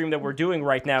live stream that we're doing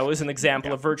right now is an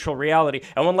example of virtual reality.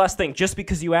 And one last thing, just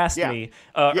because you asked me,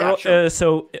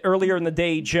 so earlier in the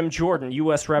day, Jim Jordan,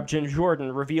 U.S. Rep. Jim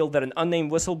Jordan, revealed that an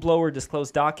unnamed whistleblower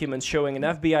disclosed documents showing an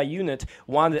FBI unit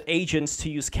wanted agents to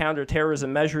use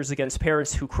counterterrorism measures against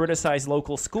parents who criticize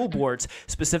local school boards.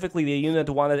 Specifically, the unit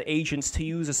wanted agents to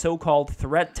use a so-called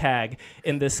threat tag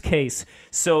in this case.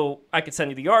 So I could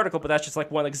send you the article, but that's just like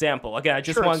one example. Again, I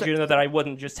just wanted you to know that I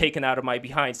wasn't just taken out of my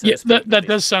behind. So that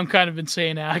does sound kind of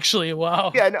insane, actually.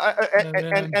 Wow. Yeah,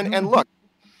 and look.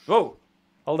 Whoa,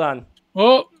 hold on.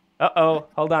 Oh. Uh-oh,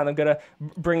 hold on. I'm going to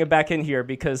bring it back in here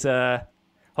because,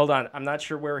 hold on. I'm not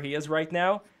sure where he is right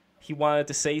now. He wanted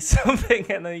to say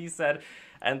something, and then he said...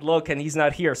 And look, and he's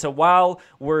not here. So while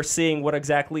we're seeing what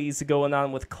exactly is going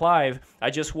on with Clive, I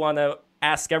just want to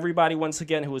ask everybody once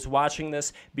again who is watching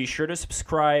this, be sure to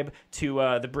subscribe to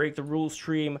the Break the Rules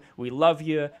stream. We love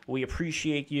you. We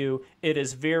appreciate you. It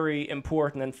is very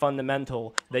important and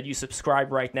fundamental that you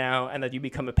subscribe right now and that you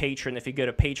become a patron. If you go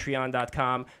to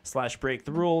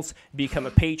patreon.com/breaktherules, become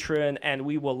a patron, and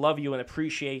we will love you and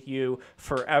appreciate you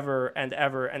forever and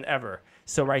ever and ever.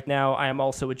 So right now, I am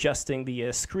also adjusting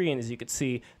the screen. As you can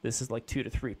see, this is like 2 to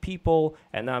 3 people,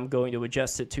 and now I'm going to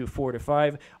adjust it to 4 to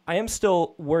 5. I am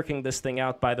still working this thing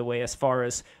out, by the way, as far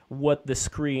as what the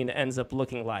screen ends up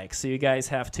looking like. So you guys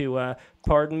have to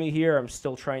pardon me here. I'm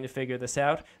still trying to figure this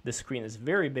out. The screen is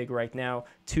very big right now,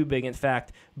 too big, in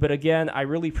fact. But again, I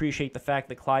really appreciate the fact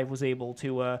that Clive was able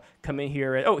to come in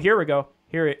here. Oh, here we go.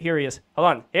 Here he is. Hold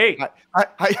on. Hey.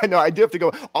 I know I do have to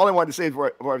go. All I wanted to say is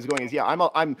where I was going is,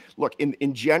 I'm look,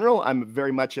 in general, I'm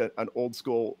very much an old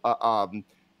school, have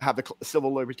the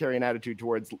civil libertarian attitude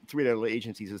towards three-letter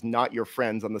agencies is not your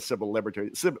friends on the civil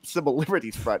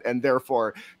liberties front, and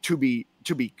therefore to be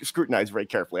scrutinized very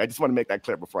carefully. I just want to make that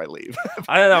clear before I leave.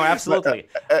 I don't know. Absolutely.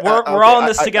 We're all in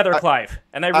this together, Clive.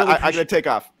 And I really I'm going to take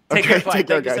off. Take care, Clive.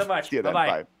 Thank you so much.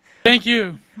 Bye-bye. Thank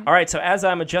you. All right, so as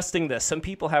I'm adjusting this, some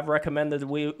people have recommended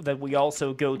that we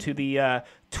also go to the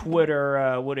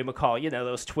Twitter, what do you call it? You know,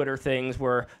 those Twitter things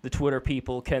where the Twitter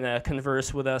people can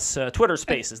converse with us. Twitter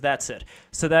Spaces, that's it.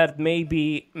 So that may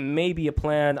be a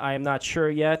plan. I am not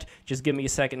sure yet. Just give me a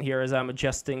second here as I'm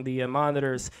adjusting the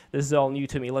monitors. This is all new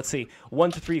to me. Let's see.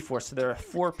 1, 2, 3, 4. So there are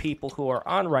 4 people who are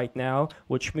on right now,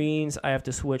 which means I have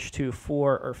to switch to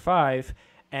 4 or 5,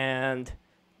 and...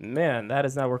 Man, that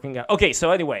is not working out. Okay, so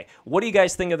anyway, what do you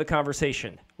guys think of the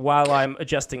conversation while I'm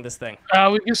adjusting this thing?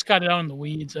 We just got it out in the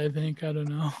weeds, I think. I don't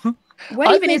know.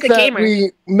 What even is a gamer? We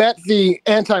met the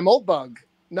anti-mold bug.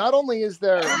 Not only is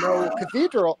there no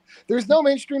cathedral, there's no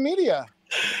mainstream media.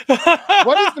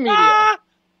 What is the media?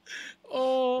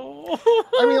 Oh.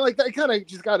 I mean, like, that kind of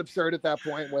just got absurd at that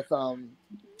point with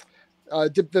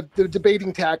the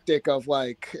debating tactic of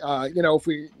like, if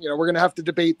we, we're going to have to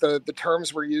debate the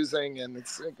terms we're using, and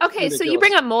it's okay. ridiculous. So you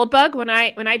bring up Moldbug. When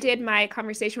I did my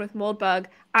conversation with Moldbug,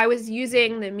 I was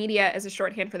using the media as a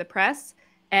shorthand for the press,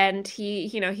 and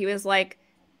he was like,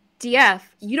 "DF,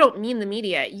 you don't mean the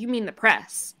media, you mean the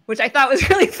press," which I thought was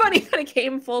really funny that it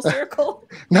came full circle.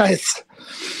 Nice.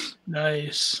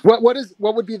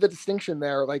 What would be the distinction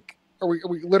there? Like, are we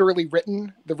literally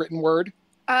the written word?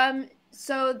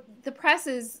 So the press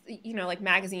is, like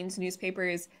magazines,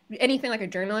 newspapers, anything like a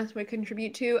journalist would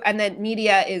contribute to. And then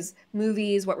media is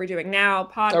movies, what we're doing now,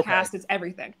 podcasts, It's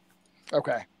everything.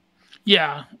 Okay.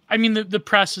 Yeah. I mean, the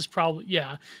press is probably,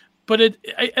 yeah. but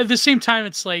at the same time,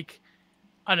 it's like,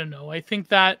 I don't know. I think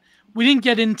that we didn't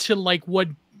get into like what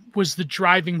was the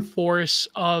driving force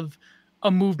of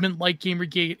a movement like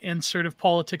Gamergate and sort of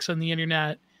politics on the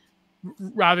internet,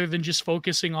 rather than just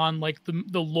focusing on like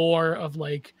the lore of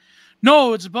like,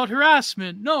 no, it's about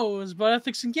harassment. No, it was about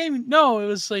ethics in gaming. No, it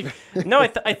was like, no,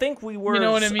 I think we were. You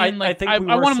know what I mean? Like, I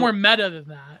wanted more meta than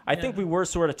that. I think we were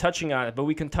sort of touching on it, but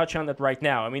we can touch on it right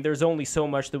now. I mean, there's only so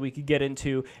much that we could get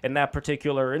into in that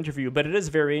particular interview, but it is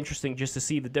very interesting just to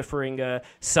see the differing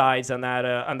sides on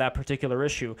that particular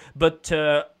issue. But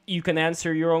you can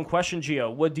answer your own question,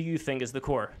 Gio. What do you think is the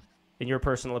core, in your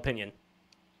personal opinion?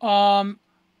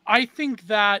 I think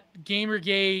that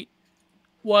Gamergate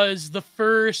was the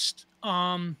first.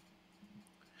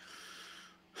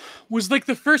 Was like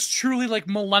the first truly like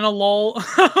millennial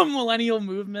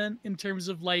movement in terms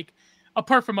of like,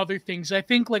 apart from other things. I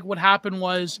think like what happened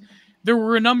was there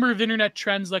were a number of internet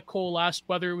trends that coalesced,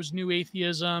 whether it was new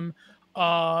atheism,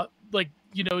 like,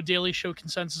 you know, Daily Show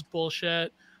consensus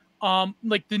bullshit,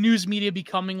 like the news media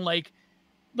becoming like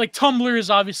Tumblr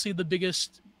is obviously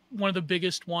one of the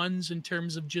biggest ones in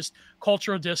terms of just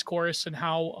cultural discourse and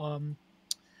how,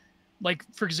 like,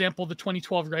 for example, the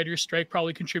 2012 writers' strike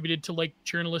probably contributed to like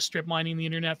journalists strip mining the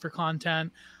internet for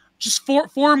content. Just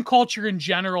forum culture in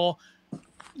general.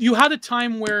 You had a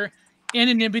time where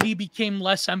anonymity became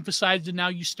less emphasized, and now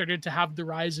you started to have the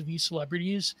rise of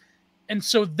e-celebrities. And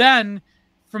so then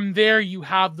from there, you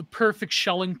have the perfect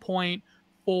shelling point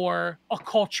for a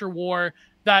culture war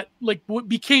that like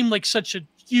became like such a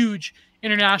huge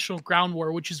international ground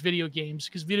war, which is video games.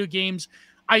 Because video games,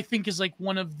 I think, is like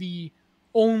one of the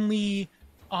only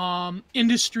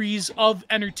industries of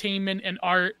entertainment and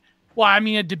art. Well, I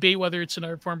mean, a debate whether it's an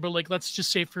art form, but like, let's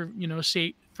just say for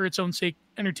its own sake,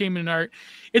 entertainment and art.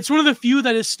 It's one of the few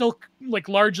that is still like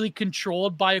largely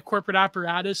controlled by a corporate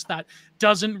apparatus that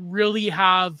doesn't really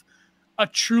have a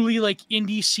truly like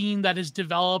indie scene that is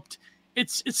developed.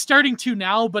 It's starting to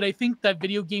now, but I think that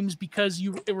video games, because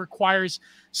it requires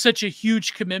such a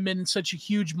huge commitment and such a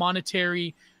huge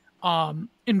monetary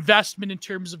investment in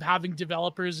terms of having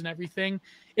developers and everything.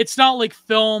 It's not like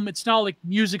film, it's not like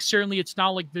music, certainly it's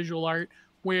not like visual art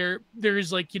where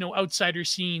there's like, you know, outsider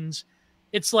scenes.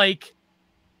 It's like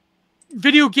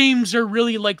video games are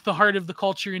really like the heart of the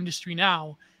culture industry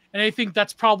now. And I think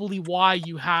that's probably why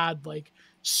you had like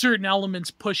certain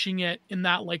elements pushing it in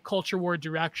that like culture war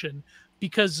direction,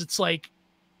 because it's like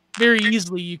very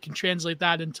easily you can translate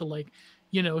that into like,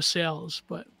 you know, sales.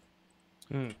 But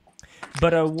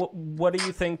But what do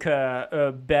you think,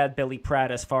 Bad Billy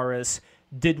Pratt, as far as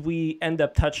did we end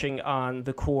up touching on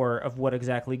the core of what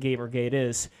exactly Gamergate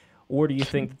is, or do you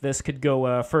think that this could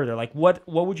go further? Like, what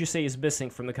would you say is missing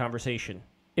from the conversation,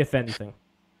 if anything?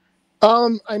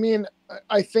 I mean,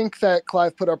 I think that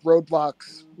Clive put up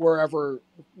roadblocks wherever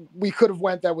we could have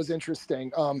went that was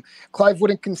interesting. Clive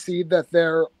wouldn't concede that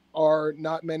there are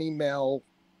not many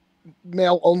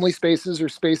male-only spaces or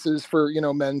spaces for, you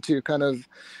know, men to kind of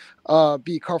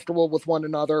be comfortable with one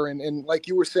another and like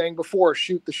you were saying before,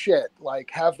 shoot the shit, like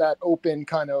have that open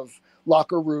kind of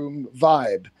locker room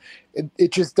vibe.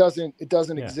 It just doesn't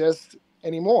exist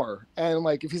anymore. And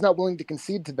like, if he's not willing to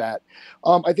concede to that,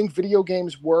 I think video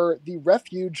games were the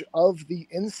refuge of the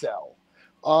incel.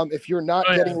 If you're not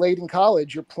getting laid in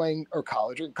college, you're playing, or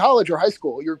college or high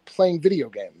school, you're playing video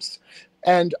games.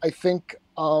 And I think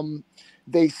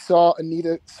they saw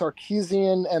Anita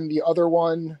Sarkeesian and the other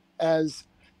one as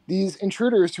these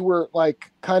intruders who were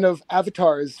like kind of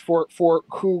avatars for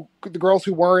who the girls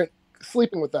who weren't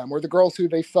sleeping with them, or the girls who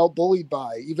they felt bullied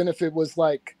by, even if it was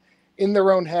like in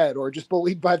their own head, or just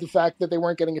bullied by the fact that they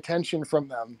weren't getting attention from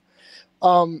them.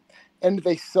 And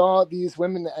they saw these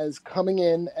women as coming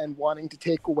in and wanting to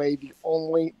take away the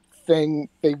only thing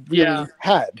they really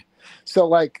had. So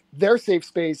like their safe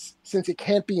space, since it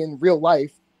can't be in real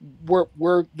life,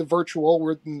 we're the virtual,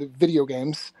 we're in the video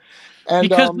games. And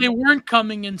because they weren't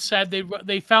coming inside,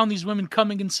 they found these women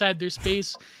coming inside their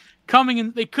space, coming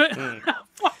in, they couldn't.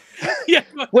 Yeah.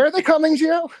 Where are they coming,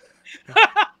 Gio?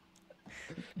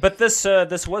 But this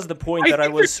was the point that I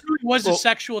was. There was a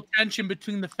sexual tension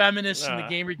between the feminists and the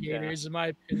Gamergaters, in my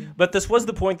opinion. But this was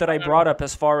the point that I brought up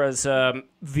as far as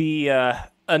the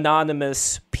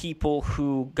anonymous people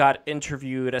who got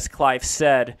interviewed, as Clive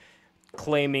said,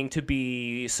 claiming to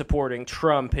be supporting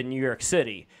Trump in New York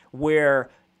City, where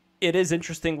it is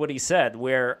interesting what he said,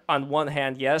 where on one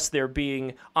hand, yes, they're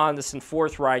being honest and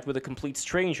forthright with a complete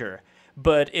stranger,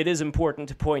 But it is important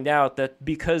to point out that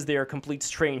because they are complete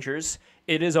strangers,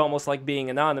 it is almost like being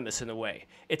anonymous in a way.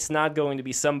 It's not going to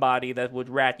be somebody that would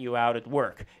rat you out at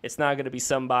work. It's not going to be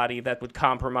somebody that would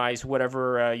compromise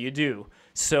whatever you do.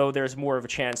 So there's more of a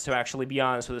chance to actually be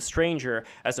honest with a stranger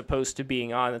as opposed to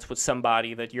being honest with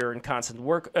somebody that you're in constant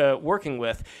working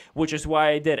with, which is why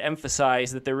I did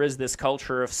emphasize that there is this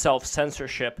culture of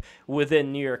self-censorship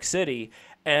within New York City.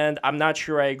 And I'm not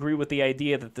sure I agree with the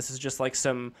idea that this is just like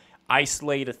some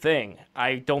isolated thing.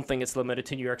 I don't think it's limited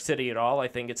to New York City at all. I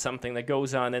think it's something that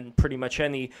goes on in pretty much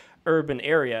any urban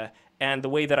area. And the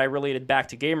way that I related back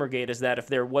to Gamergate is that if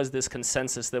there was this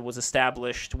consensus that was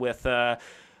established with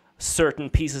certain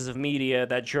pieces of media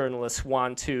that journalists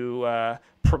want to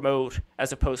promote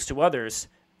as opposed to others,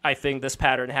 I think this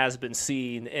pattern has been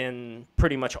seen in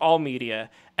pretty much all media,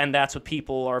 and that's what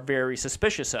people are very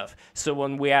suspicious of. So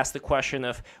when we ask the question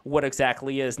of what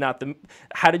exactly is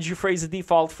how did you phrase the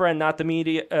default friend? Not the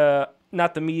media,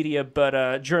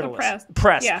 but journalists.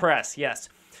 Press, yes.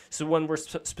 So when we're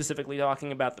specifically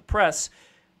talking about the press,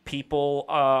 people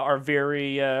are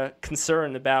very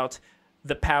concerned about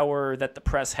the power that the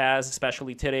press has,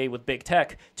 especially today with big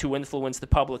tech, to influence the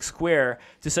public square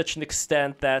to such an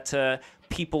extent that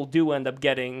people do end up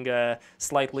getting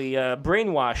slightly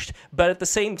brainwashed. But at the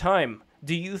same time,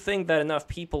 do you think that enough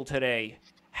people today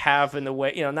have, in a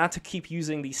way, not to keep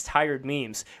using these tired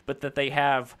memes, but that they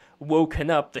have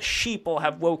woken up, the sheeple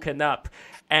have woken up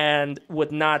and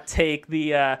would not take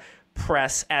the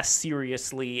press as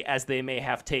seriously as they may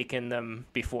have taken them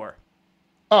before?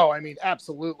 Oh, I mean,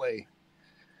 absolutely.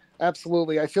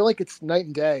 Absolutely. I feel like it's night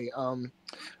and day.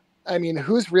 I mean,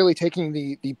 who's really taking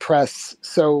the press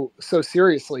so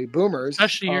seriously? Boomers.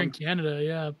 Especially here in Canada,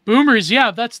 yeah. Boomers,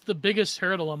 yeah, that's the biggest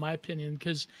hurdle in my opinion,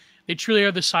 because they truly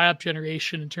are the PSYOP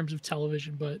generation in terms of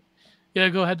television. But yeah,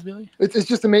 go ahead, Billy. It's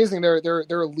just amazing their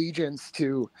allegiance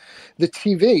to the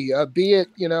TV, be it,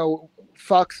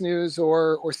 Fox News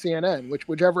or CNN,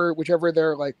 whichever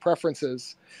their like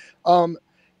preferences.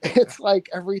 It's like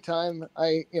every time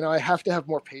I have to have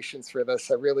more patience for this.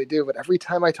 I really do. But every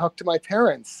time I talk to my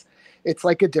parents, it's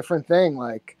like a different thing.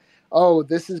 Like, oh,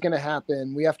 this is going to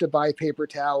happen. We have to buy paper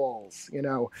towels,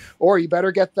 or you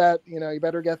better get that,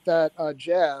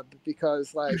 jab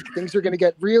because like things are going to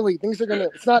get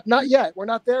it's not yet. We're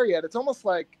not there yet. It's almost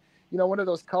like, one of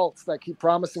those cults that keep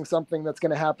promising something that's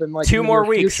going to happen like 2 more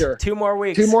weeks. Future. 2 more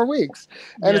weeks. 2 more weeks.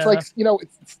 And yeah. It's like,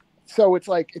 so it's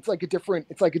like a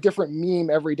different meme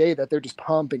every day that they're just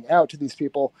pumping out to these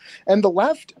people. And the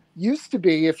left used to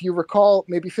be, if you recall,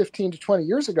 maybe 15 to 20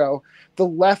 years ago, the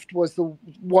left was the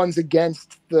ones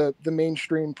against the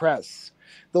mainstream press.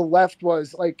 The left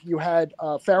was like, you had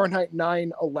Fahrenheit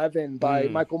 9/11 by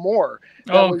Michael Moore.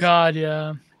 God,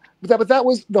 yeah. But that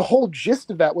was the whole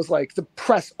gist of that was like the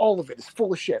press, all of it is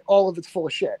full of shit. All of it's full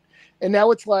of shit. And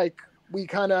now it's like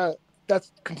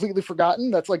that's completely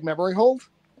forgotten. That's like memory hold.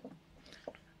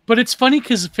 But it's funny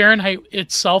because Fahrenheit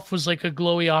itself was like a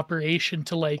glowy operation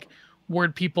to like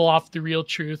ward people off the real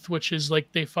truth, which is like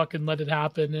they fucking let it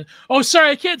happen. And, oh,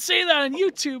 sorry, I can't say that on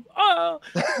YouTube. Oh,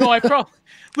 no, I probably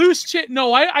loose shit.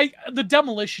 No, I the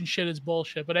demolition shit is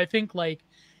bullshit. But I think like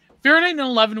Fahrenheit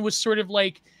 9/11 was sort of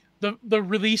like the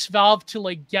release valve to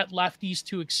like get lefties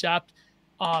to accept.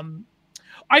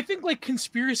 I think like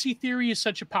conspiracy theory is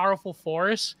such a powerful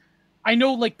force. I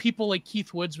know like people like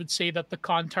Keith Woods would say that the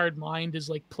Contard mind is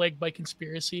like plagued by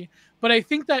conspiracy, but I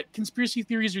think that conspiracy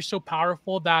theories are so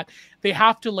powerful that they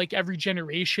have to like every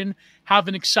generation have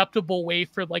an acceptable way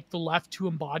for like the left to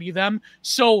embody them.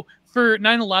 So for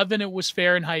 9/11, it was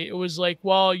Fahrenheit. It was like,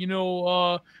 well,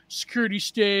 security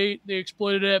state, they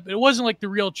exploited it, but it wasn't like the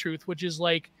real truth, which is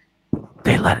like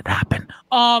they let it happen.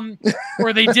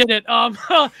 Or they did it.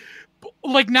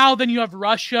 Like now then you have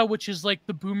Russia, which is like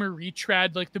the boomer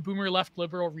retread, like the boomer left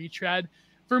liberal retread.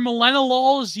 For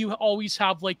millennials, you always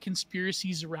have like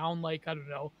conspiracies around like, I don't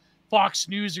know, Fox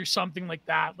News or something like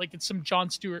that. Like it's some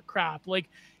Jon Stewart crap. Like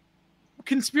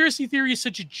conspiracy theory is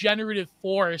such a generative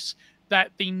force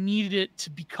that they needed it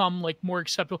to become like more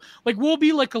acceptable. Like we'll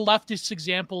be like a leftist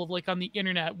example of like on the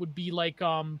internet would be like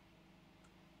any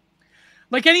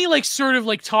like sort of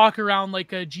like talk around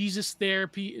like a Jesus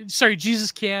camp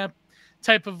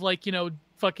type of like,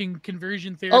 fucking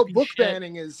conversion therapy. Oh, book shit.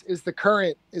 banning is the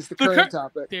current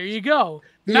topic. There you go.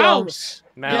 Mouse.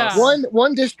 Yeah.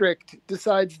 One district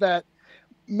decides that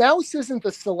Mouse isn't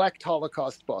the select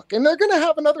Holocaust book, and they're going to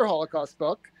have another Holocaust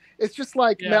book. It's just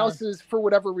like Mouse is, for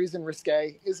whatever reason,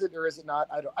 risque. Is it or is it not?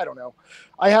 I don't know.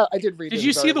 I did read. Did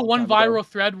you see the one viral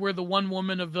thread where the one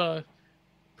woman of the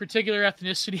particular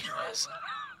ethnicity was?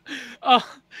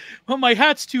 Well, my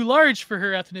hat's too large for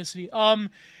her ethnicity.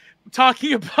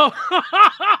 talking about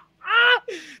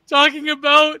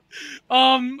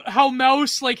how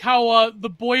Mouse, like how the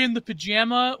boy in the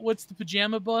pajama. What's the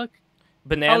pajama book?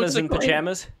 Bananas in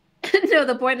pajamas. No,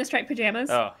 the boy in the striped pajamas.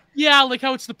 Oh. Yeah, like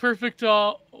how it's the perfect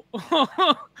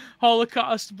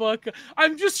Holocaust book.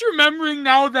 I'm just remembering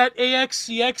now that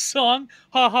AXCX song,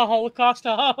 ha ha Holocaust,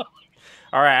 ha ha.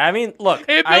 All right. I mean, look,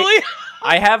 Hey, Billy.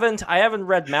 I haven't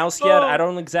read Mouse yet. I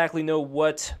don't exactly know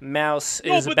what Mouse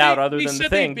is about other than the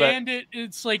thing. They banned it.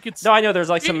 It's like it's. No, I know there's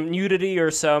like some nudity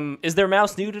or some. Is there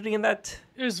Mouse nudity in that?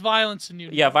 There's violence and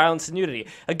nudity. Yeah, violence and nudity.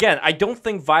 Again, I don't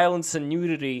think violence and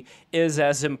nudity is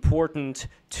as important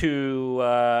to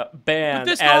ban. But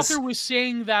this author was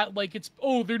saying that like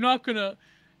they're not gonna.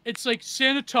 It's like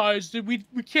sanitized.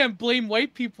 We can't blame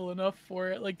white people enough for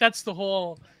it. Like that's the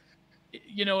whole.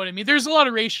 You know what I mean? There's a lot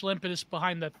of racial impetus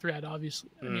behind that thread, obviously.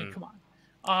 I mean, come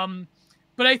on.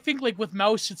 But I think like with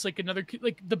Mouse, it's like another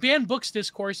like the banned books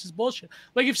discourse is bullshit.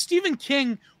 Like if Stephen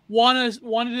King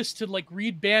wanted us to like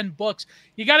read banned books,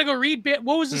 you got to go read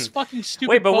what was this fucking stupid?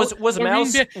 Wait, but was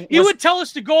Mouse? He would tell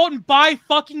us to go out and buy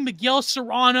fucking Miguel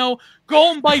Serrano, go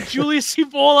out and buy Julius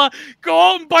Evola, go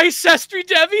out and buy Sestri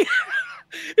Devi.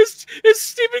 Is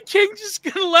Stephen King just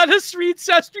gonna let us read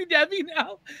Sestri Devi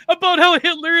now about how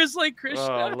Hitler is like Krishna?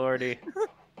 Oh lordy.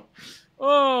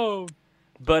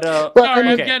 But okay.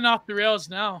 I'm getting off the rails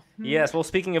now. Yes, well,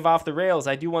 speaking of off the rails,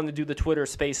 I do want to do the Twitter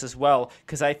space as well,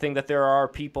 because I think that there are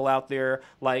people out there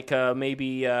like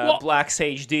maybe Black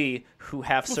Sage D who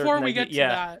have certain Before we get to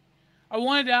that, I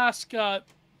wanted to ask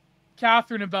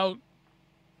Catherine about,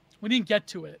 we didn't get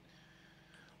to it,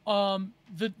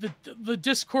 the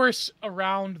discourse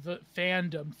around the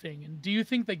fandom thing. And do you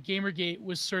think that Gamergate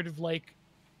was sort of like,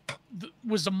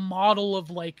 was a model of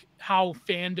like how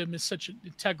fandom is such an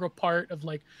integral part of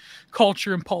like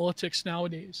culture and politics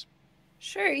nowadays?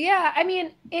 Sure. Yeah. I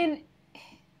mean, in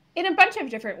a bunch of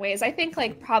different ways. I think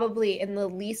like probably in the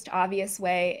least obvious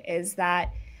way is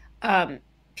that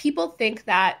people think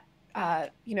that,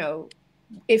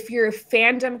 if you're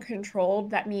fandom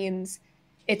controlled, that means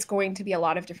it's going to be a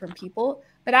lot of different people.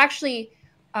 But actually,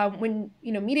 when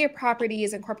media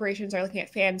properties and corporations are looking at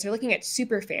fans, they're looking at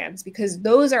super fans, because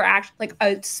those are actually like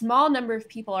a small number of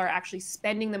people are actually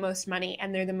spending the most money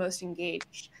and they're the most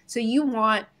engaged. So you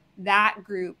want that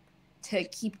group to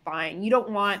keep buying. You don't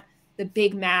want the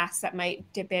big mass that might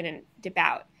dip in and dip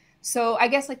out. So I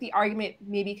guess like the argument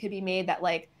maybe could be made that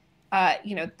like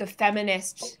the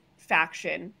feminist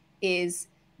faction is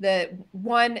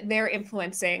they're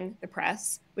influencing the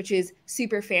press, which is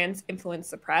super fans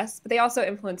influence the press, but they also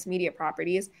influence media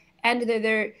properties. And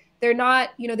they're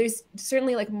not, there's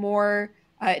certainly like more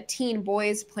teen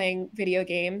boys playing video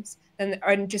games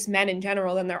and just men in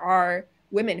general than there are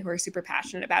women who are super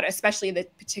passionate about it, especially the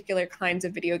particular kinds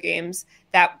of video games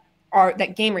that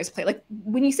gamers play. Like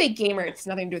when you say gamer, it's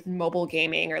nothing to do with mobile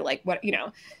gaming or like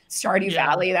Stardew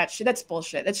Valley. That's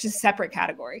bullshit. That's just a separate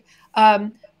category.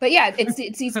 But yeah,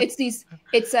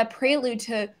 it's a prelude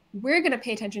to, we're going to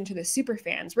pay attention to the super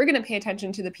fans. We're going to pay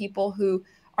attention to the people who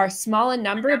are small in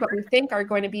number, but we think are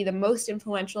going to be the most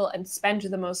influential and spend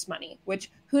the most money,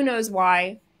 which who knows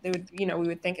why they would, we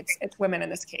would think it's women in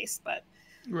this case, but.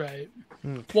 Right.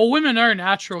 Well, women are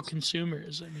natural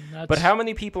consumers. I mean, that's... But how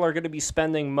many people are going to be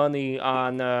spending money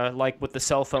on, like with the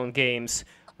cell phone games,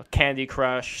 Candy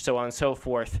Crush, so on and so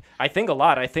forth? I think a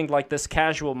lot. I think like this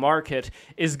casual market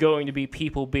is going to be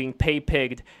people being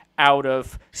pay-pigged out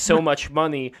of so much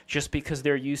money just because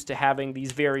they're used to having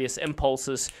these various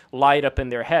impulses light up in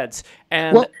their heads.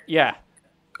 And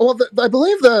Well, I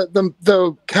believe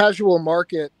the casual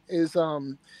market is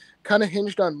kind of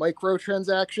hinged on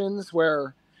microtransactions,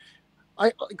 where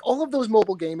all of those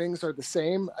mobile gamings are the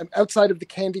same. Outside of the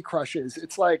Candy Crushes,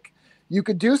 it's like you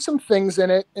could do some things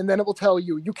in it, and then it will tell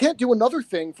you can't do another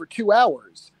thing for 2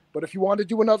 hours. But if you want to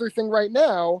do another thing right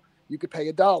now, you could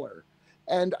pay $1.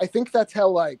 And I think that's how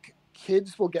like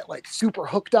kids will get like super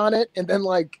hooked on it, and then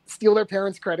like steal their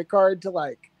parents' credit card to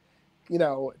like,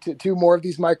 to do more of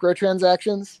these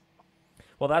microtransactions.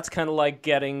 Well, that's kind of like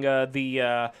getting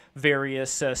the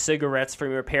various cigarettes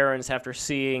from your parents after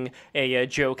seeing a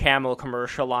Joe Camel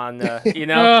commercial on,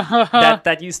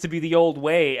 that used to be the old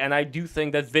way. And I do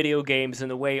think that video games,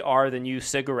 in a way, are the new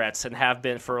cigarettes and have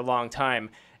been for a long time.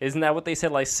 Isn't that what they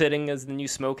said? Like sitting is the new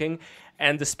smoking?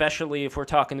 And especially if we're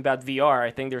talking about VR,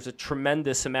 I think there's a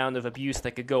tremendous amount of abuse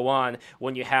that could go on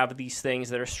when you have these things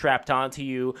that are strapped onto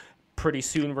you. Pretty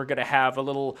soon we're gonna have a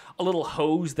little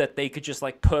hose that they could just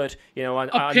like put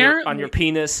on your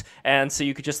penis, and so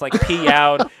you could just like pee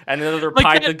out, and another like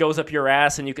pipe that goes up your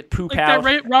ass, and you could poop out.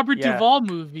 That Robert Duvall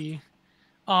movie,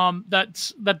 that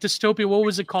dystopia. What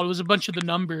was it called? It was a bunch of the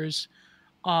numbers.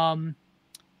 God,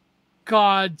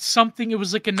 something. It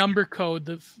was like a number code.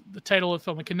 The title of the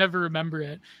film. I can never remember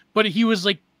it. But he was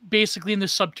like basically in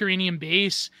this subterranean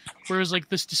base where it was like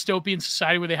this dystopian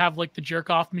society where they have like the jerk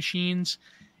off machines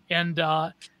and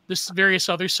this various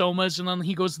other somas. And then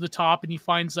he goes to the top and he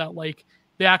finds that like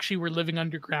they actually were living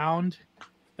underground.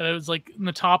 That it was like in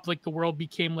the top, like the world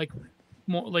became like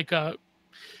more like a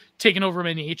taken over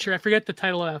by nature. I forget the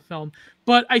title of that film,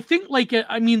 but I think like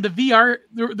I mean the VR.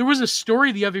 There was a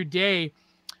story the other day.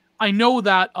 I know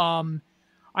that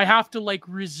I have to like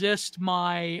resist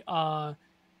my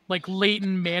like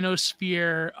latent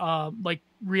manosphere like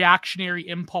reactionary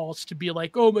impulse to be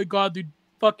like, oh my god, they're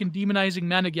fucking demonizing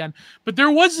men again. But there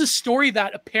was a story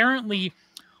that apparently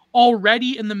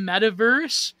already in the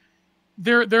metaverse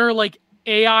there are like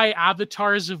AI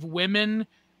avatars of women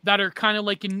that are kind of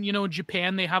like in, you know,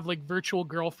 Japan, they have like virtual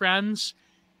girlfriends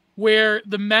where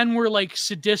the men were like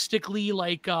sadistically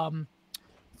like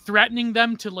threatening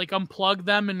them to like unplug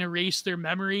them and erase their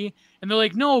memory. And they're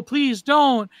like, no, please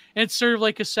don't. And it's sort of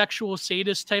like a sexual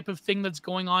sadist type of thing that's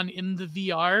going on in the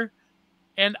VR.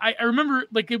 And I remember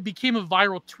like it became a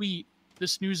viral tweet,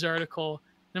 this news article.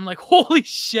 And I'm like, holy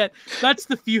shit, that's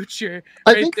the future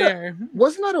right I think there.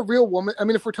 Wasn't that a real woman? I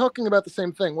mean, if we're talking about the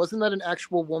same thing, wasn't that an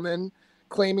actual woman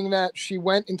claiming that she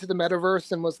went into the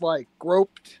metaverse and was like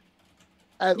groped?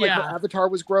 Like her avatar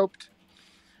was groped?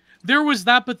 There was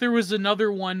that, but there was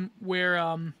another one where,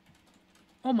 oh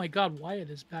my god, Wyatt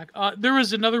is back. There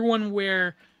was another one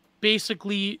where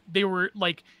basically they were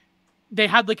like, they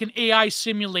had like an AI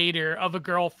simulator of a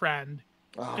girlfriend.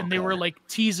 And they were like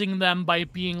teasing them by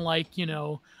being like, you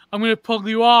know, I'm going to pull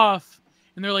you off.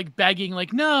 And they're like begging,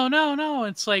 like, no, no, no.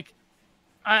 It's like,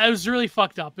 I was really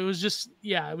fucked up. It was just,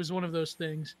 yeah, it was one of those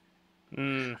things.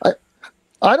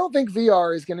 I don't think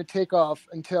VR is going to take off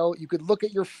until you could look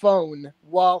at your phone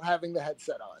while having the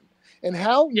headset on. And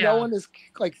how no one has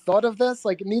like thought of this,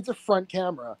 like it needs a front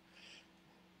camera.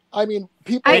 I mean,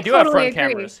 people. They do have front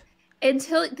cameras.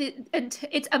 Until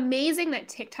it's amazing that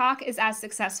TikTok is as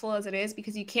successful as it is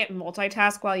because you can't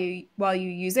multitask while you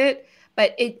use it.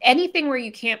 But anything where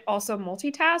you can't also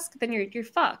multitask, then you're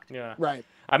fucked. Yeah. Right.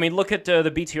 I mean, look at the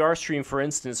BTR stream, for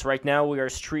instance. Right now we are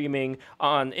streaming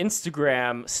on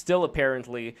Instagram still,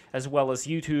 apparently, as well as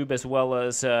YouTube, as well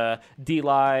as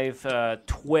DLive,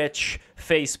 Twitch,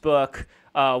 Facebook.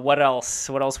 What else?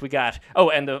 What else we got? Oh,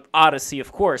 and the Odyssey,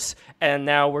 of course. And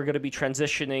now we're going to be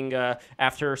transitioning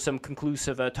after some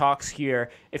conclusive talks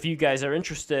here. If you guys are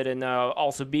interested in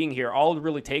also being here, all it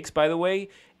really takes, by the way,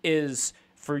 is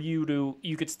for you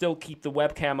could still keep the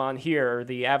webcam on here,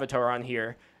 the avatar on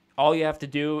here. All you have to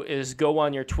do is go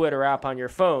on your Twitter app on your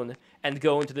phone and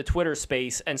go into the Twitter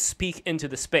space and speak into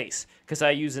the space, because I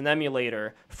use an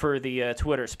emulator for the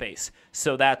Twitter space.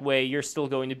 So that way you're still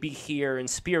going to be here in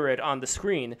spirit on the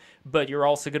screen, but you're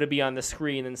also going to be on the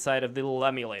screen inside of the little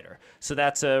emulator. So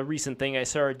that's a recent thing I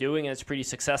started doing, and it's pretty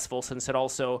successful since it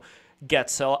also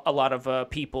gets a lot of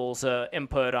people's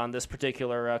input on this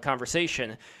particular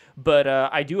conversation. But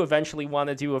I do eventually want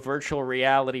to do a virtual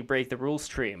reality Break the Rules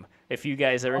stream, if you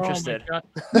guys are interested. Oh my God.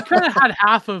 We kind of had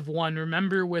half of one,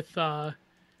 remember, with, what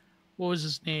was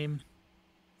his name?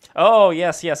 Oh,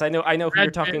 yes, I know who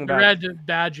you're talking about. Red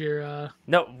Badger.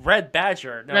 No, Red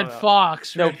Badger. No, Red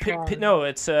Fox. No, Red no,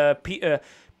 it's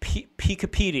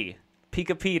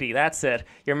Pikapidi, that's it.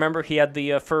 You remember he had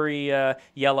the furry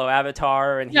yellow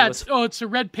avatar, and it's a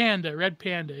red panda.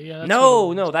 Yeah. That's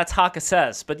no, that's Haka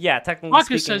Says. But yeah, technically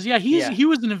Haka Says, yeah, he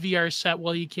was in a VR set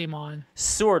while he came on.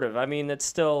 Sort of. I mean, it's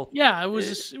still. Yeah, it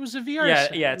was a VR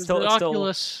set. Yeah,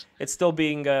 it's still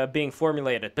being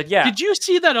formulated. But yeah. Did you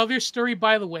see that other story,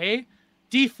 by the way?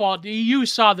 Default, you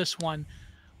saw this one.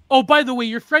 Oh, by the way,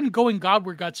 your friend Going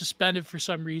Godward got suspended for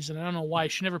some reason. I don't know why.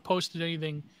 She never posted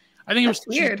anything. I think That's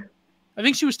weird. I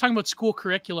think she was talking about school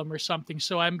curriculum or something.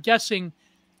 So I'm guessing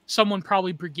someone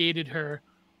probably brigaded her.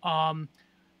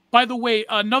 By the way,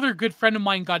 another good friend of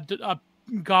mine got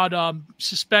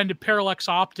suspended, Parallax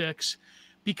Optics,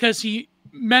 because he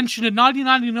mentioned a naughty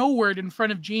no word in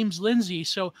front of James Lindsay.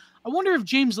 So I wonder if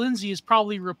James Lindsay is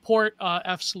probably report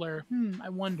F-slur. I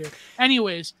wonder.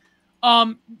 Anyways,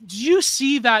 did you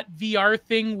see that VR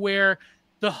thing where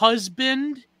the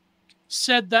husband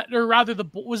said that, or rather,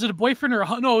 was it a boyfriend or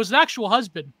no? It was an actual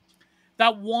husband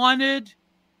that wanted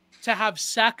to have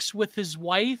sex with his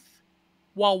wife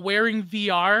while wearing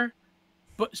VR,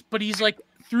 but he's like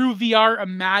through VR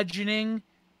imagining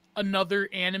another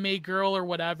anime girl or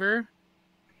whatever,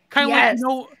 kind of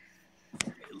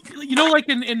like like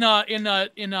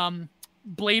in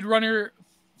Blade Runner.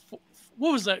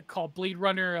 What was that called? Blade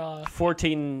Runner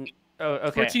 14. Oh,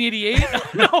 okay.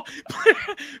 1488? No,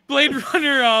 Blade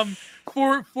Runner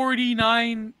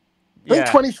 449. I think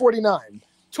 2049.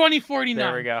 2049.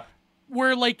 There we go.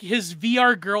 Where like his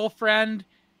VR girlfriend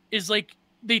is like,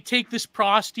 they take this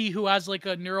prosty who has like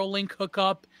a Neuralink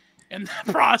hookup, and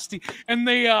the prosty, and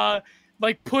they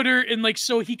like put her in like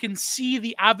so he can see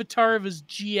the avatar of his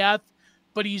GF,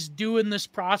 but he's doing this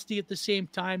prosty at the same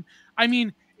time. I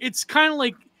mean, it's kind of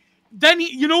like, then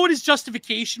you know what his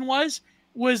justification was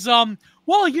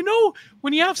well, you know,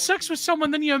 when you have sex with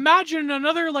someone, then you imagine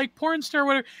another like porn star or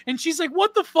whatever, and she's like,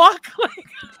 what the fuck? Like,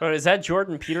 oh, is that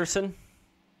Jordan Peterson?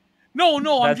 No, That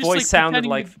I'm just voice like sounded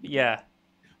like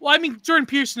Well, I mean, Jordan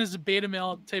Peterson is a beta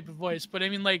male type of voice, but I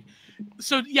mean, like,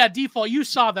 so yeah, Default, you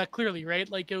saw that clearly, right?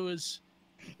 Like, it was.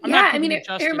 I mean, it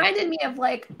reminded me of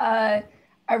like a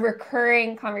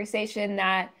recurring conversation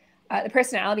that the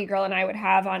personality girl and I would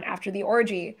have on After the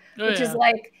Orgy, which is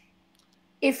like,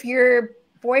 if your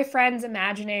boyfriend's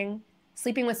imagining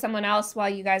sleeping with someone else while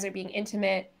you guys are being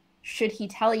intimate, should he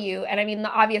tell you? And I mean,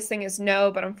 the obvious thing is no,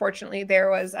 but unfortunately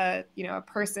there was a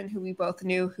person who we both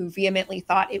knew who vehemently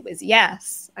thought it was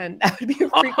yes. And that would be a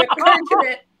frequent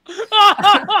argument.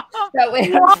 That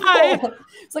way,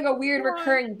 it's like a weird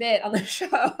recurring bit on the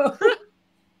show.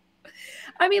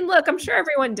 I mean, look, I'm sure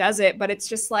everyone does it, but it's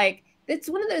just like, it's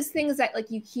one of those things that like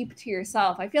you keep to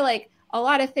yourself. I feel like a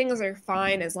lot of things are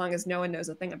fine as long as no one knows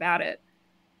a thing about it.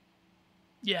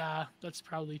 Yeah, that's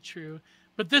probably true.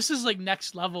 But this is like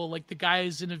next level. Like the guy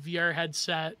is in a VR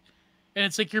headset, and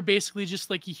it's like you're basically just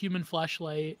like a human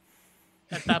fleshlight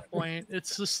at that point.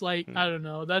 It's just like, I don't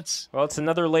know. Well, it's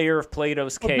another layer of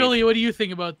Plato's cave. Billy, what do you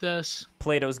think about this?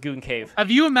 Plato's Goon Cave.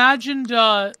 Have you imagined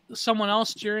someone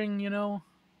else during,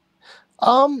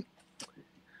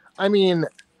 I mean,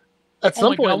 at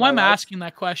some point. Why am I asking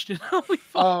that question?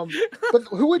 But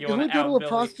who would go to a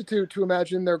prostitute to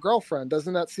imagine their girlfriend?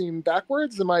 Doesn't that seem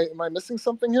backwards? Am I missing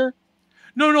something here?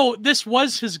 No, this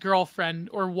was his girlfriend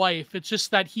or wife. It's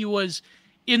just that he was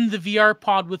in the VR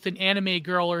pod with an anime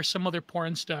girl or some other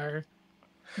porn star,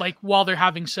 like while they're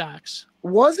having sex.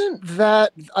 Wasn't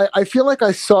that? I feel like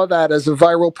I saw that as a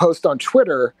viral post on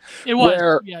Twitter. It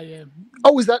was. Yeah.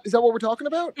 Oh, is that what we're talking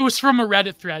about? It was from a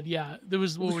Reddit thread. Yeah, that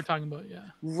was what we're talking about. Yeah.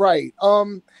 Right.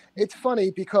 It's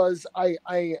funny because I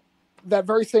that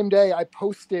very same day I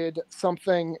posted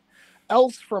something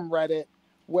else from Reddit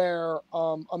where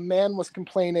a man was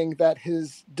complaining that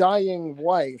his dying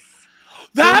wife.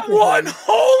 That one,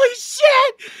 holy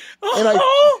shit! And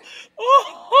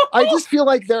I just feel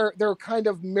like they're kind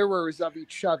of mirrors of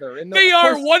each other. And they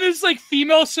are. One is like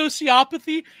female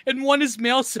sociopathy, and one is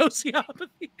male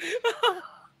sociopathy.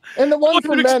 And the one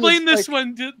for men explain is this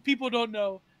like, one. People don't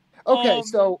know. Okay,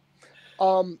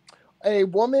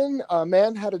 a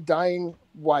man had a dying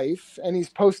wife, and he's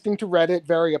posting to Reddit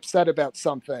very upset about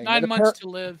something. 9 months to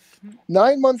live.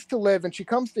 9 months to live, and she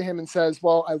comes to him and says,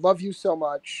 "Well, I love you so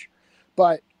much,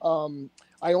 but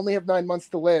I only have 9 months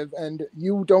to live, and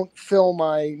you don't fill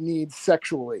my needs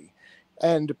sexually.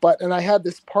 And I had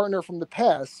this partner from the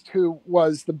past who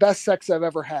was the best sex I've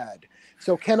ever had.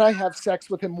 So can I have sex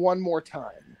with him one more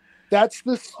time?" That's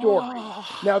the story.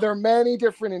 Now, there are many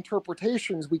different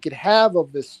interpretations we could have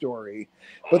of this story,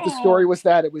 but the story was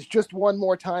that it was just one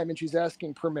more time, and she's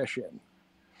asking permission.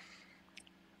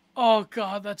 Oh,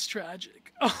 God, that's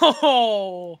tragic.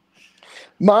 Oh.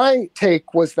 My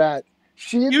take was that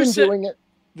she had been doing it.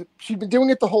 She'd been doing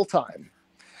it the whole time.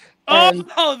 And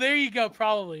there you go.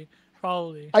 Probably.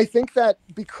 I think that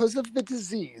because of the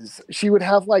disease, she would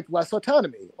have like less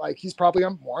autonomy. Like he's probably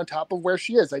more on top of where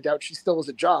she is. I doubt she still has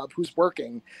a job who's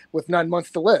working with 9 months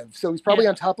to live. So he's probably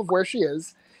on top of where she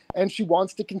is. And she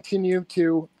wants to continue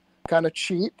to kind of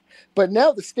cheat. But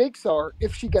now the stakes are,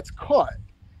 if she gets caught,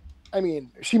 I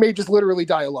mean, she may just literally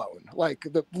die alone. Like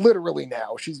literally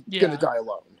now she's going to die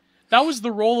alone. That was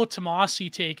the role of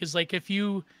Tomasi take, is like, if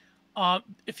you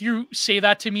say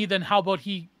that to me, then how about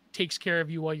he takes care of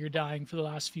you while you're dying for the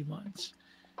last few months?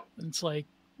 And it's like,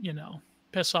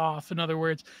 piss off. In other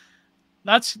words,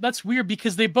 that's weird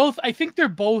because they both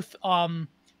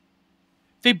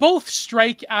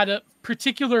strike at a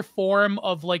particular form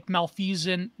of like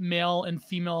malfeasant male and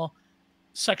female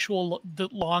sexual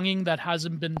longing that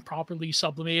hasn't been properly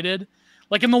sublimated.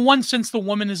 Like in the one sense, the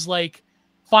woman is like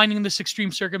finding this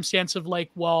extreme circumstance of like,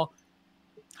 well,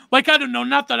 like, I don't know,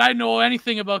 not that I know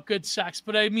anything about good sex,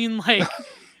 but I mean, like,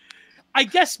 I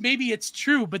guess maybe it's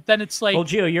true, but then it's like, well,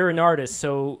 Gio, you're an artist,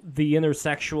 so the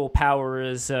intersexual power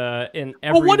is in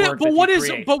every work that you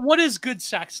create. But what is good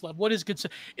sex, Lev? What is good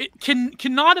sex?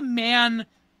 Cannot a man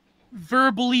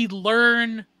verbally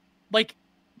learn, like,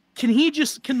 can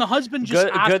the husband just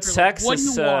ask good her, sex what do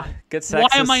is you want? good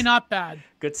sex. Why am I is- not bad?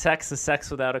 Good sex is sex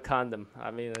without a condom.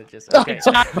 I mean, it just okay.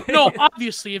 Exactly. No,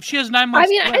 obviously, if she has 9 months, I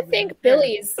mean, I whatever, think who cares?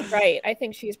 Billy's right. I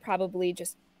think she's probably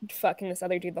just fucking this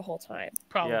other dude the whole time.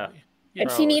 Probably. Yeah. Yeah.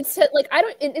 And she needs to, like, I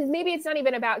don't, maybe it's not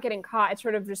even about getting caught. It's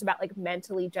sort of just about, like,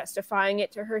 mentally justifying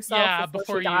it to herself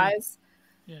before she dies.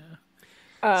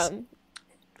 Yeah.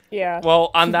 Yeah.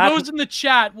 Well, on For that, those in the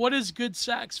chat, what is good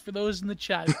sex? For those in the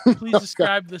chat, please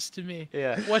describe this to me.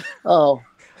 yeah. What? Oh,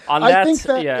 On I that, think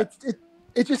that yeah.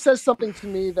 it just says something to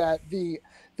me that the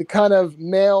kind of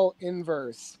male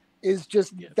inverse is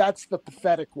just that's the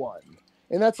pathetic one.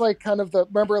 And that's like kind of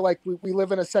remember, like we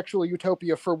live in a sexual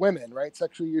utopia for women, right?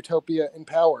 Sexual utopia in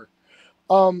power.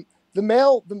 The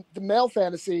male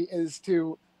fantasy is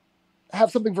to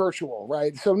have something virtual,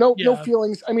 right? So no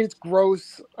feelings. I mean, it's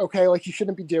gross. Okay. Like you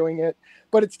shouldn't be doing it,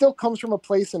 but it still comes from a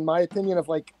place, in my opinion, of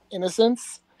like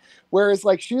innocence. Whereas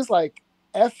like, she's like,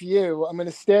 F you, I'm going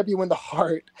to stab you in the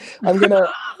heart. I'm going to,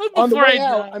 on the way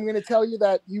out, I'm going to tell you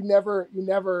that you never,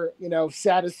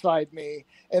 satisfied me.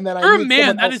 And then for I a need man,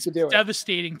 someone that else is to do it.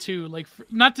 devastating too. Like,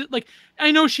 not to, like,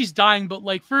 I know she's dying, but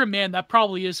like for a man, that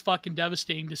probably is fucking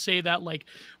devastating to say that, like,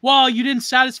 well, you didn't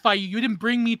satisfy you. You didn't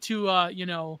bring me to,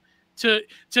 to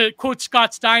quote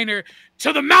Scott Steiner,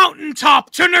 to the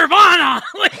mountaintop, to Nirvana.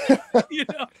 Like,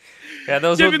 Yeah,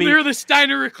 those would giving be her the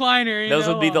Steiner recliner. those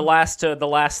would be the last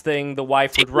thing the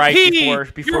wife would write before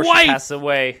she passes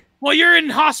away. Well, you're in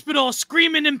hospital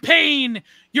screaming in pain.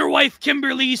 Your wife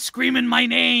Kimberly screaming my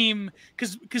name,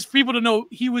 because for people to know,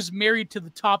 he was married to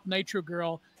the top Nitro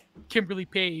girl, Kimberly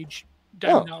Page,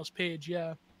 Diamond Dallas Page.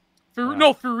 Yeah, for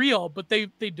real. But they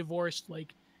divorced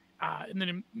like in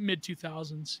the mid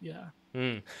 2000s. Yeah.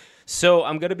 So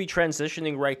I'm going to be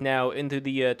transitioning right now into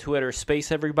the Twitter space,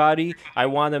 everybody. I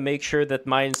want to make sure that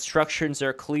my instructions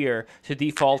are clear to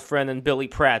Default Friend and Billy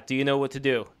Pratt. Do you know what to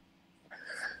do?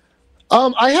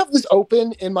 I have this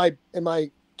open in my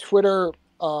Twitter,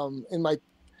 in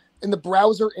the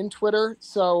browser in Twitter.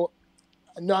 So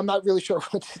no, I'm not really sure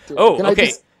what to do. Oh,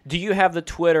 okay. Do you have the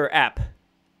Twitter app?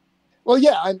 Well,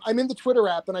 yeah, I'm in the Twitter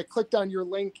app, and I clicked on your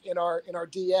link in our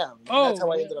DM. That's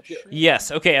how I ended up here. Yes.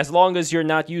 Okay. As long as you're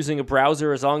not using a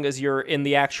browser, as long as you're in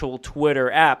the actual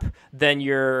Twitter app, then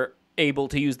you're able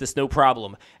to use this no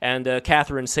problem. And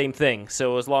Catherine, same thing.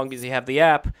 So as long as you have the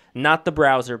app, not the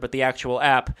browser, but the actual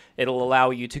app, it'll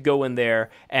allow you to go in there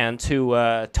and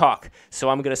to talk. So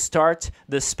I'm going to start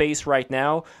the space right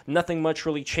now. Nothing much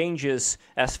really changes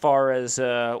as far as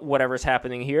whatever's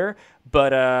happening here.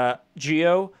 But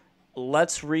Gio,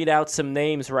 let's read out some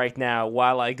names right now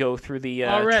while I go through the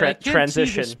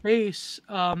transition. See the space.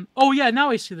 Oh yeah, now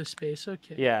I see the space.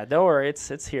 Okay. Yeah, don't worry,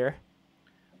 it's here.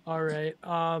 All right.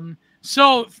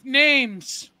 So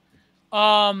names.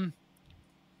 I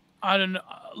don't know.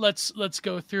 Let's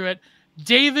go through it.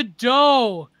 David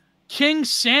Doe, King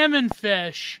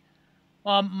Salmonfish.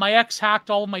 My ex hacked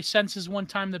all of my senses one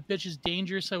time. The bitch is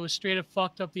dangerous. I was straight up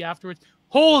fucked up the afterwards.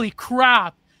 Holy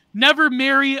crap. Never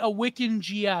marry a Wiccan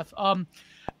GF.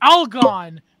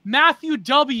 Algon, Matthew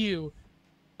W,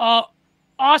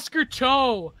 Oscar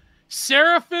Toe,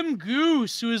 Seraphim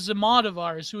Goose, who is a mod of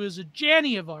ours, who is a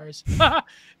Janny of ours,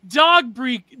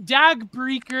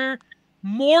 Dagbreaker,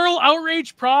 Moral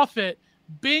Outrage Prophet,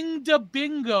 Bing da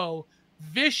Bingo,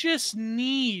 Vicious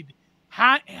Need,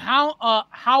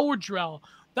 Howardrell.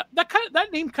 That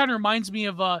name kind of reminds me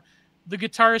of the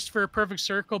guitarist for Perfect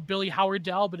Circle, Billy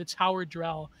Howardell, but it's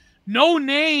Howardrell. No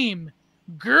Name,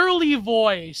 Girly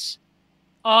Voice,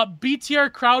 BTR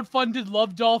crowdfunded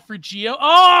Love Doll for Geo.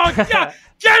 Oh, yeah,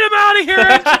 get him out of here,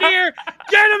 engineer!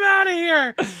 Get him out of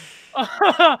here!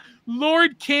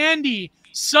 Lord Candy,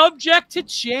 Subject to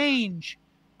Change,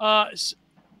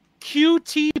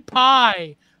 QT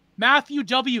Pie, Matthew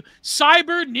W,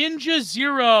 Cyber Ninja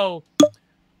Zero,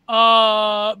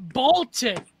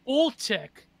 Baltic,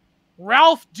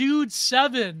 Ralph Dude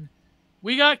 7.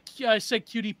 We got, I said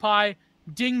Cutie Pie,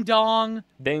 Ding Dong.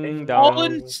 Ding Dong.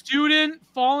 Fallen Student.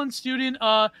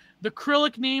 The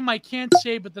acrylic name I can't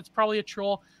say, but that's probably a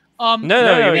troll.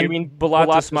 No, you mean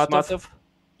Bulatus Matov?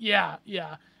 Yeah.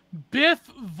 Biff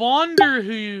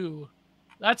Vonderhoo.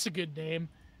 That's a good name.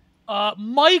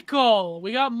 Michael.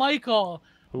 We got Michael.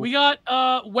 Who? We got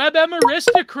WebM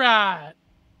Aristocrat.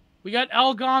 We got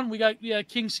Algon. We got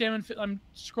King Salmon. I'm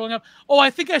scrolling up. Oh,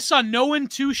 I think I saw Noan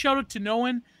too. Shout out to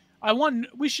Noan.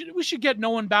 We should get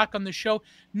Noan back on the show.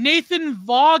 Nathan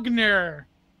Wagner.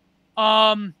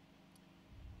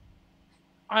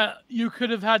 You could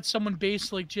have had someone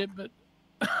base like Jit, but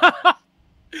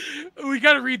we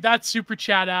got to read that super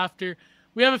chat after.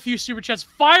 We have a few super chats.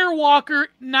 Firewalker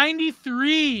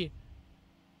 93.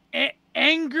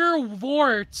 Anger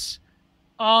Warts,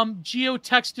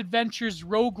 geotext adventures,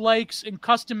 roguelikes, and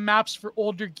custom maps for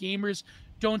older gamers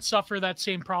don't suffer that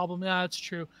same problem. Yeah, that's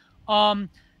true. Hagetaro,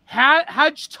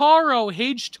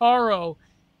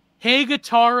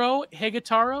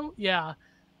 yeah.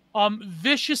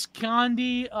 Vicious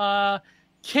Gandhi,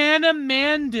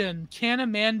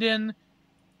 Canamandin.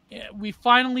 We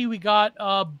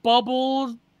got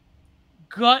Bubble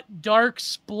Gut Dark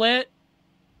Split.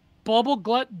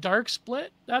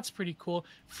 That's pretty cool.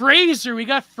 Fraser, we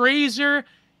got Fraser.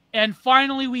 And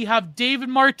finally, we have David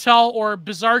Martell or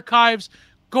Bizarchives.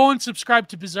 Go and subscribe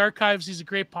to Bizarchives. He's a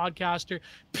great podcaster.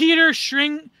 Peter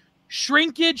Shrinkage.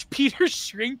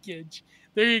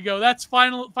 There you go. That's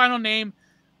final name.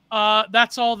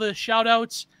 That's all the shout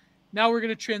outs. Now we're going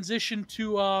to transition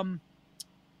to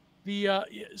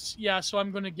so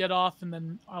I'm going to get off and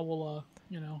then I will,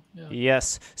 Yeah.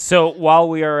 Yes. So while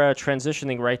we are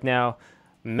transitioning right now,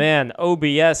 man,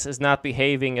 OBS is not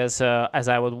behaving as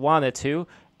I would want it to.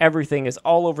 Everything is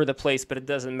all over the place, but it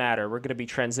doesn't matter. We're going to be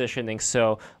transitioning,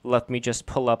 so let me just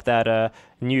pull up that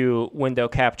new window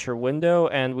capture window,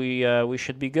 and we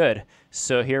should be good.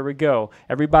 So here we go.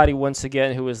 Everybody, once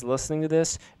again, who is listening to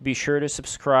this, be sure to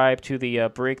subscribe to the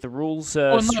Break the Rules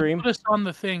stream. Put us on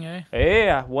the thing, eh?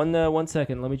 Yeah, 1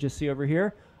 second. Let me just see over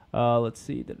here. Let's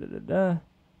see.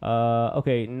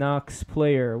 Okay, Nox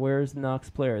Player. Where's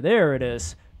Nox Player? There it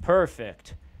is.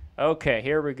 Perfect. Okay,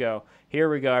 here we go.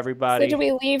 Everybody. So do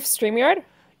we leave StreamYard?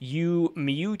 You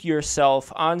mute yourself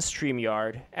on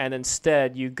StreamYard, and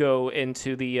instead you go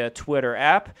into the Twitter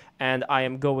app, and I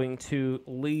am going to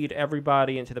lead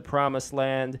everybody into the promised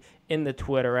land in the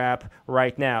Twitter app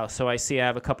right now. So I see I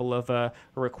have a couple of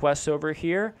requests over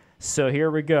here. So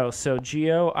here we go. So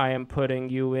Geo, I am putting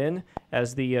you in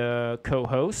as the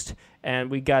co-host.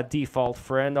 And we got default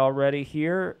friend already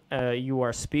here. You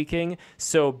are speaking.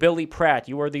 So Billy Pratt,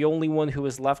 you are the only one who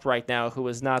is left right now who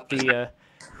is not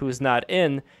who is not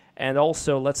in. And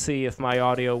also, let's see if my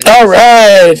audio works. All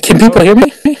right. Can people hear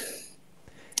me?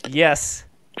 Yes.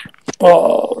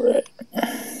 All right.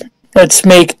 Let's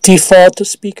make default a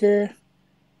speaker.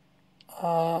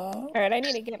 All right, I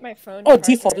need to get my phone. Oh,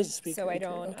 default is a speaker. So I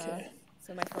don't. Okay.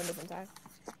 So my phone doesn't die.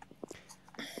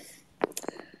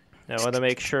 I want to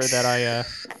make sure that I...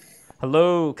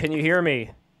 Hello, can you hear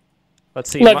me? Let's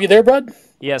see. Love you there, bud?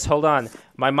 Yes, hold on.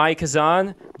 My mic is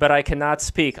on, but I cannot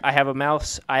speak. I have a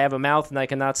mouth, and I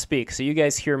cannot speak. So you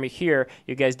guys hear me here.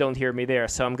 You guys don't hear me there.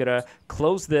 So I'm going to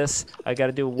close this. I got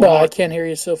to do one No, more. I can't hear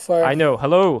you so far. I know.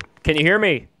 Hello. Can you hear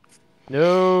me?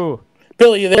 No.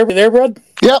 Billy, you there, bud?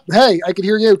 Yep. Hey, I can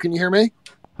hear you. Can you hear me?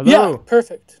 Hello. Yeah,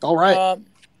 perfect. All right.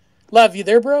 Lev, you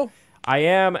there, bro? I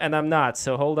am, and I'm not.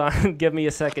 So hold on. Give me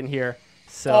a second here.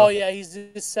 So. Oh, yeah, he's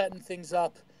just setting things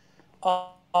up.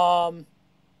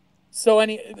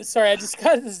 Sorry, I just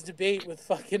got this debate with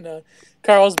fucking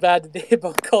Carlsbad today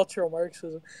about cultural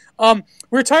Marxism. We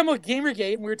were talking about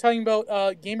Gamergate, and we were talking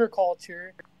about gamer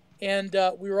culture, and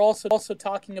we were also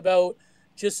talking about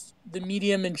just the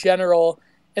medium in general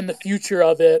and the future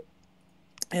of it.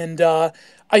 And I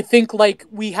think, like,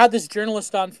 we had this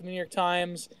journalist on from the New York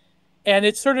Times, and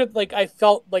it's sort of like I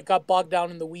felt like got bogged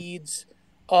down in the weeds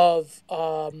of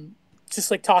just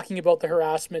like talking about the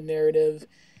harassment narrative.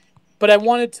 But I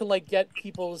wanted to like get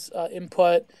people's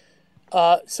input.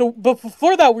 But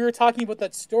before that, we were talking about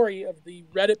that story of the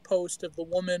Reddit post of the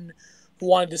woman who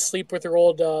wanted to sleep with her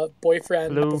old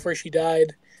boyfriend before she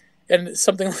died, and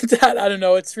something like that. I don't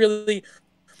know. It's really.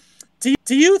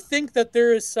 Do you think that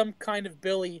there is some kind of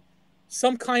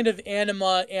some kind of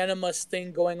animus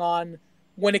thing going on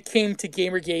when it came to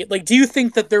Gamergate? Like, do you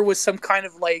think that there was some kind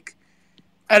of like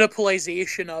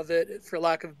Oedipalization of it, for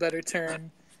lack of a better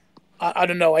term? I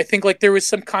don't know. I think like there was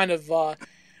some kind of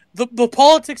the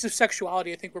politics of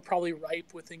sexuality. I think were probably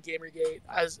ripe within Gamergate.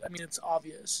 It's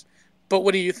obvious. But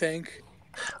what do you think?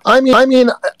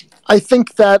 I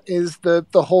think that is the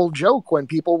whole joke when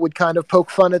people would kind of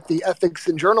poke fun at the ethics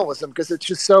in journalism, because it's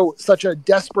just such a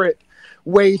desperate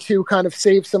way to kind of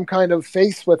save some kind of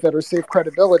face with it or save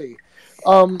credibility.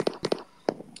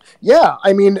 Yeah,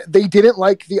 I mean, they didn't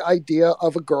like the idea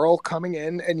of a girl coming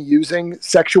in and using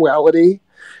sexuality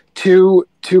to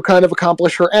kind of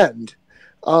accomplish her end.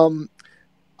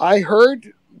 I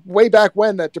heard way back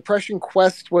when that Depression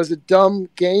Quest was a dumb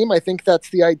game. I think that's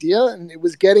the idea, and it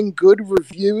was getting good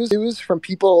reviews from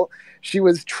people. She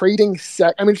was trading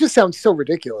sex. I mean, it just sounds so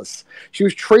ridiculous. She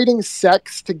was trading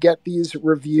sex to get these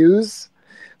reviews.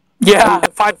 Yeah,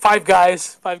 five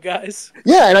guys.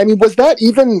 Yeah, and I mean, was that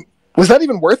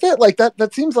even worth it? Like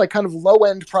that seems like kind of low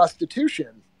end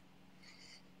prostitution.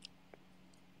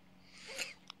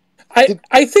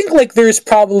 I think like there's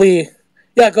probably.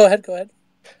 Yeah, go ahead.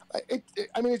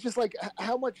 I mean, it's just like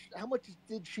how much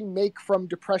did she make from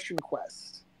Depression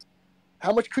Quest?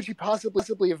 How much could she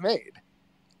possibly have made?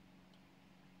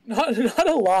 Not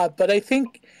a lot, but I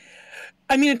think,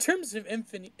 I mean, in terms of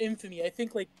infamy, I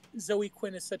think like Zoe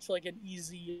Quinn is such like an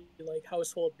easy like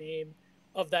household name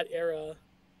of that era.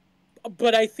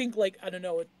 But I think like I don't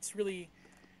know, it's really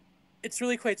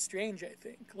quite strange. I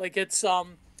think like it's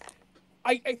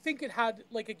I think it had,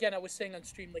 like, again, I was saying on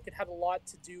stream, like it had a lot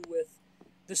to do with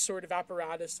the sort of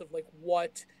apparatus of like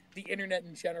what the internet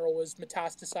in general was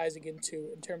metastasizing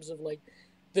into in terms of like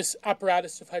this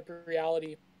apparatus of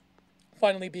hyperreality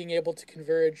finally being able to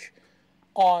converge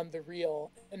on the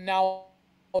real. And now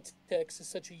politics is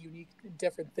such a unique,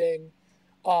 different thing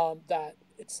that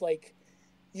it's like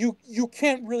you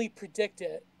can't really predict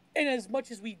it. And as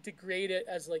much as we degrade it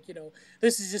as like, you know,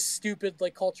 this is just stupid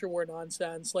like culture war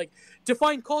nonsense, like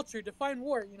define culture, define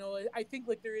war, you know, I think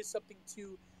like there is something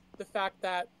to the fact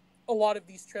that a lot of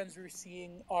these trends we're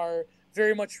seeing are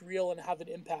very much real and have an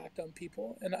impact on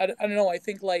people. And I don't know, I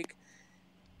think like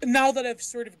now that I've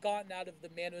sort of gotten out of the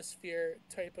manosphere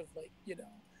type of like, you know,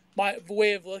 my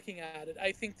way of looking at it,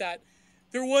 I think that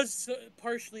there was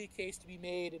partially a case to be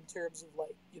made in terms of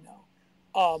like, you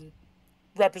know,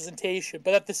 representation.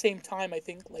 But at the same time, I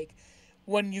think like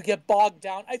when you get bogged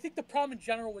down, I think the problem in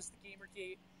general was the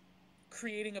Gamergate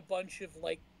creating a bunch of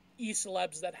like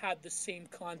e-celebs that had the same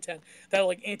content that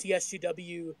like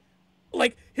anti-SJW,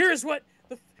 like here's what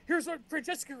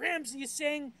Francesca Ramsey is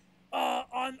saying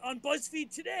on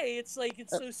BuzzFeed today. It's like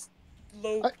it's so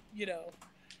low, you know.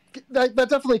 That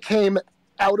definitely came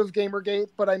out of Gamergate,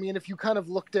 but I mean, if you kind of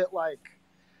looked at like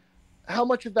how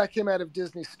much of that came out of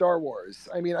Disney Star Wars,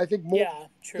 I mean, I think more. Yeah,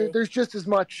 true. There's just as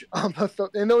much,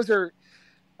 and those are,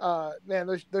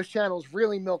 man, those channels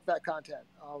really milk that content.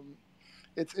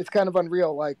 It's kind of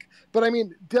unreal. Like, but I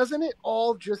mean, doesn't it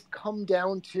all just come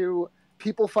down to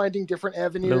people finding different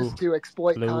avenues to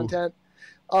exploit content?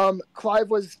 Clive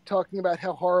was talking about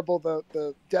how horrible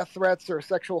the death threats or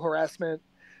sexual harassment,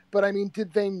 but I mean,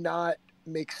 did they not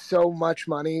make so much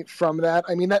money from that?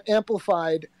 I mean, that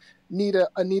amplified Anita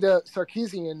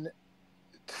Sarkeesian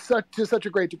to such a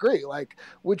great degree. Like,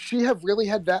 would she have really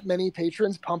had that many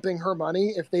patrons pumping her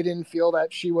money if they didn't feel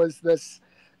that she was this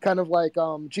kind of like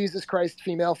Jesus Christ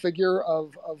female figure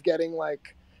of getting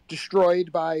like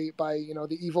destroyed by you know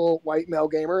the evil white male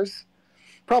gamers?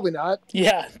 Probably not.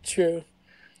 Yeah, true.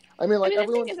 I mean, like the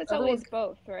thing is, it's always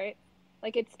both, right?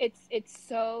 Like it's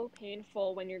so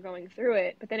painful when you're going through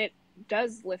it, but then it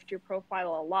does lift your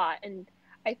profile a lot. And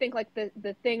I think like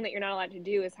the thing that you're not allowed to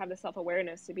do is have the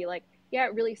self-awareness to be like, yeah,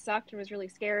 it really sucked and was really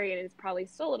scary, and it's probably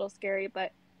still a little scary,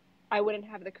 but I wouldn't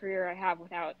have the career I have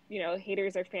without, you know,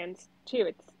 haters are fans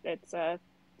too. It's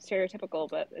stereotypical,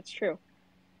 but it's true.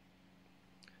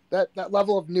 That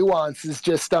level of nuance is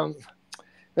just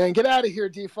man, get out of here,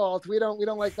 Default. We don't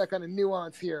like that kind of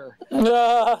nuance here.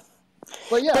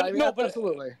 But yeah, I mean,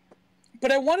 absolutely.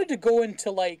 But I wanted to go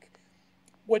into like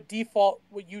what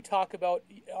you talk about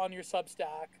on your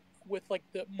Substack with like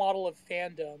the model of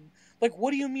fandom. Like,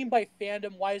 what do you mean by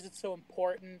fandom? Why is it so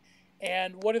important?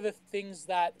 And what are the things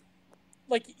that,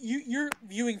 like, you're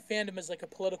viewing fandom as like a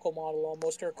political model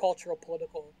almost, or a cultural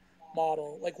political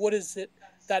model? Like, what is it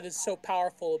that is so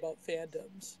powerful about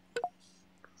fandoms?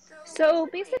 So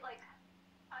basically, like,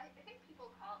 I think people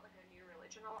call it like a new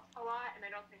religion a lot, and I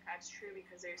don't think that's true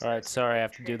because there's. All right, sorry, I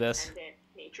have to do this.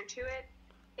 Nature to it.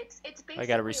 It's basically I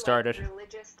gotta restart like it.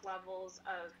 Religious levels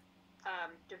of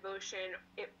devotion,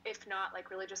 if not like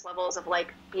religious levels of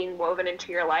like being woven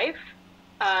into your life,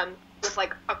 with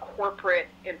like a corporate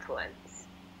influence.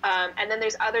 And then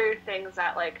there's other things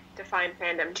that like define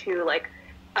fandom too. Like,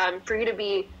 for you to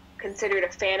be considered a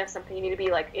fan of something, you need to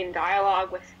be like in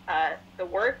dialogue with the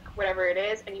work, whatever it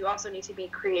is, and you also need to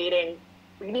be you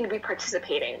need to be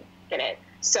participating in it.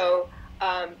 So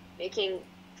making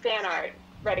fan art,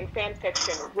 writing fan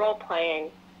fiction, role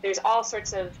playing, there's all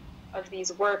sorts of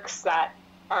these works that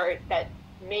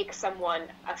make someone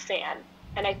a fan.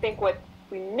 And I think what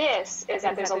we miss is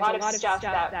that there's a lot of stuff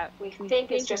that we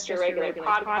think is just your regular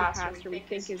podcast, or we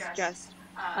think is just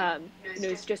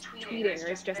it's just tweeting, or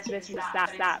it's just this or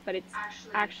that, but it's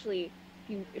actually,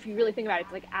 if you really think about it,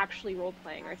 it's like actually role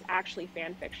playing, or it's actually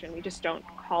fan fiction. We just don't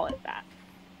call it that.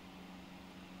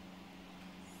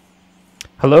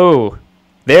 Hello.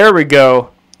 There we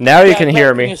go. Now you can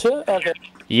hear me. Okay.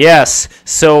 Yes.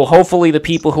 So hopefully the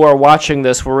people who are watching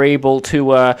this were able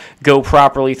to go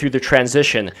properly through the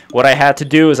transition. What I had to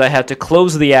do is I had to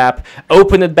close the app,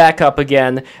 open it back up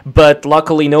again, but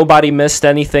luckily nobody missed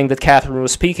anything that Catherine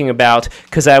was speaking about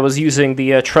because I was using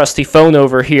the trusty phone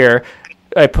over here.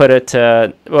 I put it.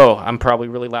 Oh, I'm probably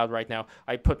really loud right now.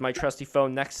 I put my trusty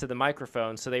phone next to the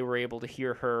microphone, so they were able to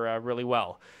hear her really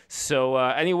well. So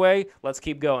anyway, let's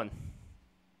keep going.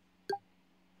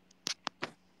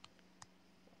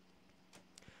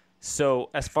 So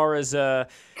as far as the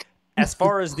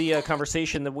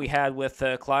conversation that we had with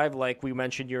Clive, like we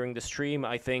mentioned during the stream,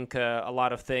 I think a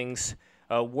lot of things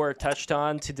were touched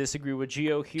on. To disagree with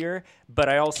Gio here, but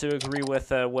I also agree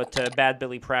with what Bad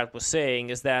Billy Pratt was saying,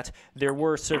 is that there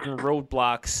were certain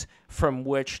roadblocks from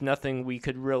which nothing we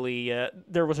could really,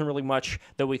 there wasn't really much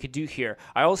that we could do here.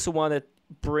 I also want to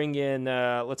bring in,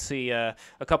 a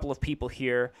couple of people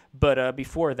here, but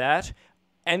before that,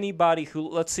 anybody who,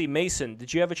 let's see, Mason,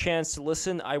 did you have a chance to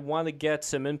listen? I want to get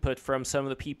some input from some of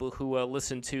the people who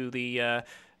listened to the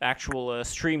actual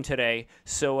stream today,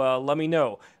 so let me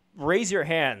know. Raise your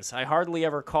hands. I hardly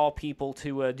ever call people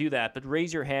to do that, but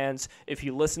raise your hands if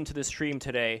you listened to the stream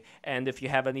today, and if you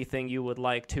have anything you would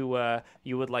like to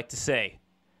say.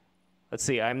 Let's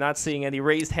see. I'm not seeing any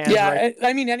raised hands. Yeah, right?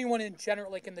 I mean anyone in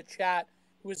general, like in the chat,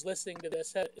 who is listening to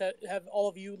this. Have all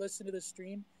of you listened to the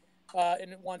stream,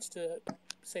 and wants to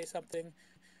say something?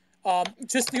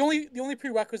 Just the only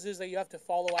prerequisite is that you have to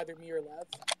follow either me or Lev.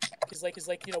 Because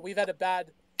we've had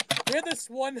this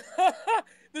one,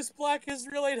 this Black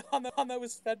Israelite on that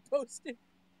was Fed posting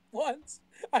once.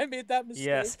 I made that mistake.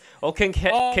 Yes. Well, King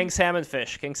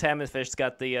Salmonfish. King Salmonfish's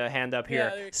got the hand up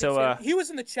here. Yeah, so he was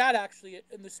in the chat actually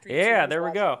in the stream. Yeah, there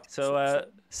we go. So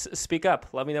speak up.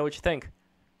 Let me know what you think.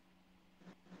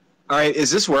 All right,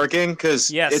 is this working? Because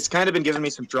yes, it's kind of been giving me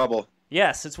some trouble.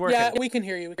 Yes, it's working. Yeah, we can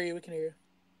hear you. We can hear you.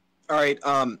 All right.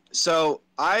 So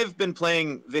I've been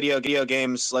playing video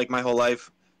games like my whole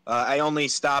life. I only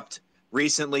stopped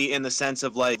recently in the sense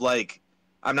of like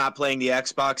I'm not playing the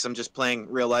Xbox. I'm just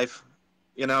playing real life,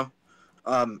 you know.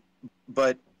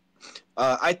 But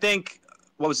I think,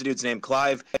 what was the dude's name?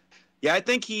 Clive. Yeah, I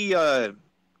think he. I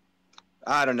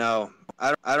don't know.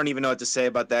 I don't even know what to say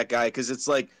about that guy, because it's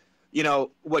like, you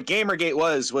know, what Gamergate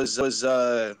was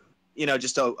you know,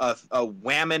 just a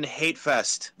whammon hate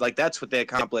fest. Like, that's what they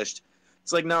accomplished.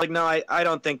 It's like, no, I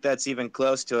don't think that's even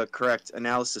close to a correct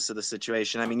analysis of the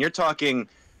situation. I mean, you're talking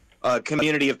a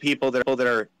community of people that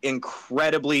are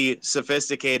incredibly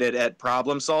sophisticated at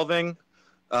problem solving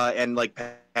and like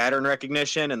pattern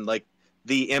recognition, and like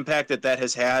the impact that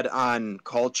has had on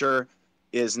culture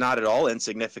is not at all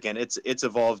insignificant. It's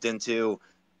evolved into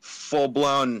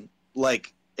full-blown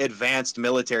like advanced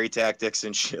military tactics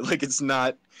and shit. Like, it's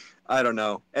not, I don't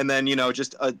know. And then, you know,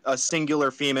 just a singular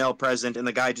female present and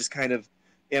the guy just kind of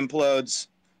implodes.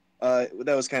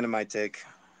 That was kind of my take.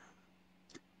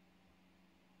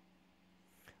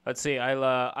 Let's see.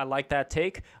 I like that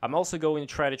take. I'm also going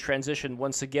to try to transition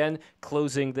once again,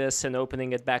 closing this and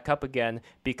opening it back up again,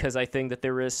 because I think that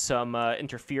there is some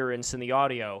interference in the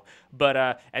audio.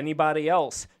 But anybody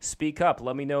else, speak up.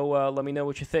 Let me know. Let me know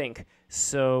what you think.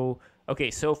 So, okay.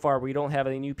 So far, we don't have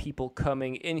any new people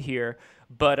coming in here.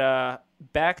 But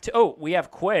back to we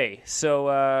have Quay.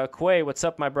 So Quay, what's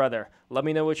up, my brother? Let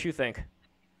me know what you think.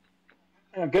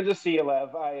 Good to see you,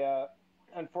 Lev. I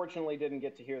unfortunately didn't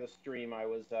get to hear the stream. I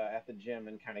was at the gym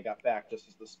and kind of got back just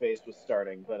as the space was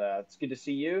starting. But it's good to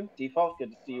see you, Default.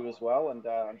 Good to see you as well. And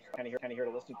I'm just kind of here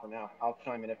to listen for now. I'll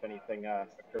chime in if anything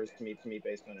occurs to me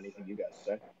based on anything you guys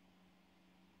say.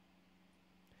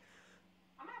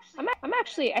 I'm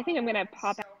actually. I think I'm gonna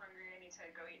pop out. So hungry. I need to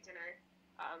go eat dinner.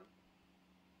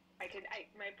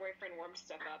 My boyfriend warmed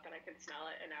stuff up and I could smell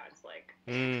it, and now it's like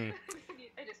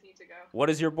I just need to go. What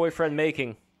is your boyfriend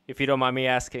making, if you don't mind me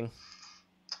asking?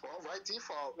 Well, right,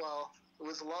 Default. Well, it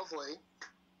was lovely.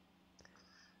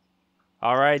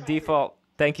 All right, Default.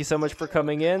 Thank you so much for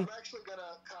coming in. I'm actually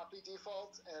gonna copy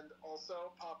Default and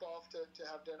also pop off to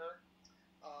have dinner.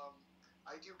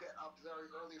 I do get up very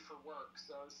early for work,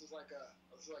 so this is like a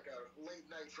late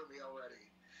night for me already.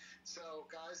 So,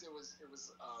 guys, it was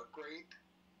great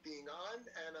being on,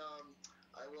 and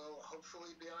I will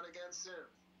hopefully be on again soon.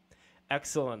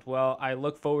 Excellent. Well, I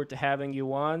look forward to having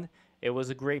you on. It was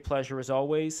a great pleasure as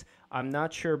always. I'm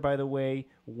not sure, by the way,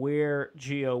 where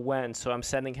Gio went, so I'm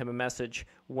sending him a message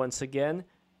once again.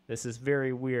 This is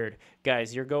very weird.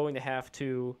 Guys, you're going to have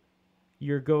to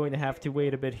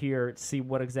wait a bit here to see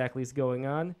what exactly is going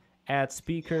on. Add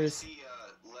speakers. Yeah, I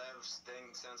see Lev's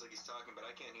thing sounds like he's talking, but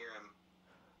I can't hear him.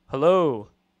 Hello?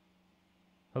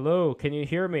 Hello, can you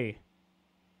hear me?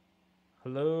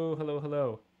 Hello, hello,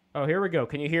 hello. Oh, here we go.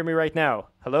 Can you hear me right now?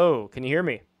 Hello, can you hear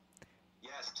me?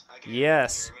 Yes, I can.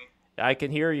 Yes. Can you hear me? I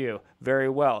can hear you very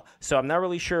well. So I'm not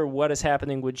really sure what is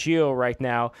happening with Geo right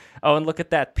now. Oh, and look at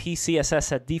that.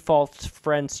 PCSS at default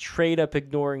friend straight up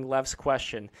ignoring Lev's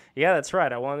question. Yeah, that's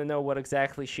right. I want to know what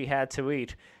exactly she had to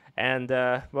eat. And,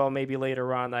 well, maybe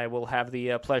later on I will have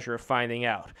the pleasure of finding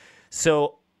out.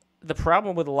 So the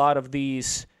problem with a lot of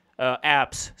these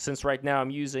apps, since right now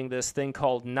I'm using this thing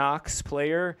called Nox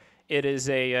Player, it is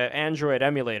a Android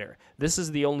emulator. This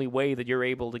is the only way that you're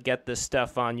able to get this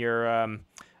stuff on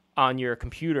your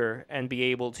computer and be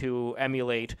able to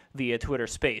emulate the Twitter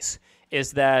space.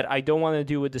 Is that I don't want to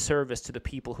do a disservice to the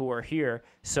people who are here,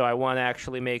 so I want to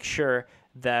actually make sure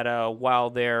that while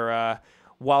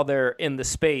they're in the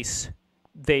space,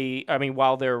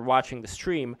 while they're watching the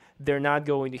stream, they're not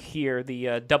going to hear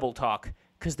the double talk,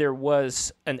 because there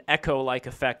was an echo-like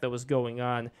effect that was going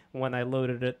on when I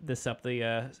loaded this up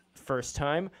the first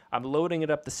time. I'm loading it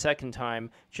up the second time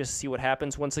just to see what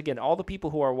happens. Once again, all the people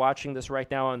who are watching this right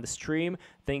now on the stream,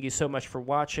 thank you so much for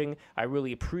watching. I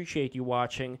really appreciate you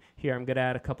watching. Here, I'm going to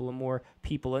add a couple of more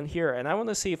people in here, and I want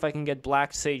to see if I can get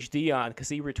Black Sage D on, because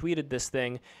he retweeted this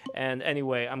thing. And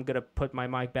anyway, I'm going to put my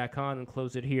mic back on and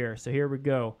close it here. So here we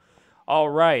go. All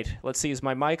right, let's see, is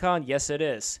my mic on? Yes, it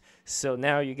is. So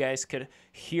now you guys could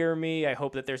hear me. I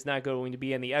hope that there's not going to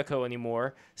be any echo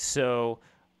anymore. So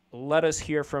let us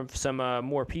hear from some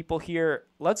more people here.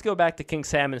 Let's go back to King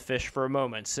Salmonfish for a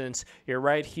moment, since you're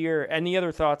right here. Any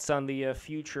other thoughts on the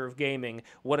future of gaming?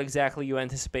 What exactly you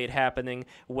anticipate happening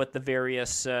with the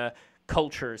various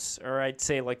cultures, or I'd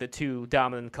say like the two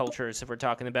dominant cultures, if we're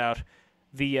talking about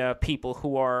the people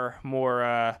who are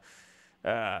more...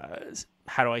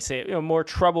 how do I say it? More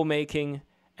troublemaking,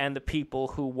 and the people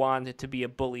who want it to be a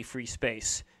bully-free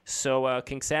space. So,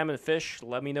 King Salmonfish,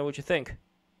 let me know what you think.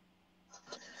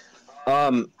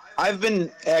 I've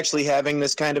been actually having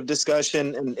this kind of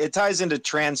discussion, and it ties into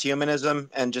transhumanism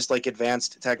and just like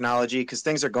advanced technology, because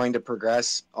things are going to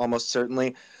progress almost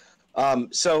certainly.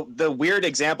 So the weird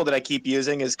example that I keep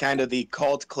using is kind of the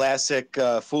cult classic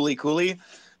Fooly Cooly.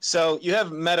 So you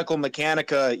have Medical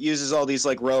Mechanica uses all these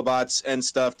like robots and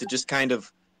stuff to just kind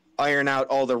of iron out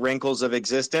all the wrinkles of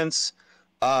existence.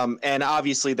 And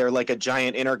obviously they're like a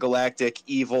giant intergalactic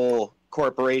evil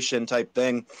corporation type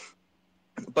thing.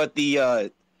 But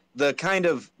the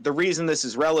reason this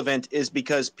is relevant is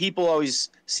because people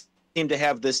always seem to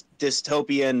have this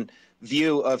dystopian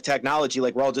view of technology,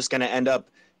 like we're all just going to end up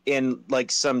in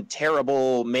like some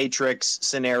terrible Matrix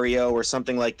scenario or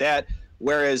something like that.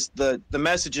 Whereas the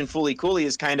message in Fooly Cooly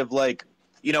is kind of like,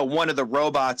 one of the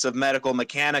robots of Medical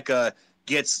Mechanica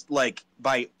gets like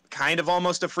by kind of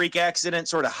almost a freak accident,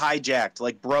 sort of hijacked,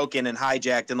 like broken and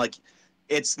hijacked. And like,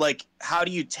 it's like, how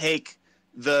do you take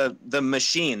the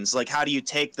machines? Like, how do you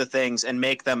take the things and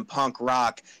make them punk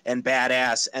rock and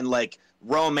badass and like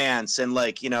romance and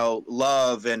like,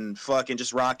 love and fucking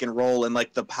just rock and roll and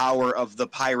like the power of the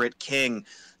pirate king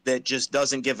that just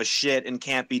doesn't give a shit and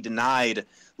can't be denied?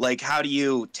 Like, how do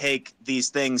you take these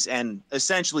things and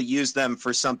essentially use them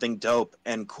for something dope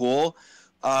and cool?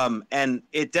 And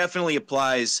it definitely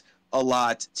applies a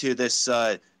lot to this,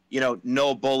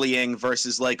 no bullying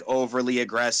versus like overly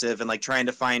aggressive and like trying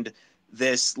to find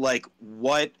this, like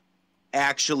what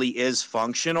actually is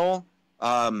functional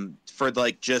for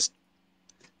like just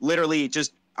literally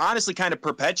just honestly kind of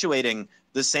perpetuating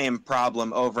the same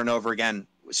problem over and over again.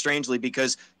 Strangely,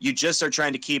 because you just are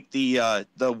trying to keep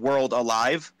the world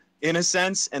alive in a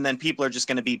sense, and then people are just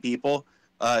going to be people.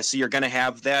 So you're going to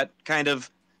have that kind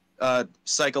of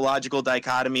psychological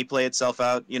dichotomy play itself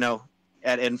out,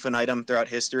 ad infinitum throughout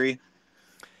history.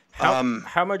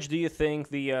 How much do you think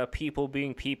the people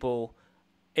being people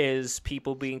is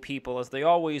people being people as they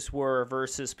always were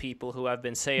versus people who have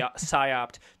been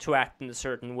psyoped to act in a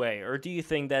certain way? Or do you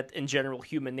think that in general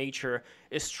human nature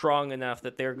is strong enough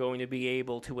that they're going to be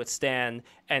able to withstand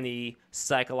any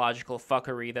psychological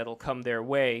fuckery that'll come their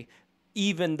way,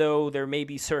 even though there may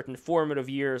be certain formative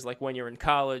years like when you're in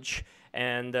college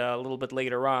and a little bit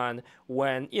later on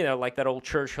when, like that old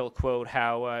Churchill quote,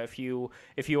 how if you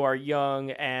are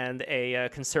young and a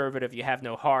conservative, you have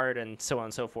no heart, and so on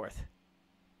and so forth?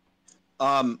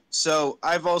 So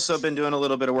I've also been doing a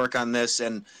little bit of work on this,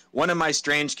 and one of my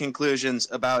strange conclusions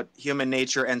about human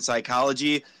nature and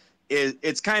psychology is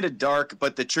it's kind of dark,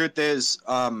 but the truth is,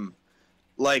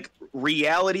 like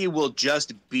reality will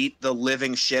just beat the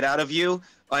living shit out of you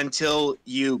until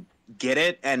you get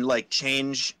it and like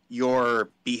change your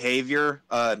behavior,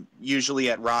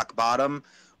 usually at rock bottom,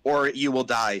 or you will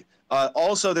die.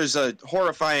 Also, there's a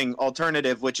horrifying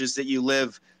alternative, which is that you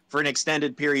live for an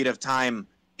extended period of time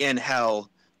in hell,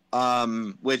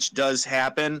 which does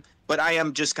happen. But I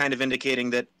am just kind of indicating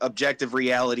that objective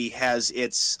reality has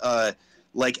its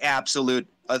like absolute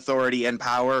authority and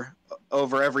power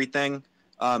over everything,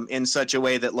 in such a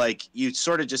way that like you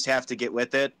sort of just have to get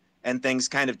with it, and things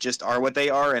kind of just are what they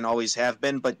are and always have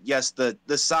been. But yes, the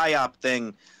PSYOP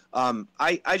thing,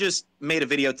 I just made a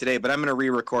video today, but I'm going to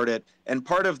re-record it. And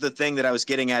part of the thing that I was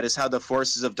getting at is how the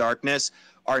forces of darkness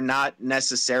are not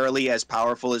necessarily as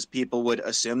powerful as people would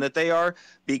assume that they are,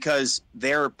 because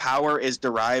their power is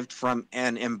derived from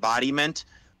an embodiment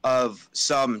of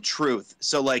some truth.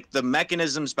 So like the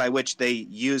mechanisms by which they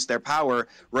use their power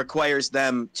requires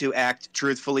them to act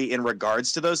truthfully in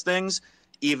regards to those things,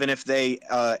 even if they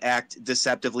act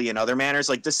deceptively in other manners.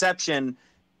 Like deception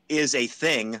is a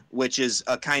thing, which is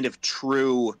a kind of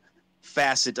true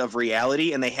facet of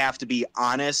reality, and they have to be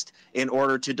honest in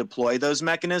order to deploy those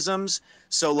mechanisms.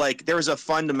 So like there's a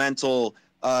fundamental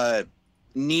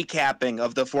kneecapping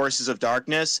of the forces of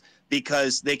darkness,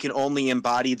 because they can only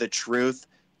embody the truth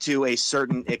to a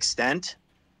certain extent,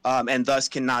 and thus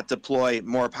cannot deploy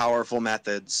more powerful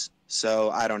methods. So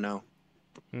I don't know.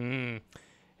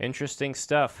 Interesting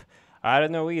stuff. I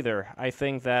don't know either. I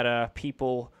think that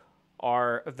people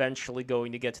are eventually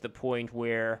going to get to the point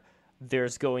where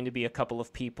there's going to be a couple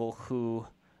of people who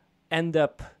end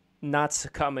up not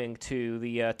succumbing to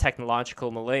the technological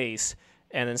malaise,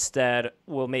 and instead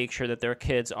will make sure that their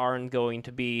kids aren't going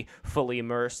to be fully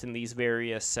immersed in these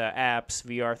various apps,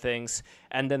 VR things,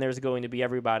 and then there's going to be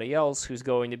everybody else who's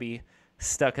going to be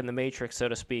stuck in the matrix, so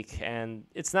to speak, and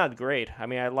it's not great. I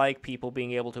mean, I like people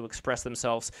being able to express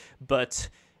themselves, but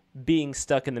being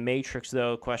stuck in the matrix,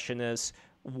 though, question is,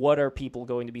 what are people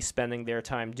going to be spending their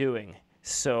time doing?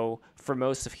 So for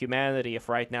most of humanity, if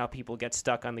right now people get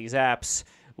stuck on these apps,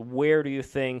 where do you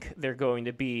think they're going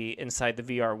to be inside the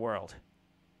VR world?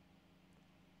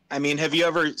 I mean, have you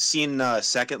ever seen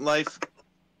Second Life?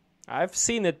 I've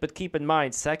seen it, but keep in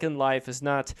mind, Second Life is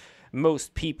not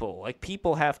most people. Like,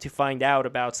 people have to find out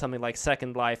about something like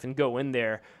Second Life and go in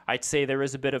there. I'd say there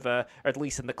is a bit of a, or at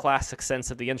least in the classic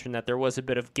sense of the internet, there was a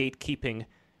bit of gatekeeping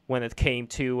when it came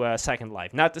to Second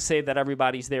Life. Not to say that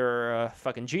everybody's there a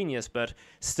fucking genius, but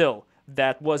still,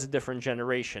 that was a different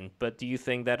generation. But do you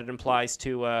think that it implies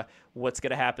to what's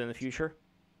going to happen in the future?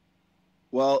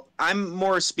 Well, I'm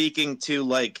more speaking to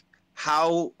like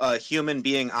how a human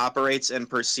being operates and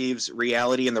perceives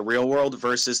reality in the real world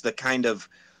versus the kind of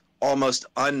almost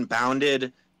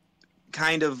unbounded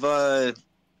kind of I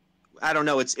don't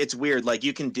know, it's weird. Like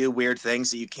you can do weird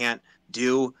things that you can't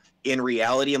do in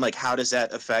reality, and like how does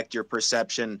that affect your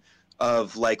perception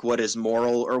of like what is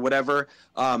moral or whatever.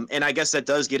 And I guess that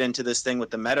does get into this thing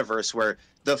with the metaverse, where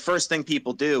the first thing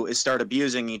people do is start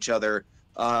abusing each other.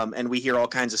 And we hear all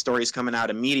kinds of stories coming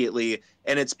out immediately,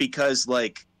 and it's because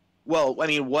like, well, I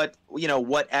mean, what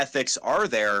ethics are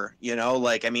there?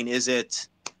 Like, I mean, is it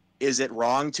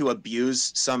wrong to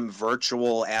abuse some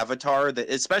virtual avatar, that,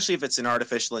 especially if it's an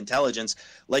artificial intelligence?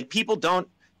 Like, people don't,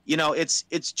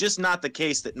 it's just not the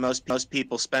case that most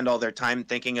people spend all their time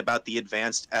thinking about the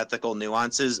advanced ethical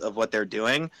nuances of what they're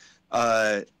doing.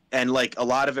 And like a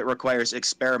lot of it requires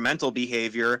experimental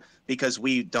behavior because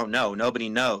we don't know. Nobody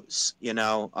knows, I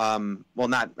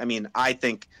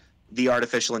think the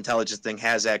artificial intelligence thing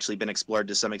has actually been explored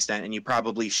to some extent, and you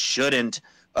probably shouldn't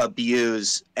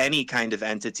abuse any kind of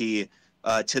entity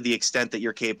to the extent that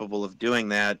you're capable of doing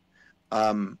that.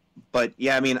 But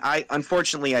yeah, I mean,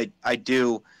 unfortunately, I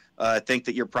do think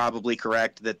that you're probably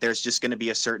correct, that there's just going to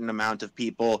be a certain amount of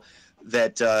people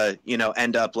that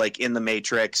end up like in the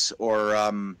Matrix, or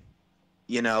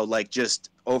like just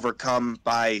overcome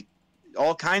by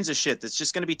all kinds of shit that's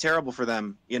just going to be terrible for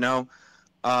them,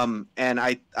 and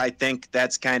I think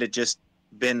that's kind of just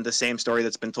been the same story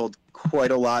that's been told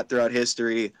quite a lot throughout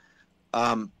history.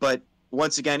 But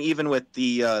once again, even with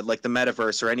the like the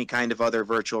metaverse or any kind of other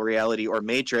virtual reality or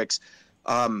Matrix,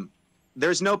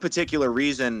 there's no particular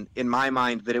reason in my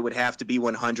mind that it would have to be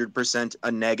 100%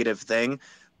 a negative thing.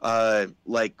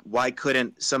 Like, why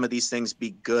couldn't some of these things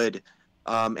be good?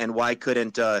 And why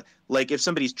couldn't, like, if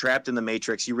somebody's trapped in the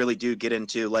Matrix, you really do get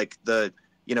into like the,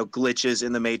 glitches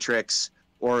in the Matrix,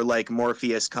 or like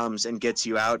Morpheus comes and gets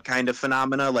you out kind of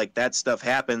phenomena. Like, that stuff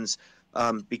happens,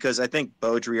 because I think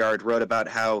Baudrillard wrote about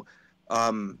how,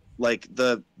 like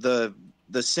the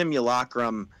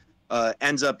simulacrum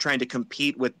ends up trying to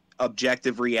compete with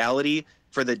objective reality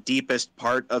for the deepest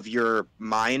part of your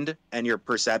mind and your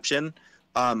perception.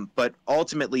 But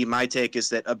ultimately, my take is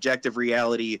that objective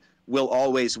reality will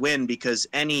always win, because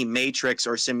any matrix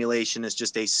or simulation is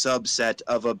just a subset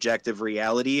of objective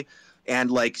reality.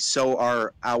 And like, so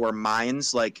are our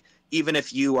minds. Like, even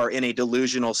if you are in a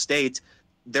delusional state,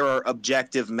 there are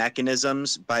objective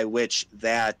mechanisms by which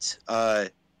that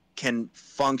can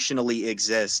functionally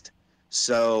exist.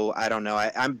 So I don't know.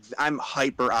 I'm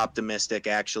hyper optimistic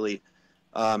actually.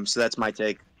 So that's my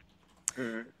take.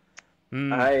 I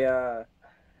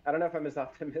don't know if I'm as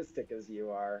optimistic as you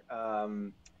are.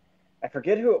 I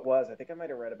forget who it was. I think I might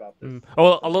have read about this.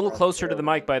 Oh, a little closer to the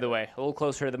mic, by the way. A little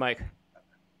closer to the mic.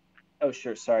 Oh,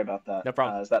 sure. Sorry about that. No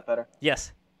problem. Is that better?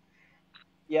 Yes.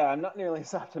 Yeah, I'm not nearly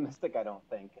as optimistic, I don't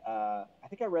think. I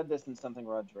think I read this in something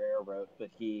Rod Dreher wrote,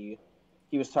 but he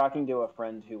was talking to a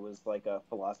friend who was like a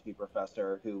philosophy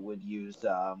professor who would use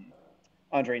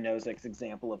Andre Nozick's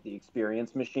example of the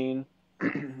experience machine,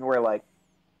 where like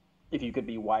if you could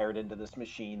be wired into this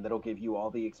machine that'll give you all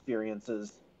the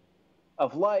experiences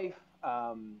of life,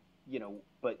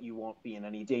 but you won't be in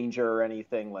any danger or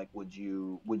anything, like would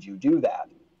you do that?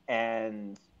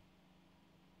 And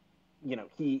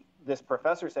this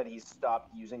professor said he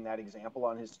stopped using that example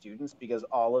on his students because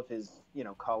all of his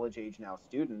college age now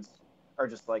students are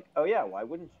just like, oh yeah, why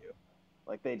wouldn't you?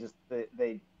 Like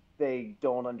they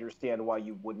don't understand why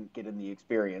you wouldn't get in the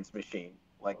experience machine.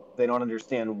 Like they don't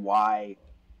understand why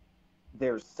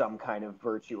there's some kind of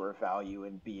virtue or value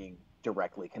in being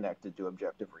directly connected to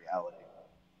objective reality.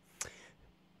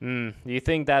 Do you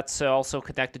think that's also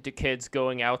connected to kids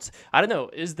going out? I don't know.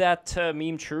 Is that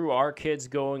meme true? Are kids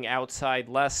going outside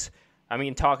less? I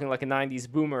mean, talking like a 90s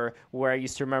boomer, where I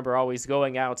used to remember always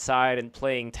going outside and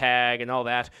playing tag and all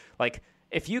that. Like,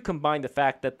 if you combine the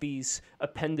fact that these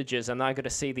appendages, I'm not going to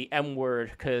say the M word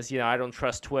because, I don't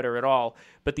trust Twitter at all,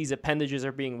 but these appendages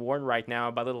are being worn right now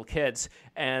by little kids,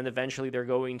 and eventually they're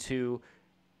going to,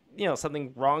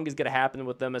 something wrong is going to happen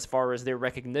with them as far as their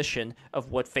recognition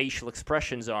of what facial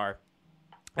expressions are.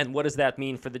 And what does that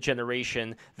mean for the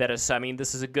generation that is,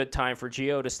 this is a good time for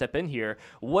Gio to step in here.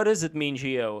 What does it mean,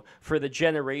 Gio, for the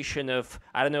generation of,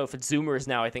 I don't know if it's Zoomers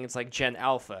now, I think it's like Gen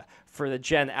Alpha, for the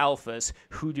Gen Alphas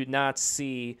who do not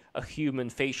see a human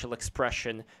facial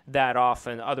expression that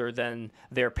often other than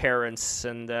their parents?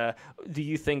 And do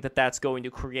you think that that's going to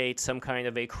create some kind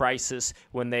of a crisis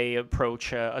when they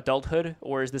approach adulthood,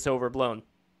 or is this overblown?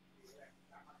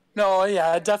 No,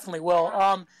 yeah, it definitely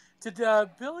will. Did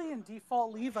Billy and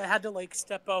Default leave? I had to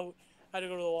step out. I had to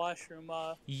go to the washroom.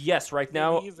 Yes, right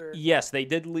now. Yes, they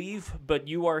did leave, but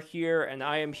you are here and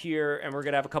I am here, and we're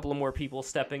gonna have a couple of more people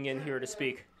stepping in here to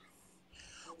speak.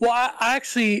 Well, I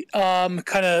actually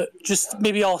kind of just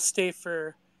maybe I'll stay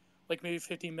for maybe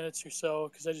 15 minutes or so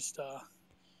because I just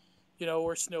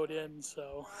we're snowed in,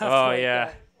 so.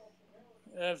 Yeah.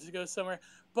 I have to go somewhere,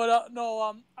 but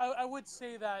no. I would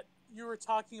say that you were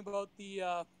talking about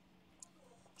the.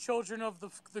 Children of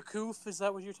the Coof, is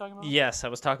that what you're talking about? Yes, I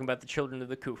was talking about the Children of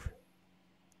the Coof.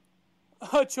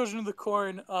 Children of the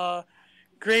Corn.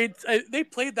 Great. They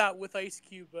played that with Ice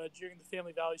Cube during the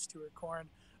Family Values tour at Korn.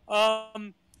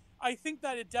 I think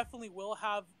that it definitely will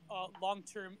have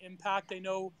long-term impact. I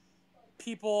know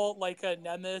people like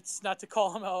Nemitz, not to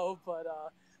call him out, but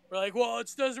we're like, well, it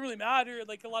doesn't really matter.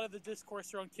 Like a lot of the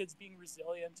discourse around kids being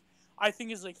resilient, I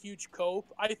think is a huge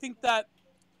cope. I think that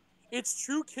it's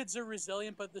true kids are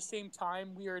resilient, but at the same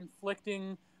time, we are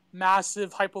inflicting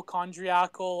massive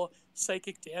hypochondriacal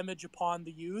psychic damage upon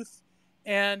the youth.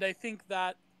 And I think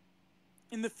that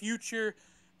in the future,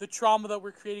 the trauma that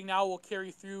we're creating now will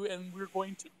carry through, and we're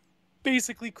going to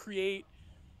basically create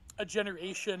a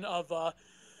generation of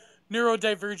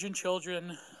neurodivergent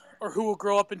children or who will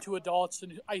grow up into adults.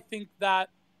 And I think that,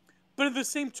 but at the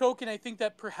same token, I think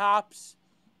that perhaps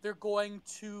they're going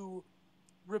to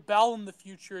rebel in the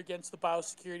future against the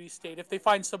biosecurity state if they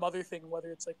find some other thing,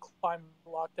 whether it's climate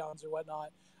lockdowns or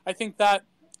whatnot. I think that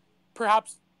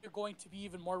perhaps they're going to be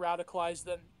even more radicalized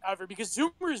than ever because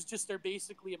Zoomers just are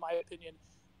basically, in my opinion,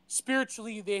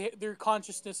 spiritually, their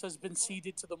consciousness has been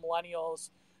ceded to the millennials.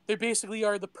 They basically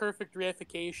are the perfect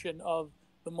reification of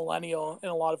the millennial in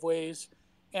a lot of ways.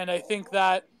 And I think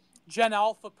that Gen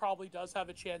Alpha probably does have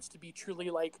a chance to be truly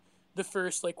the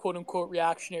first quote unquote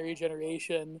reactionary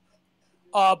generation.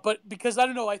 But because I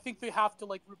don't know, I think they have to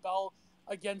rebel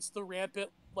against the rampant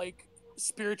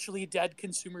spiritually dead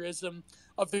consumerism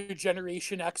of their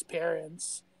Generation X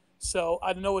parents. So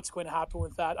I don't know what's going to happen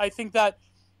with that. I think that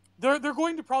they're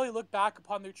going to probably look back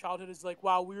upon their childhood as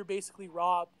wow, we were basically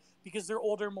robbed, because their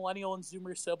older millennial and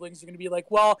Zoomer siblings are going to be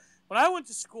well, when I went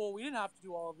to school, we didn't have to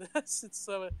do all of this. And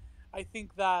so I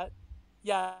think that,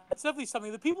 yeah, it's definitely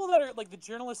something. The people that are the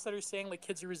journalists that are saying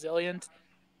kids are resilient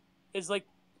is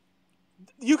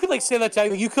you could say that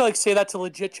to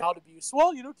legit child abuse.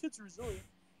 Well, kids are resilient.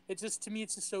 It just, to me,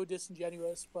 it's just so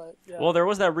disingenuous. But yeah. Well, there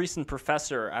was that recent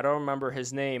professor. I don't remember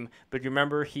his name, but you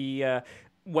remember he,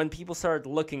 when people started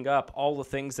looking up all the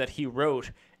things that he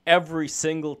wrote, every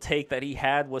single take that he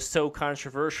had was so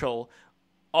controversial.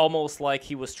 almost like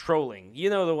he was trolling. You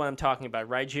know the one I'm talking about,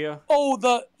 right, Gio? Oh,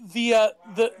 the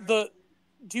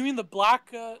do you mean the black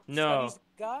studies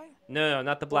guy? No,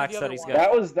 not the Black the other Studies one? guy.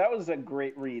 That was a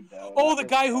great read though. Oh, the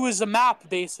guy who was a map,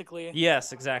 basically.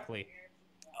 Yes, exactly.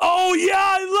 Oh yeah,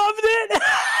 I loved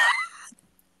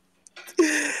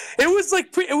it. It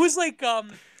was like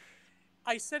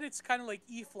I said it's kind of like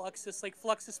eFluxus, like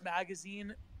Fluxus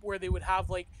magazine, where they would have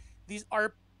like these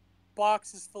art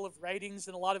boxes full of writings,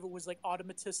 and a lot of it was like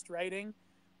automatist writing,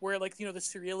 where like the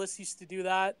surrealists used to do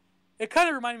that. It kind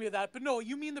of reminded me of that. But no,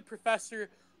 you mean the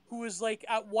professor who was like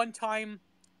at one time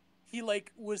he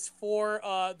like was for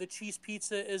the cheese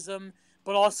pizza-ism,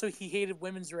 but also he hated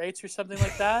women's rights or something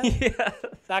like that. Yeah.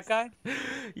 That guy?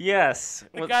 Yes.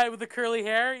 The guy with the curly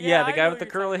hair? Yeah, the I guy know with the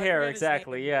what you're curly talking hair, about. I forget his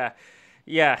exactly. name. Yeah.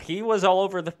 Yeah, he was all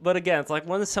over the. But again, it's like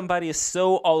when somebody is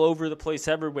so all over the place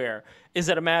everywhere, is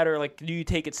it a matter like do you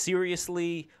take it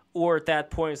seriously, or at that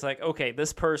point it's like, okay,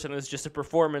 this person is just a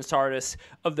performance artist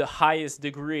of the highest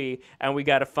degree, and we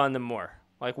got to fund them more?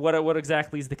 Like, what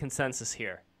exactly is the consensus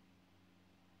here?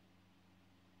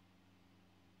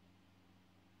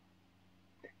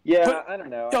 Yeah, But- I don't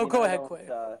know. Yo, I mean, go I ahead, don't,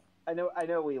 Quay. I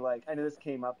know this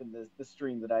came up in the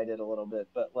stream that I did a little bit,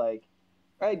 but like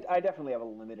I definitely have a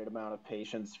limited amount of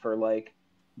patience for like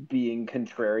being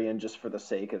contrarian just for the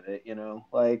sake of it,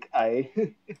 Like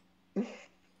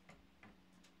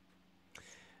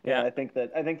Yeah. I think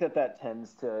that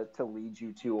tends to lead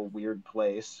you to a weird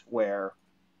place where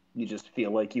you just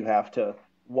feel like you have to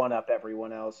one up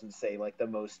everyone else and say like the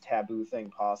most taboo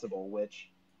thing possible, which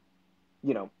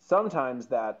sometimes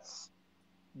that's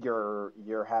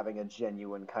you're having a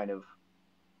genuine kind of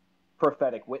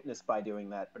prophetic witness by doing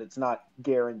that, but it's not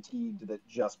guaranteed that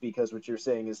just because what you're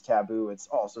saying is taboo, it's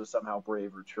also somehow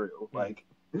brave or true. Like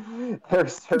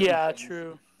there's certain things,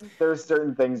 true. there's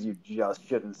certain things you just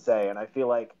shouldn't say, and I feel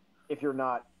like if you're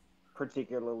not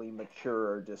particularly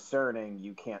mature or discerning,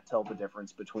 you can't tell the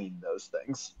difference between those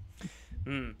things.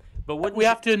 But what We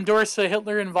have to endorse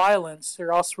Hitler and violence,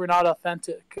 or else we're not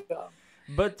authentic.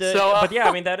 But yeah,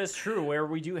 I mean that is true. Where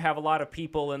we do have a lot of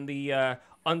people in the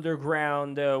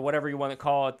underground, whatever you want to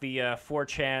call it, the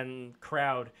 4chan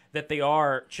crowd, that they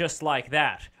are just like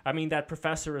that. I mean, that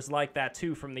professor is like that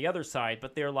too from the other side,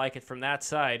 but they're like it from that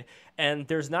side. And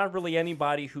there's not really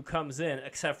anybody who comes in,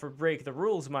 except for Break the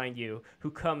Rules, mind you,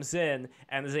 who comes in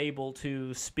and is able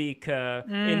to speak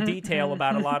in detail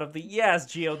about a lot of the, yes,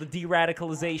 Gio, the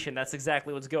de-radicalization. That's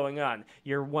exactly what's going on.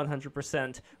 You're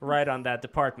 100% right on that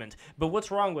department. But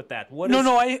what's wrong with that?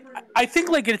 I think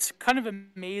like it's kind of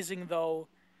amazing though.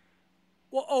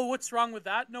 Well, what's wrong with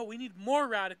that? No, we need more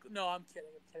radical. No, I'm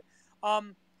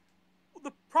kidding.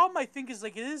 The problem I think is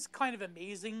like it is kind of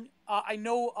amazing. I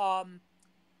know.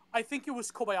 I think it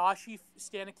was Kobayashi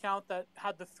Stan account that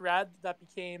had the thread that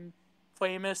became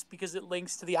famous because it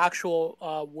links to the actual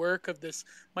work of this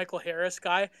Michael Harris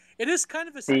guy. It is kind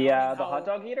of astounding. The hot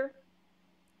dog eater.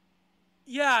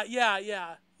 Yeah.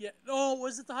 Oh,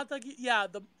 was it the hot dog? Yeah,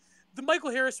 the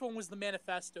Michael Harris one was the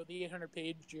manifesto, the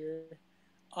 800-page.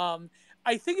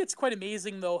 I think it's quite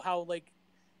amazing though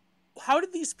how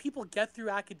did these people get through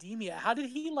academia? How did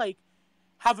he like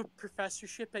have a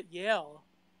professorship at Yale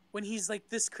when he's like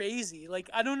this crazy? Like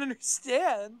I don't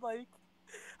understand. Like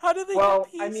how do they get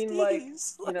PhDs? I mean, like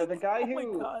the guy oh my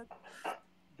God.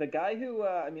 The guy who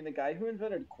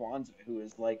invented Kwanzaa, who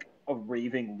is like a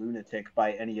raving lunatic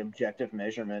by any objective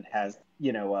measurement, has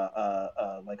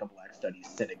like a Black Studies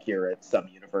sinecure at some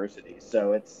university.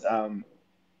 So it's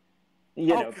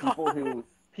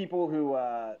people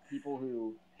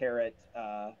who parrot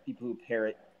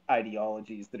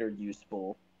ideologies that are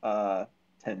useful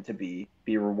tend to be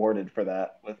rewarded for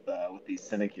that with these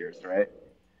sinecures, right?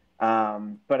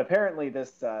 But apparently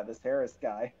this Harris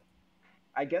guy,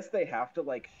 I guess they have to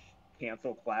like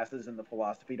cancel classes in the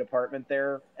philosophy department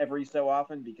there every so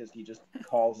often because he just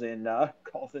calls in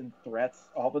threats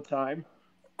all the time.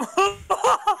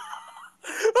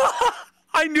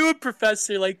 I knew a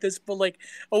professor like this, but like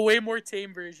a way more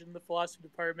tame version in the philosophy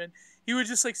department. He would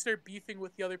just like start beefing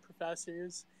with the other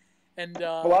professors. And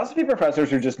philosophy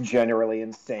professors are just generally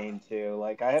insane too.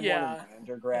 Like I had one in my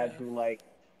undergrad who like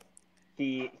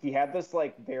he had this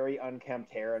like very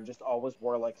unkempt hair and just always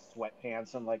wore like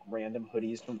sweatpants and like random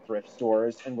hoodies from thrift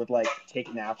stores and would like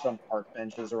take naps on park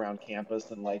benches around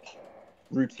campus and like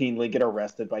routinely get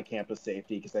arrested by campus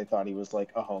safety because they thought he was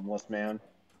like a homeless man.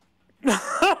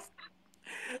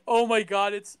 Oh my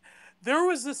God, there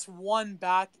was this one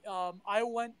back I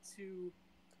went to.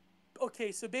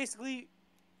 Okay, so basically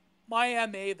my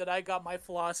MA that I got my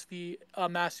philosophy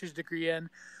master's degree in,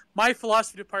 my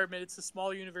philosophy department, it's a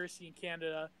small university in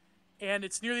Canada, and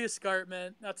it's near the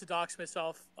escarpment. Not to dox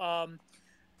myself.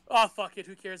 Oh, fuck it.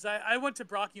 Who cares? I went to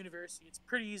Brock University. It's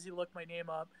pretty easy to look my name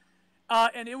up.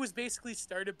 And it was basically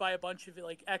started by a bunch of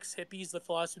like ex-hippies, the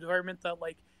philosophy department, that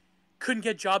like couldn't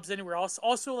get jobs anywhere else.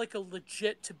 Also, like a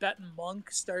legit Tibetan monk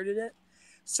started it.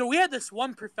 So we had this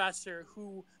one professor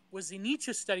who was a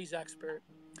Nietzsche studies expert,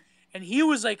 and he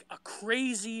was like a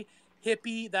crazy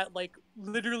hippie that like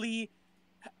literally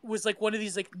was like one of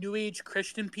these like new age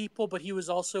Christian people, but he was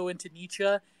also into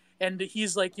Nietzsche, and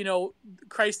he's like, you know,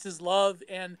 Christ is love,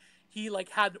 and he like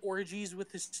had orgies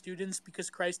with his students because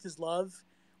Christ is love.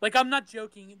 Like, I'm not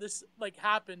joking. This like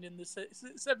happened in the 70s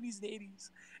and 80s,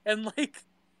 and like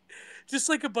just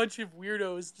like a bunch of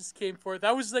weirdos just came forth.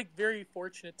 I was like very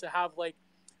fortunate to have like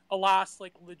a last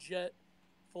like legit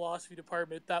philosophy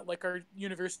department that like our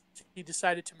university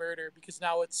decided to murder, because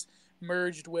now it's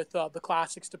merged with the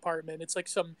classics department. It's like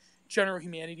some general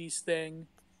humanities thing,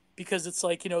 because it's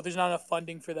like, you know, there's not enough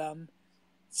funding for them.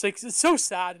 It's like, it's so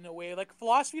sad in a way. Like,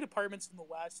 philosophy departments in the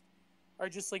West are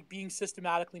just like being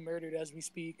systematically murdered as we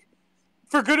speak,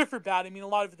 for good or for bad. I mean, a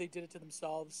lot of it they did it to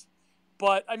themselves,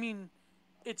 but I mean,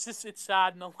 it's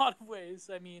sad in a lot of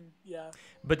ways. I mean, yeah.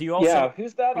 But do you also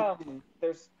who's that?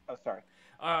 There's sorry.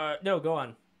 No, go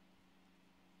on.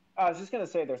 I was just gonna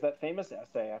say there's that famous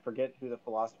essay. I forget who the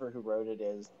philosopher who wrote it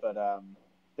is, but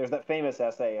there's that famous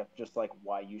essay of just like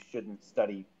why you shouldn't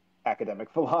study academic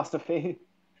philosophy,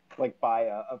 like by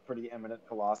a pretty eminent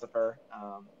philosopher.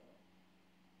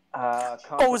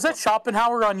 Was that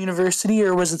Schopenhauer on University,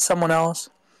 or was it someone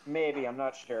else? Maybe, I'm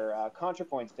not sure.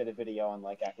 ContraPoints did a video on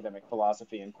like academic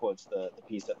philosophy and quotes the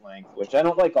piece at length, which I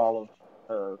don't like all of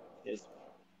her.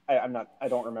 I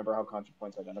don't remember how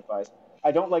ContraPoints identifies.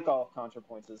 I don't like all of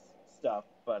ContraPoints' stuff,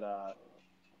 but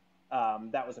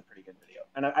that was a pretty good video.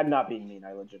 And I'm not being mean.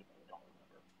 I legitimately don't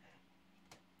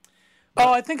remember.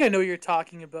 Oh, I think I know what you're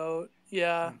talking about.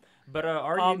 Yeah. But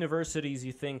our universities,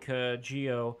 you think,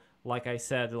 Gio, like I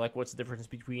said, like what's the difference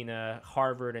between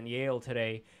Harvard and Yale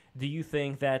today? Do you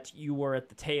think that you were at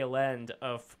the tail end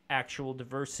of actual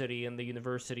diversity in the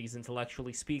universities,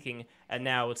 intellectually speaking, and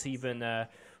now it's even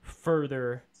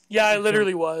further? Yeah, I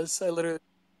literally was.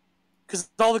 Because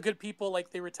all the good people,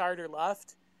 like, they retired or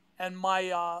left, and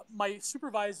my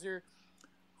supervisor,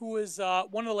 who was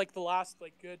one of like the last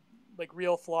like good like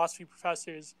real philosophy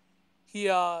professors,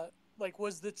 he like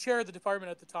was the chair of the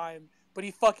department at the time, but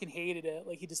he fucking hated it.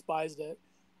 Like, he despised it.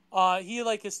 He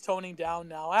like is toning down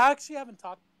now. I actually haven't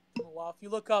talked to him in a while. If you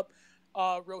look up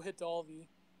Rohit Dalvi,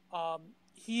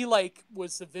 he like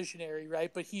was a visionary,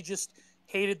 right? But he just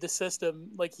hated the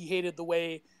system. Like, he hated the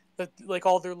way that like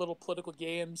all their little political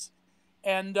games.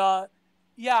 And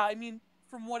yeah, I mean,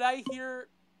 from what I hear,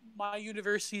 my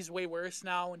university's way worse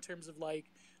now in terms of like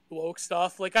woke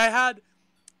stuff. Like, I had,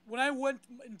 when I went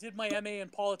and did my MA in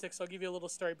politics, I'll give you a little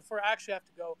story before I actually have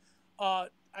to go. I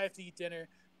have to eat dinner,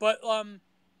 but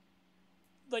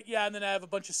like, yeah, and then I have a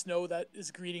bunch of snow that is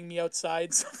greeting me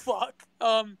outside. So fuck.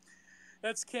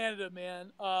 That's Canada,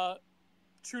 man.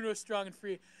 Trudeau strong and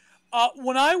free.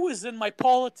 When I was in my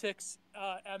politics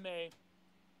MA,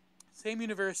 same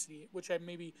university, which I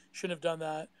maybe shouldn't have done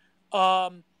that.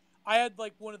 I had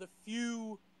like one of the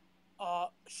few.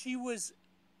 She was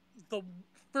the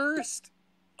first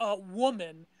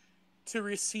woman to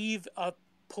receive a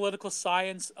political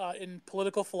science in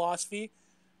political philosophy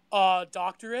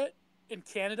doctorate in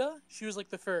Canada. She was like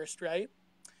the first, right?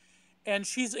 And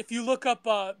she's, if you look up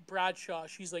Bradshaw,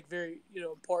 she's like very, you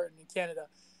know, important in Canada.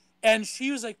 And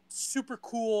she was like super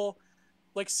cool,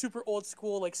 like super old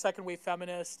school, like second wave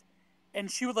feminist. And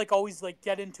she would like always like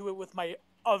get into it with my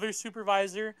other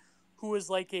supervisor, who was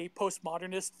like a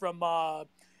postmodernist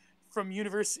from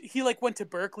university. He like went to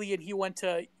Berkeley, and he went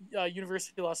to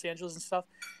University of Los Angeles and stuff.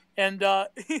 And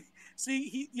so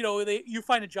he, you know, you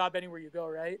find a job anywhere you go,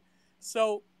 right?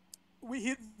 So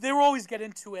they were always get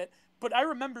into it. But I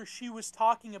remember she was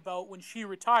talking about when she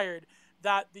retired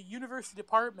that the university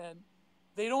department,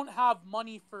 they don't have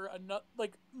money for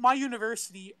like my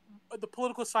university, the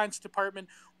political science department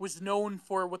was known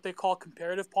for what they call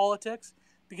comparative politics,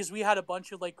 because we had a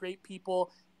bunch of like great people.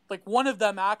 Like, one of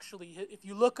them actually, if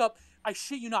you look up, I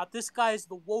shit you not, this guy is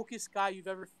the wokest guy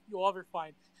you'll ever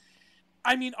find.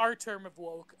 I mean, our term of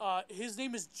woke. His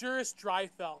name is Juris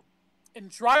Dreifeld. And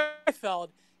Dreifeld,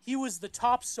 he was the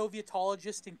top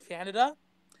Sovietologist in Canada,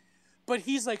 but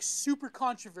he's like super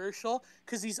controversial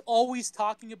because he's always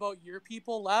talking about your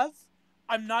people, Lev.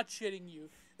 I'm not shitting you.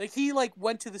 Like, he like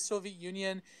went to the Soviet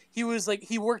Union. He was like,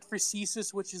 he worked for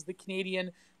CSIS, which is the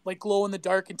Canadian like glow in the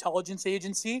dark intelligence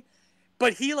agency.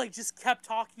 But he like just kept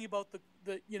talking about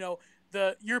the you know,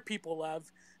 the your people,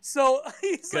 Lev. So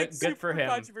he's like good super for him.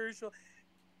 Controversial.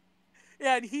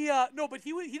 and he no, but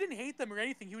he didn't hate them or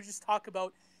anything. He would just talk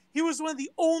about he was one of the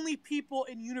only people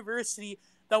in university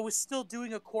that was still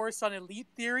doing a course on elite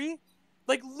theory,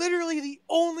 like literally the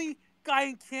only guy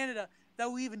in Canada that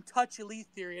would even touch elite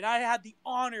theory, and I had the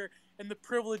honor and the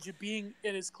privilege of being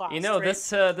in his class. You know, right?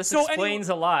 this explains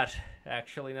a lot,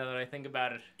 actually, now that I think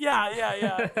about it.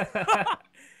 Yeah.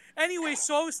 Anyway,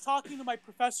 so I was talking to my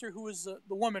professor, who was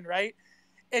the woman, right?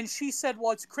 And she said,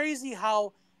 well, it's crazy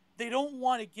how they don't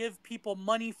want to give people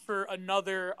money for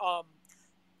another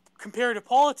comparative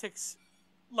politics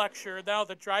lecture now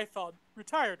that Dreifeld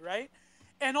retired, right?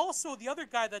 And also, the other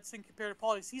guy that's in comparative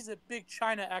politics, he's a big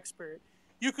China expert.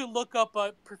 You could look up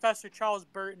Professor Charles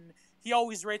Burton. He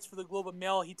always writes for the Globe and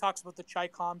Mail. He talks about the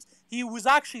Chi-Coms. He was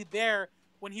actually there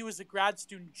when he was a grad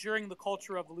student during the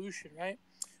Cultural Revolution, right?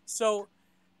 So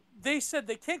they said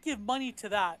they can't give money to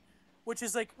that, which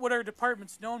is like what our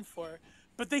department's known for,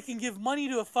 but they can give money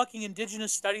to a fucking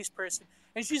Indigenous Studies person.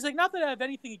 And she's like, not that I have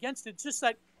anything against it, it's just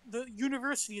that the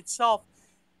university itself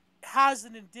has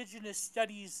an Indigenous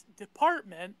Studies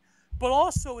department, but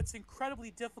also it's incredibly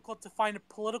difficult to find a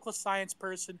political science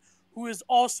person who is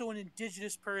also an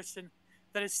Indigenous person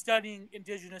that is studying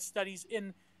Indigenous studies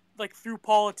in like through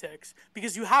politics,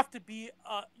 because you have to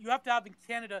have in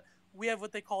Canada, we have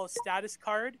what they call a status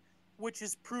card, which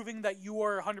is proving that you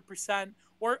are 100%,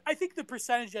 or I think the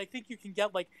percentage, I think you can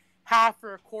get like half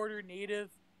or a quarter Native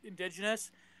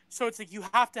Indigenous. So it's like you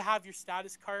have to have your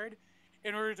status card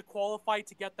in order to qualify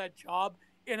to get that job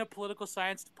in a political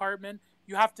science department.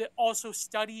 You have to also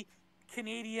study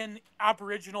Canadian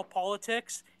Aboriginal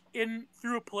politics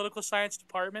through a political science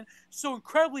department. So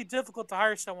incredibly difficult to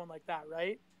hire someone like that,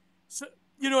 right? So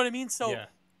you know what I mean? So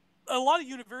a lot of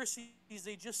universities,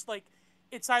 they just like,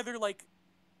 it's either like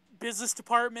business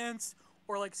departments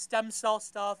or like stem cell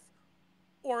stuff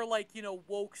or like, you know,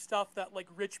 woke stuff that like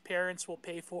rich parents will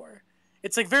pay for.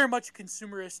 It's like very much a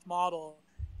consumerist model.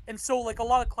 And so like a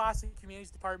lot of classic humanities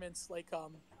departments,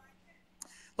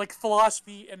 like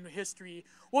philosophy and history.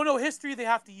 Well, no, history, they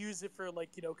have to use it for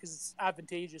like, you know, because it's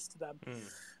advantageous to them.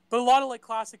 But a lot of like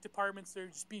classic departments, they're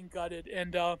just being gutted.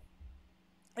 And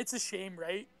it's a shame,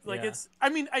 right? Like I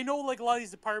mean, I know like a lot of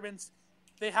these departments,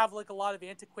 they have like a lot of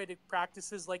antiquated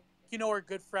practices. Like, our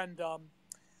good friend, modern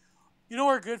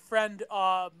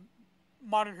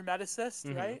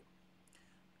hermeticist, right?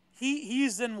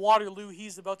 He's in Waterloo.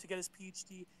 He's about to get his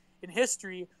PhD in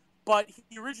history, but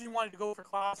he originally wanted to go for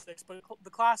classics. But the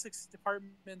classics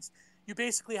departments, you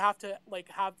basically have to like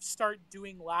start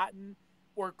doing Latin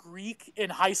or Greek in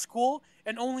high school,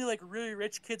 and only like really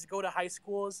rich kids go to high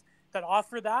schools that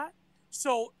offer that.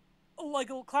 So like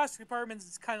classic departments,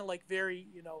 it's kind of like very,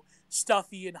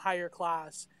 stuffy and higher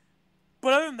class.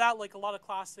 But other than that, like a lot of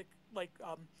classic like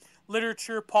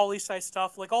literature, poli-sci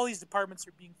stuff, like all these departments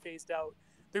are being phased out.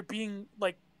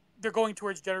 They're going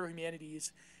towards general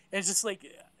humanities, and it's just like,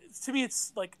 to me,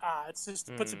 it's like it's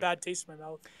just puts a bad taste in my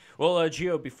mouth. Well,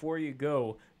 Gio, before you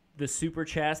go, the super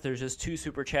chats, there's just 2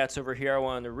 super chats over here I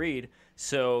wanted to read.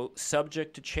 So,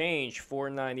 subject to change,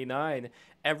 $4.99.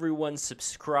 Everyone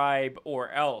subscribe or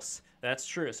else. That's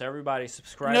true. So everybody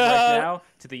subscribe right now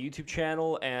to the YouTube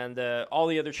channel and all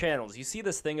the other channels. You see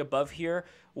this thing above here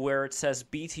where it says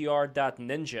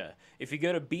btr.ninja. If you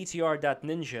go to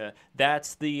btr.ninja,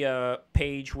 that's the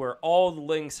page where all the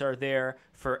links are there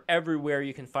for everywhere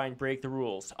you can find Break the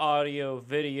Rules. Audio,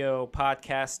 video,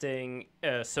 podcasting,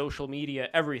 social media,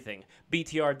 everything.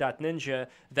 btr.ninja,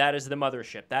 that is the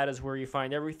mothership. That is where you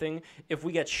find everything. If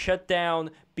we get shut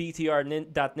down,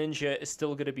 btr.ninja is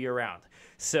still going to be around.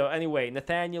 So anyway,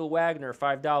 Nathaniel Wagner,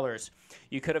 $5.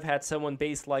 You could have had someone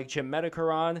based like Jim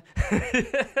Medicare on.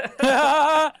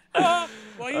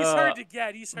 Well, he's hard to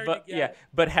get. Yeah,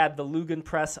 but had the Lugan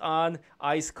Press on,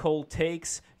 ice cold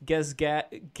takes, guest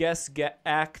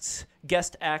acts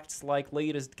like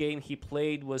latest game he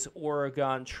played was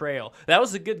Oregon Trail. That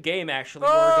was a good game, actually,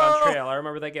 Oregon Trail. I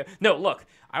remember that game. No, look,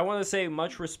 I want to say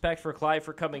much respect for Clive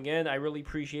for coming in. I really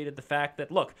appreciated the fact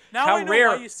that, look, now how I know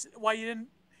rare... why you didn't...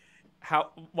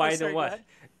 Why the what?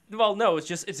 Well, no,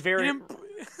 it's very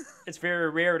it's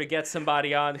very rare to get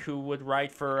somebody on who would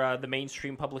write for the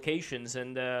mainstream publications,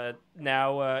 and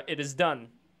now it is done.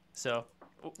 So,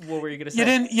 what were you gonna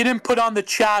say? You didn't put on the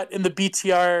chat in the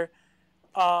BTR.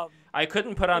 I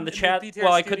couldn't put on the chat.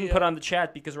 Well, I couldn't put on the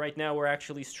chat because right now we're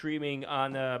actually streaming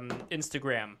on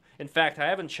Instagram. In fact, I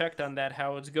haven't checked on that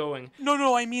how it's going.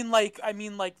 No, I mean like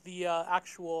the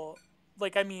actual.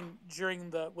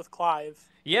 During with Clive.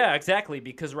 Yeah, exactly,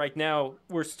 because right now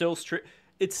we're still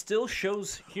it still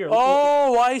shows here.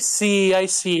 Oh, I see.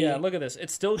 Yeah, look at this.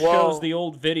 It still shows the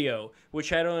old video,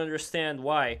 which I don't understand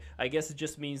why. I guess it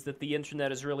just means that the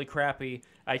internet is really crappy.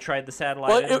 I tried the satellite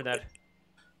Well, internet.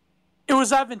 It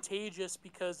was advantageous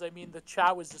because, I mean, the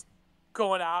chat was just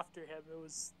going after him. It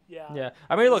was, yeah. Yeah,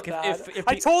 I mean, look, bad. if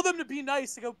I told them to be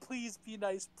nice, I go, please be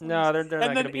nice, please. No, they're not and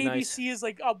going then to be nice. ABC is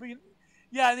like, I'll be,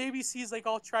 yeah, and ABC is like,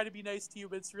 I'll try to be nice to you,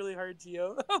 but it's really hard,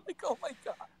 Gio. I'm like, oh my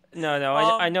god. No,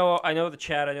 I know the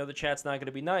chat. I know the chat's not going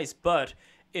to be nice, but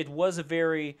it was a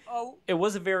very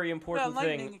important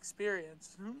thing.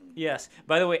 Experience. Yes.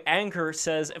 By the way, Anchor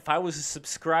says if I was a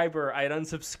subscriber, I'd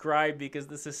unsubscribe because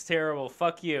this is terrible.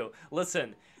 Fuck you.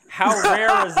 Listen, how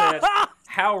rare is it?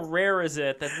 How rare is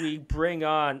it that we bring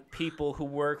on people who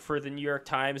work for the New York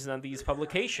Times and on these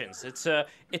publications? It's a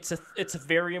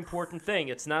very important thing.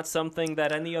 It's not something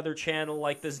that any other channel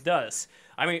like this does.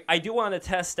 I mean, I do want to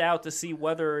test out to see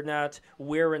whether or not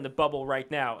we're in the bubble right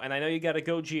now. And I know you got to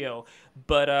go, Gio,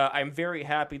 but I'm very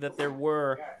happy that there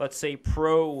were, let's say,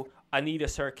 pro Anita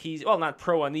Sarkeesian. Well, not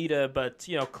pro Anita, but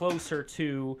closer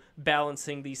to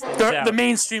balancing these things out. The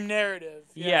mainstream narrative.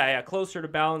 Yeah, closer to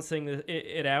balancing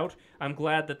it out. I'm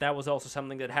glad that was also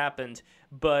something that happened.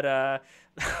 But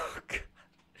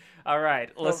all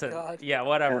right, listen. Yeah,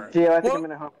 whatever. Gio, I think I'm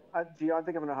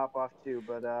gonna hop off too.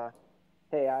 But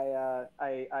hey,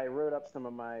 I wrote up some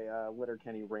of my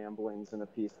Letterkenny ramblings in a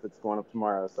piece that's going up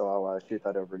tomorrow, so I'll shoot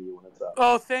that over to you when it's up.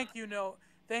 Oh, thank you. No,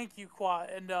 thank you, Qua.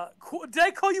 And did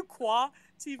I call you Qua?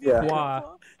 TV. Yeah.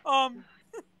 Qua.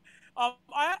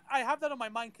 I have that on my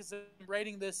mind because I'm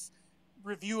writing this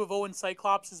review of Owen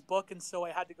Cyclops' book, and so I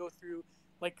had to go through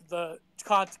like the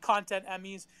content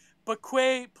Emmys. But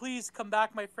Quay, please come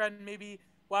back, my friend. Maybe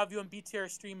we'll have you on BTR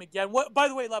stream again. What? By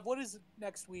the way, Lev, what is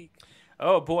next week?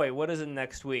 Oh boy, what is it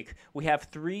next week? We have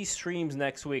 3 streams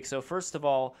next week. So first of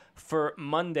all, for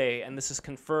Monday, and this is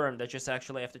confirmed, I just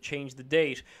actually have to change the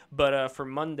date, but for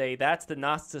Monday, that's the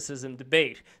Gnosticism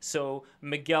debate. So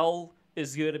Miguel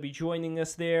is going to be joining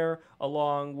us there,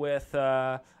 along with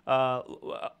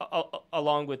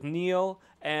Neil,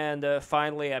 and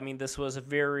finally, I mean, this was a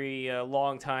very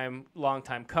long time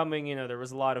coming. There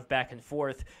was a lot of back and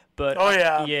forth, but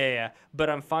yeah. But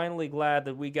I'm finally glad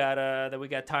that we got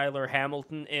Tyler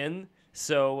Hamilton in.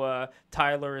 So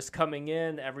Tyler is coming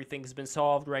in. Everything's been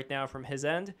solved right now from his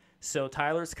end. So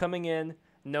Tyler's coming in.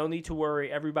 No need to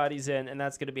worry. Everybody's in, and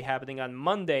that's going to be happening on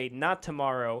Monday, not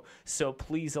tomorrow. So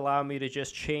please allow me to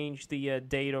just change the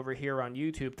date over here on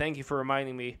YouTube. Thank you for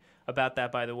reminding me about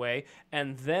that, by the way.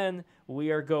 And then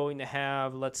we are going to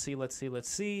have, let's see.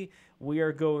 We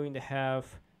are going to have,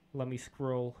 let me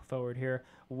scroll forward here.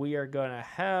 We are going to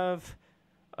have,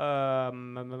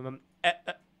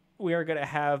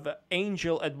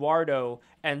 Angel Eduardo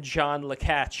and John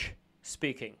Lakache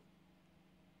speaking.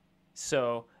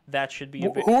 So that should be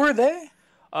Who are they?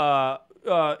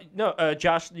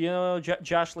 Josh. You know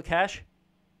Josh Lakache?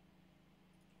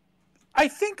 I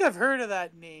think I've heard of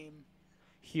that name.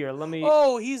 Here, let me.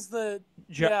 Oh, he's the.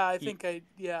 I think I.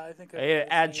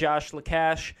 Add Josh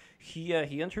Lakache. He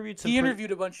interviewed some. He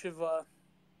interviewed a bunch of.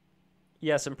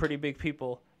 Some pretty big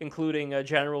people, including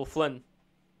General Flynn.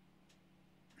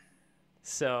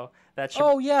 So that should.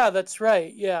 Oh yeah, that's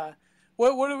right. Yeah.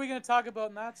 What are we going to talk about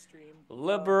in that stream?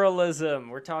 Liberalism.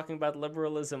 We're talking about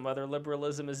liberalism, whether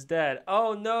liberalism is dead.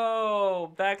 Oh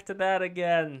no, back to that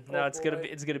again. No, it's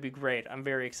gonna be great. I'm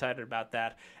very excited about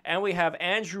that. And we have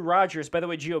Andrew Rogers. By the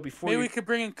way, Gio, maybe we could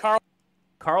bring in Carl.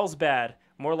 Carl's bad.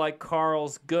 More like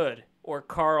Carl's good or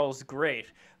Carl's great.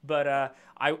 But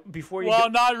before you.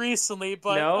 Well, not recently,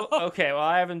 but no. Okay. Well,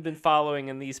 I haven't been following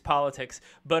in these politics.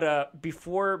 But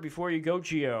before you go,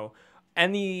 Gio.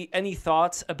 Any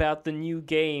thoughts about the new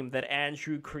game that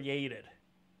Andrew created?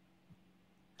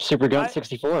 Super Grunt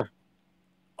 64.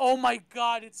 Oh my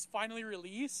god, it's finally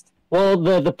released? Well,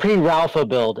 the pre-Ralpha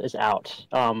build is out.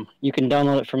 You can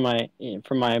download it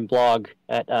from my blog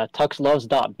at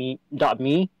tuxloves.me.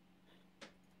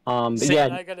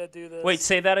 I gotta do this. Wait,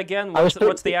 say that again.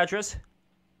 What's the address?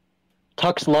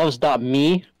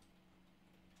 tuxloves.me.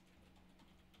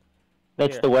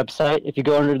 That's the website. If you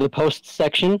go under the posts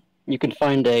section, you can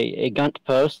find a Gunt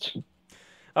post.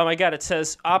 Oh my god, it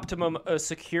says Optimum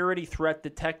security threat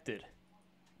detected.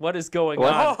 What is going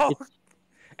on?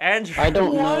 Andrew, I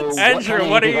don't know Andrew,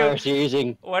 what you're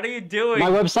using. What are you doing? My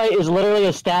website is literally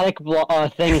a static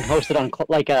thing hosted on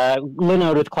like a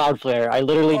Linode with Cloudflare. I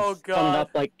literally spun it up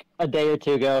like a day or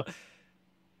two ago.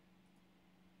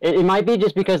 It might be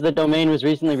just because the domain was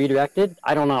recently redirected.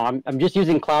 I don't know. I'm just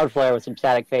using Cloudflare with some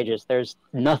static pages. There's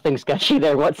nothing sketchy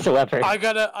there whatsoever. I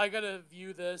gotta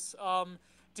view this.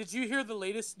 Did you hear the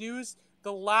latest news?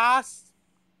 The last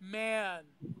man,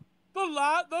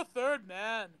 the third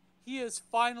man, he is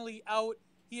finally out.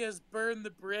 He has burned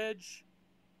the bridge.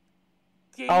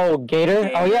 Gator?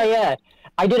 Oh yeah.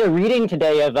 I did a reading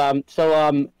today of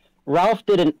Ralph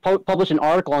published an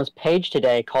article on his page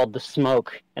today called "The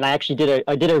Smoke," and I actually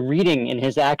did a reading in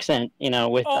his accent,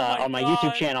 with on my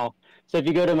YouTube channel. So if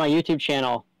you go to my YouTube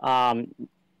channel,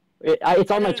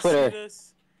 it's on my Twitter.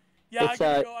 Yeah, it's,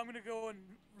 I'm gonna go and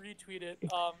retweet it.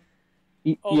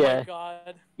 My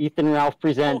God. Ethan Ralph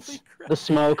presents "The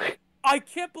Smoke." I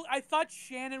can't believe. I thought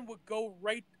Shannon would go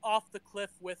right off the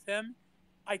cliff with him.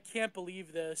 I can't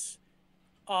believe this.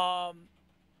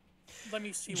 Let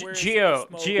me see where Geo.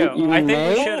 I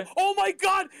think we should. Oh my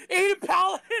God! Aiden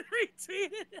Paladin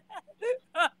retweeted it.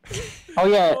 Oh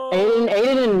yeah,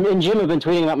 Aiden and Jim have been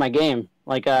tweeting about my game.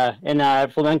 And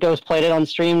Flamenco's played it on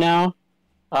stream now.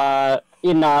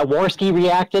 Warski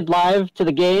reacted live to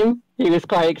the game. He was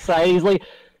quite excited.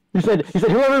 He said,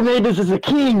 whoever made this is a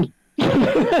king.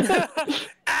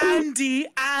 Andy,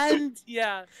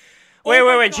 yeah.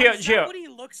 Wait, Geo. Is that what he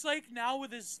looks like now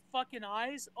with his fucking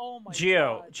eyes? Oh my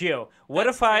God. Geo. What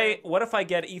if I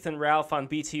get Ethan Ralph on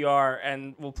BTR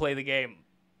and we'll play the game?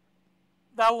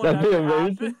 That would never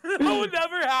happen. That would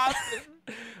never happen.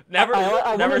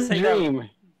 Never say dream. Never.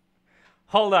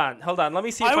 Hold on. Let me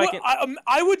see if I can.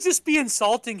 I would just be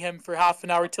insulting him for half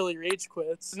an hour till he rage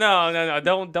quits. No.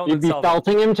 Don't You'd be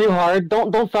felting him too hard.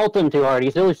 Don't felt him too hard.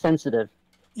 He's really sensitive.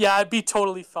 Yeah, I'd be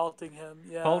totally felting him.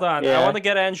 Yeah. Hold on. Yeah. I want to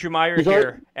get Andrew Meyer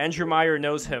here. Andrew Meyer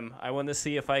knows him. I want to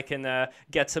see if I can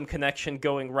get some connection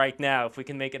going right now, if we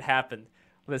can make it happen.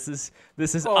 This is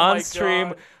on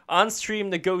stream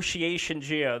negotiation,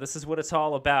 Geo. This is what it's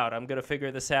all about. I'm gonna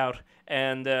figure this out,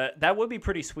 and that would be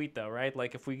pretty sweet, though, right?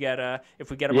 Like if we get him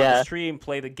on the stream,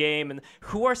 play the game, and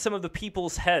who are some of the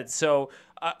people's heads? So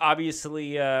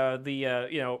obviously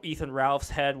Ethan Ralph's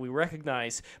head we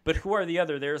recognize, but who are the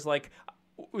other? There's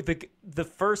the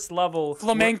first level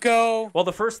Flamenco.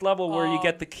 The first level where you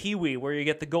get the kiwi, where you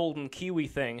get the golden kiwi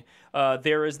thing.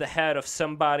 There is the head of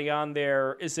somebody on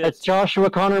there. Is it? It's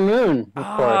Joshua Connor Moon,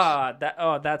 of course.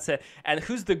 That's it. And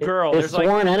who's the girl? His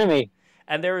sworn enemy.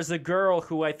 And there is a girl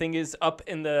who I think is up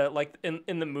in the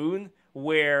in the moon,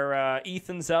 where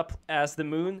Ethan's up as the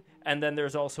moon, and then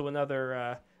there's also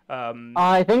another.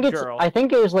 I think it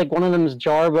was one of them is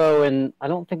Jarbo, and I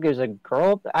don't think there's a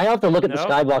girl. I have to look at the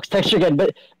skybox texture again,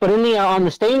 but in the on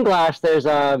the stained glass there's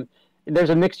a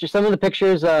mixture. Some of the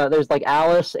pictures there's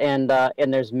Alice and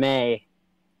there's May.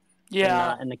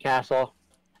 Yeah. In the castle.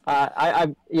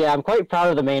 I'm quite proud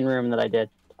of the main room that I did.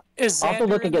 Is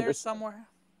Xander in there somewhere?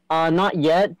 Not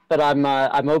yet, but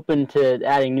I'm open to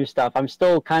adding new stuff. I'm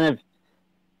still kind of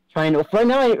trying to. Right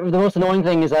now, the most annoying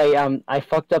thing is I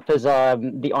fucked up his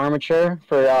the armature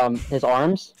for his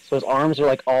arms, so his arms are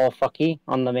all fucky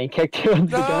on the main character of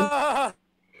the gun.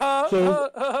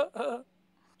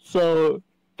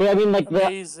 But I mean,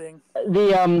 amazing.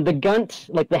 The gunt,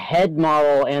 the head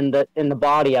model and the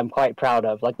body, I'm quite proud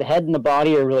of. The head and the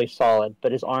body are really solid,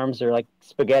 but his arms are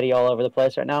spaghetti all over the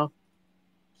place right now.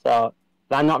 So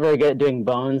I'm not very good at doing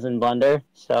bones and Blender,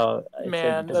 so it's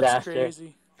a disaster. That's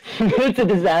crazy. It's a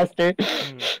disaster.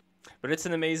 But it's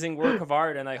an amazing work of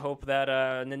art, and I hope that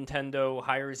Nintendo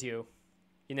hires you.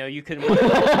 You can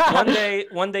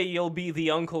one day you'll be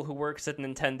the uncle who works at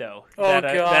Nintendo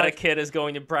that a kid is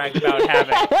going to brag about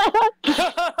having.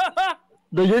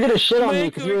 But you're gonna shit on me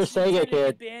because you're a Sega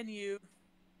kid. Ban you.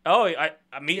 Oh,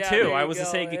 me too. I was a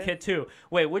Sega kid too.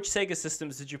 Wait, which Sega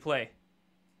systems did you play?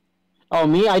 Oh,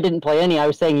 me? I didn't play any. I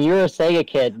was saying you're a Sega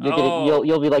kid.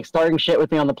 You'll be starting shit with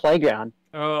me on the playground.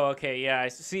 Oh, okay, yeah. I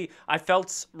see. I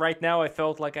felt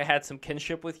like I had some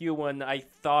kinship with you when I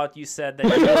thought you said that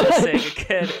you were a Sega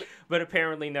kid, but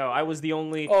apparently no. I was the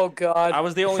only. Oh God. I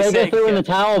was the only Sega Sega threw kid. in the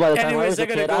towel by the time I was a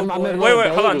kid. Wait,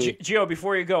 hold on, Gio.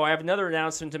 Before you go, I have another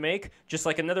announcement to make. Just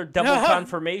another double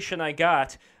confirmation I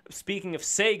got. Speaking of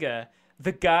Sega.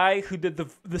 The guy who did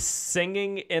the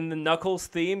singing in the Knuckles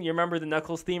theme, you remember the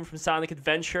Knuckles theme from Sonic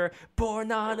Adventure?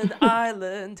 Born on an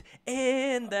island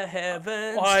in the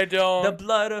heavens. I don't. The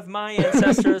blood of my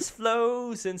ancestors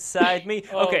flows inside me.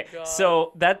 Okay, God.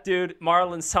 So that dude,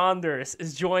 Marlon Saunders,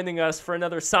 is joining us for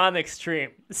another Sonic stream.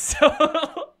 So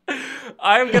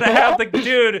I'm going to have the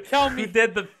dude who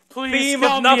did the theme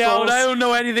of Knuckles. I don't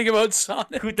know anything about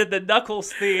Sonic. Who did the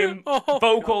Knuckles theme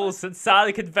vocals in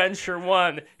Sonic Adventure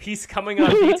 1. He's coming on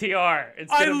BTR.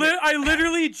 I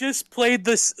literally just played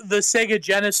the Sega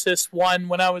Genesis one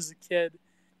when I was a kid.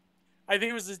 I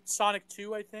think it was the Sonic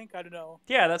 2, I think. I don't know.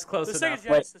 Yeah, that's close enough. The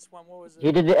Sega Genesis one, what was it?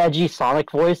 He did the edgy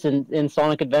Sonic voice in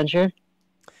Sonic Adventure?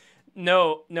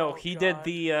 No, Oh, he God. did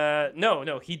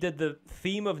the he did the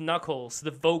theme of Knuckles,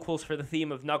 the vocals for the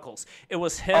theme of Knuckles. It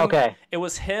was him. Okay. It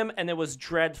was him, and it was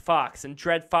Dread Fox. And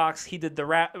Dread Fox, he did the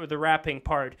rapping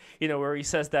part, where he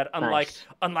says that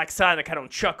unlike Sonic, I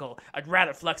don't chuckle. I'd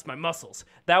rather flex my muscles.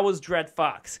 That was Dread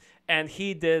Fox, and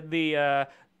he did the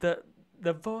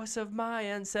voice of my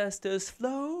ancestors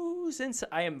flows inside.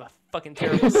 I am a fucking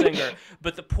terrible singer,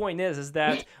 but the point is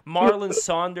that Marlon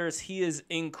Saunders, he is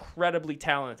incredibly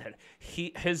talented.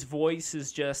 His voice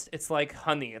is it's like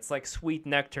honey. It's like sweet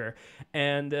nectar.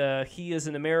 And he is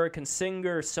an American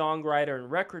singer, songwriter, and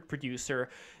record producer.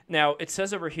 Now, it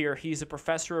says over here he's a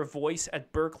professor of voice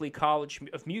at Berklee College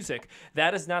of Music.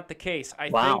 That is not the case. I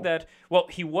think that,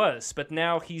 he was, but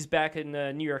now he's back in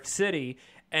New York City,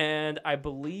 and I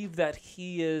believe that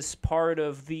he is part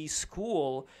of the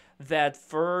school that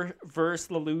Verse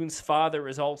Laloon's father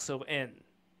is also in.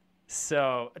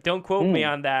 So don't quote me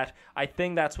on that. I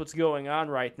think that's what's going on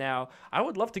right now. I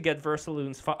would love to get Verse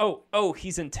Laloon's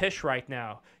he's in Tisch right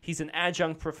now. He's an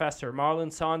adjunct professor.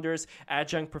 Marlon Saunders,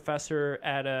 adjunct professor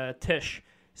at Tisch.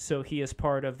 So he is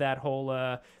part of that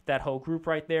whole group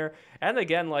right there. And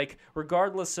again,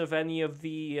 regardless of any of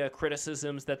the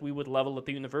criticisms that we would level at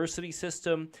the university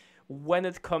system, when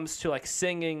it comes to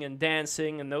singing and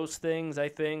dancing and those things, I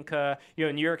think New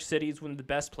York City is one of the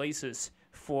best places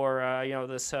for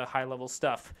this high level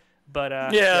stuff. But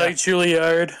like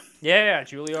Juilliard. Yeah,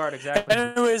 Juilliard, exactly.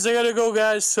 Anyways, I gotta go,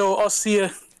 guys. So I'll see you.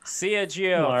 See ya,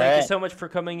 Gio. All Thank you right. so much for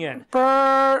coming in.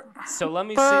 Bye. So let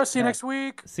me Bye. see. See you next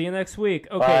week. See you next week.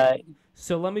 Okay. Bye.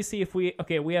 So let me see if we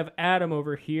have Adam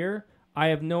over here. I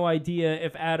have no idea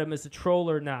if Adam is a troll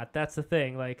or not. That's the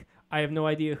thing. I have no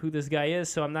idea who this guy is,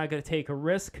 so I'm not going to take a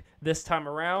risk this time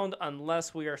around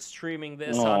unless we are streaming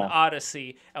this on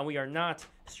Odyssey, and we are not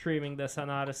streaming this on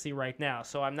Odyssey right now,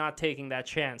 so I'm not taking that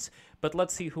chance. But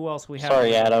let's see who else we have.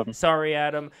 Sorry,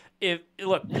 Adam.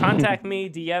 Contact me,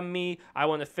 DM me. I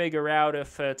want to figure out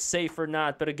if it's safe or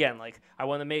not. But again, I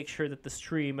want to make sure that the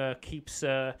stream keeps,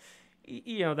 that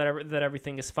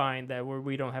everything is fine, that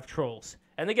we don't have trolls.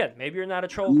 And again, maybe you're not a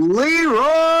troll. Leroy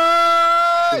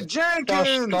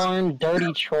Jenkins! Darn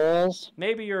dirty trolls.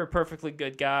 Maybe you're a perfectly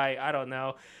good guy. I don't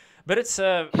know. But it's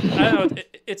I don't know.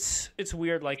 It's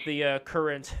weird, the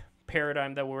current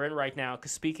paradigm that we're in right now.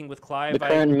 Because speaking with Clive, The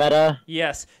current meta.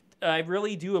 Yes, I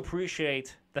really do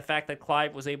appreciate the fact that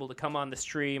Clive was able to come on the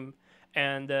stream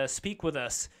and speak with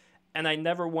us. And I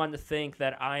never want to think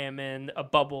that I am in a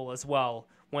bubble as well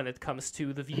when it comes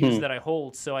to the views that I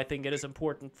hold. So I think it is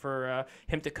important for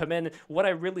him to come in. What I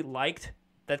really liked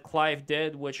that Clive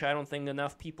did, which I don't think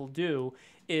enough people do,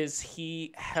 is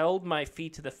he held my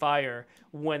feet to the fire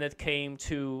when it came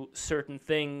to certain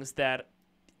things that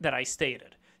I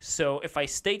stated. So if I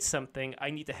state something, I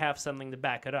need to have something to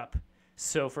back it up.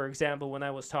 So, for example, when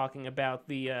I was talking about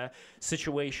the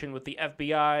situation with the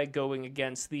FBI going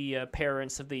against the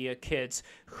parents of the kids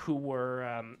who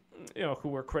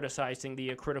were criticizing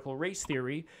the critical race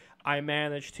theory, I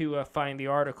managed to find the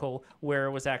article where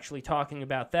it was actually talking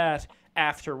about that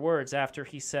afterwards, after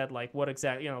he said, what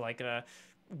exactly,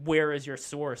 where is your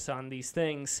source on these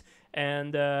things?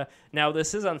 And now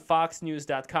this is on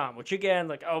FoxNews.com, which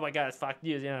again, oh my God, it's Fox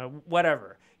News,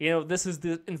 whatever. This is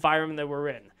the environment that we're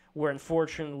in, where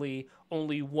unfortunately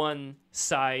only one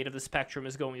side of the spectrum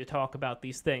is going to talk about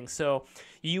these things. So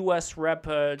U.S. Rep.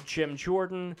 Jim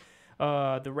Jordan,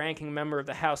 the ranking member of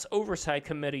the House Oversight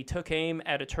Committee, took aim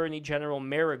at Attorney General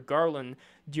Merrick Garland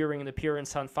during an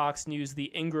appearance on Fox News' The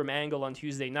Ingram Angle on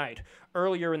Tuesday night.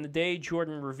 Earlier in the day,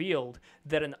 Jordan revealed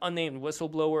that an unnamed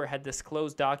whistleblower had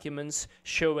disclosed documents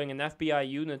showing an FBI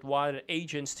unit wanted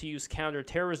agents to use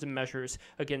counterterrorism measures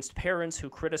against parents who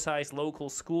criticize local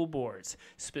school boards.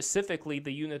 Specifically,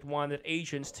 the unit wanted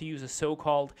agents to use a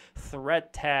so-called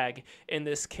threat tag, in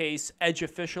this case, edge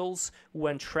officials,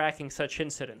 when tracking such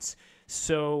incidents.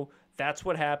 So that's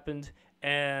what happened,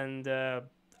 and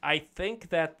I think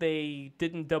that they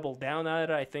didn't double down on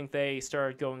it. I think they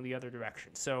started going the other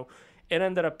direction. So it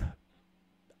ended up,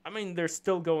 there's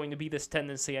still going to be this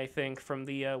tendency, I think, from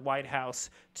the White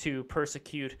House to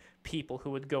persecute people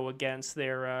who would go against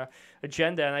their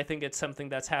agenda. And I think it's something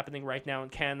that's happening right now in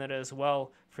Canada as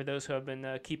well, for those who have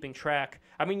been keeping track.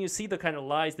 You see the kind of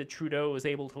lies that Trudeau is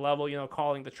able to level,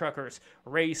 calling the truckers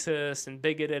racist and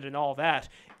bigoted and all that.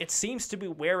 It seems to be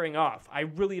wearing off. I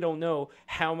really don't know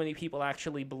how many people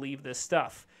actually believe this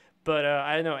stuff. But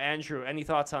I don't know, Andrew, any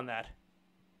thoughts on that?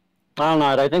 I don't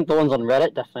know. I think the ones on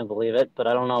Reddit definitely believe it, but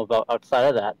I don't know about outside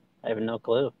of that. I have no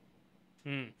clue.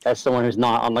 As someone who's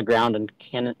not on the ground in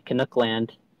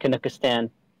Canuckland, Canuckistan.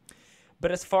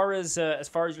 But as far as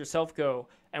yourself go,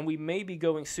 and we may be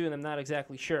going soon, I'm not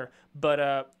exactly sure,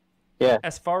 but Yeah.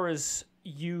 As far as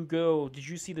you go, did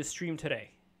you see the stream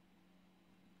today?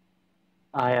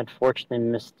 I unfortunately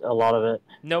missed a lot of it.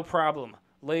 No problem.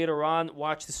 Later on,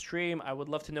 watch the stream. I would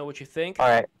love to know what you think. All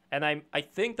right. And I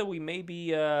think that we may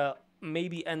be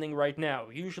ending right now.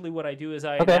 Usually what I do is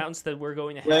I Okay. announce that we're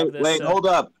going to have this. Wait, hold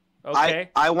up. Okay.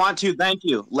 I want to thank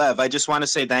you, Lev. I just want to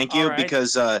say thank you All right.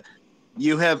 because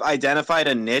you have identified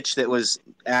a niche that was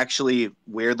actually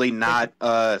weirdly not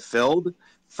filled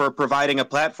for providing a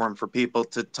platform for people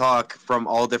to talk from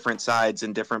all different sides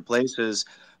and different places.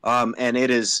 And it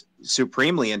is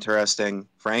supremely interesting,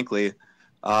 frankly.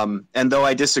 And though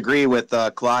I disagree with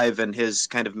Clive and his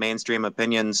kind of mainstream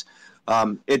opinions,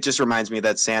 it just reminds me of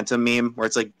that Santa meme where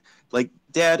it's like,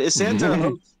 Dad, is Santa a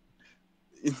hoax?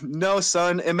 No,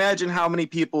 son. Imagine how many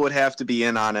people would have to be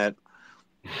in on it.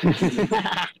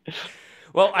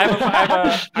 Well,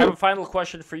 I have a final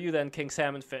question for you then, King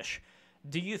Salmonfish.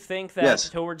 Do you think that Yes.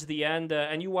 towards the end,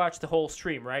 and you watched the whole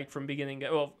stream, right, from beginning,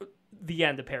 well, the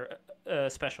end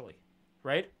especially,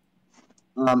 right?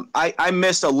 I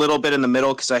missed a little bit in the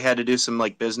middle because I had to do some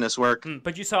like business work.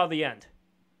 But you saw the end.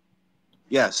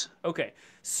 Yes. Okay,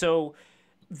 so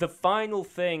the final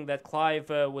thing that Clive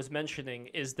was mentioning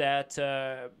is that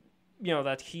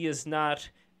that he is not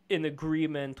in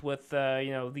agreement with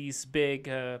these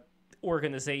big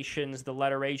organizations, the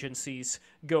letter agencies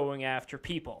going after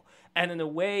people. And in a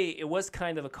way, it was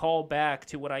kind of a callback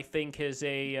to what I think is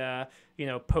a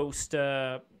post.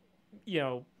 I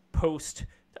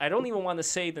don't even want to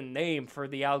say the name for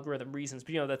the algorithm reasons,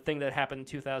 but the thing that happened in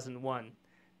 2001.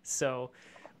 So.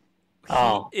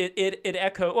 It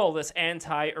echoed this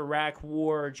anti-Iraq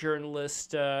war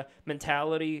journalist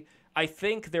mentality. I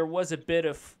think there was a bit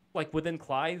of within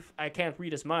Clive. I can't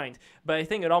read his mind, but I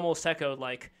think it almost echoed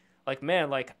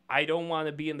man, I don't want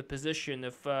to be in the position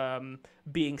of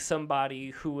being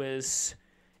somebody who is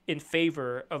in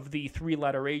favor of the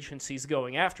three-letter agencies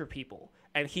going after people.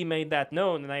 And he made that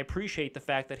known, and I appreciate the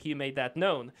fact that he made that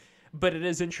known. But it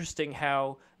is interesting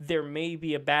how there may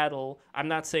be a battle. I'm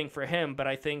not saying for him, but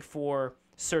I think for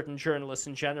certain journalists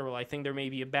in general, I think there may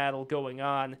be a battle going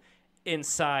on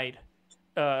inside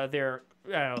their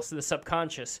the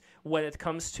subconscious when it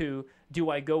comes to, do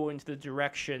I go into the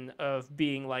direction of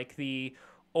being like the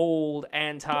old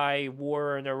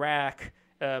anti-war in Iraq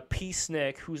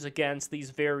peacenik who's against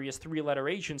these various three-letter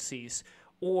agencies?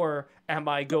 Or am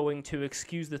I going to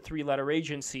excuse the three-letter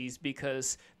agencies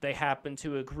because they happen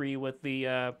to agree with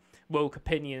the woke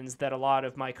opinions that a lot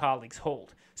of my colleagues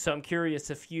hold? So I'm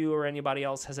curious if you or anybody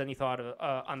else has any thought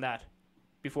on that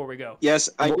before we go. Yes,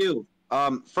 I do.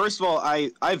 First of all,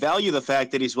 I value the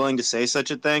fact that he's willing to say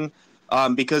such a thing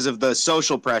because of the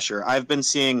social pressure. I've been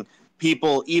seeing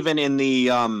people, even in the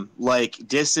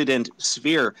dissident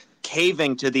sphere,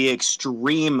 caving to the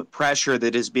extreme pressure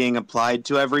that is being applied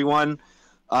to everyone.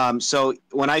 So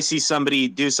when I see somebody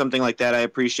do something like that, I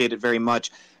appreciate it very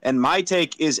much. And my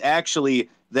take is actually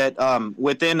that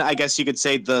within, I guess you could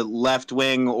say, the left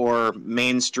wing or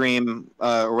mainstream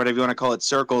or whatever you want to call it,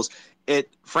 circles, it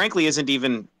frankly isn't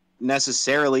even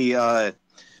necessarily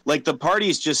the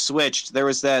parties just switched. There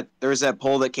was that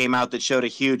poll that came out that showed a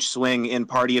huge swing in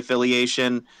party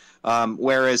affiliation,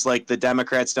 whereas the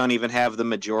Democrats don't even have the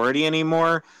majority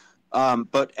anymore.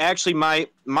 But actually, my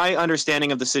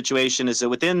understanding of the situation is that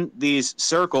within these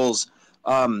circles,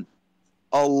 a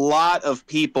lot of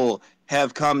people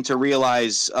have come to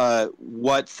realize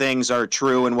what things are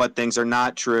true and what things are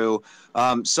not true.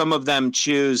 Some of them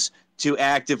choose to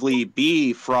actively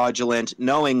be fraudulent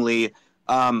knowingly,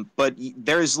 but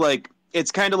there's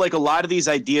it's kind of like a lot of these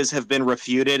ideas have been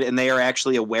refuted and they are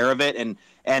actually aware of it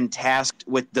and tasked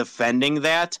with defending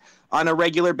that on a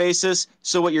regular basis.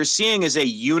 So what you're seeing is a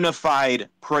unified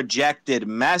projected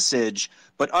message,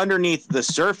 but underneath the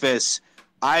surface,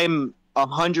 I'm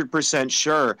 100%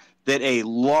 sure that a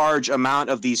large amount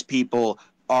of these people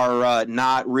are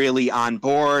not really on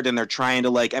board, and they're trying to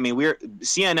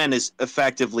CNN is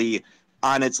effectively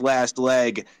on its last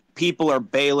leg. People are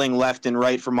bailing left and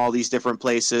right from all these different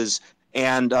places,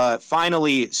 and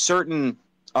finally certain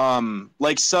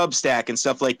Substack and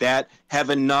stuff like that have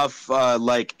enough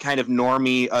kind of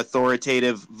normie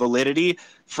authoritative validity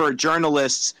for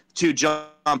journalists to jump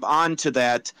onto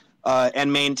that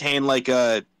and maintain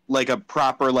a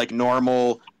proper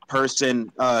normal person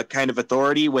kind of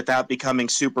authority without becoming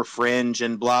super fringe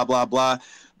and blah blah blah.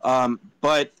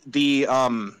 But the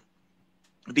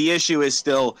issue is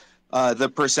still the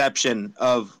perception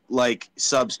of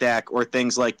Substack or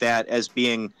things like that as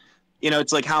being,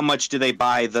 it's how much do they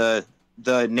buy the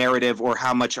narrative, or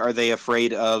how much are they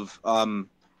afraid of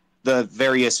the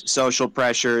various social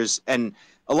pressures. And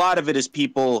a lot of it is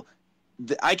people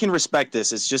I can respect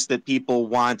this. It's just that people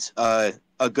want a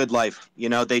good life. You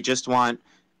know, they just want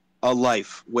a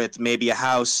life with maybe a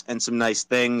house and some nice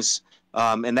things.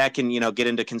 And that can, get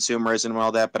into consumerism and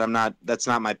all that, but that's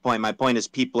not my point. My point is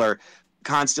people are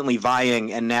constantly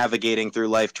vying and navigating through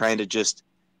life, trying to just,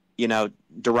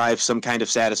 derive some kind of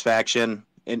satisfaction.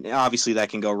 And obviously that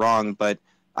can go wrong, but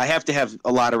I have to have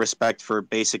a lot of respect for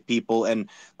basic people. And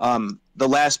the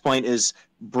last point is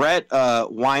Brett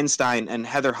Weinstein and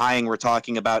Heather Hying were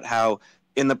talking about how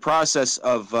in the process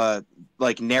of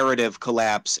narrative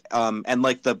collapse and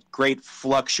like the great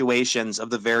fluctuations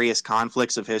of the various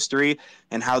conflicts of history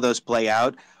and how those play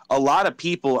out, a lot of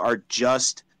people are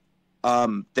just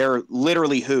they're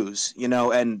literally who's,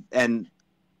 and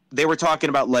they were talking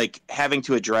about like having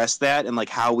to address that and like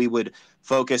how we would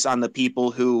focus on the people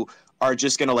who are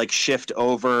just going to like shift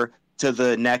over to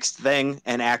the next thing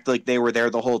and act like they were there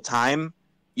the whole time,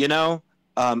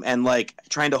 and like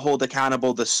trying to hold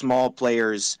accountable the small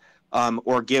players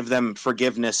or give them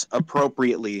forgiveness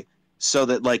appropriately so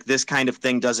that like this kind of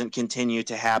thing doesn't continue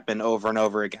to happen over and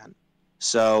over again.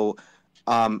 So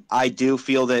I do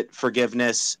feel that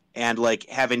forgiveness and like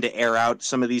having to air out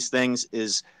some of these things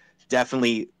is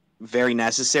definitely very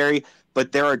necessary,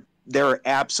 but there are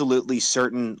absolutely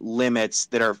certain limits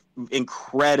that are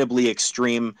incredibly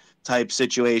extreme type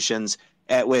situations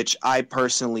at which I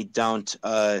personally don't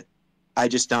I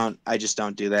just don't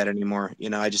do that anymore.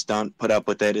 I just don't put up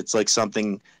with it. It's like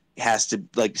something has to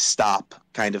like stop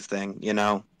kind of thing,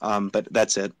 but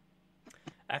that's it.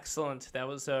 Excellent. That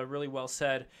was really well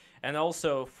said. And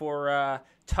also for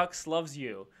Tux Loves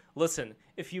You. Listen,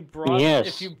 if you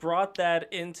brought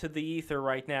that into the ether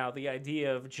right now, the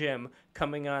idea of Jim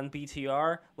coming on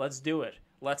BTR, let's do it.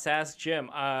 Let's ask Jim.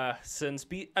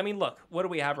 Look, what do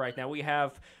we have right now? We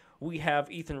have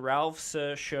Ethan Ralph's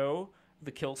show,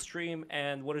 The Kill Stream,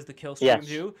 and what does The Kill Stream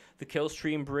do? The Kill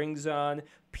Stream brings on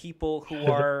people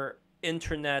who are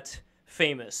internet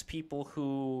famous, people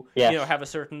who have a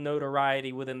certain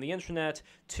notoriety within the internet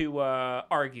to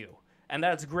argue. And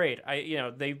that's great.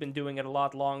 They've been doing it a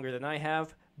lot longer than I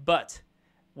have. But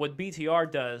what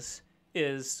BTR does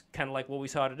is kind of like what we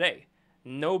saw today.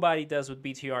 Nobody does what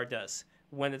BTR does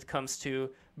when it comes to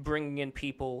bringing in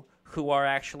people who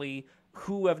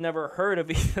have never heard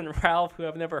of Ethan Ralph, who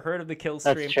have never heard of the Kill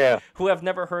Stream, who have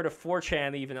never heard of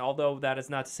 4chan even, although that is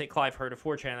not to say Clive heard of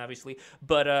 4chan, obviously.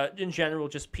 But in general,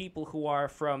 just people who are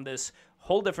from this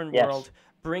whole different world,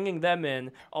 bringing them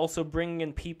in, also bringing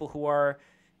in people who are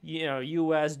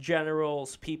U.S.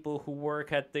 generals, people who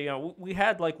work at the, we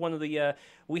had one of the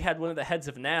heads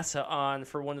of NASA on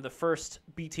for one of the first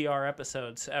BTR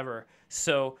episodes ever.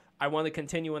 So I want to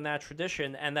continue in that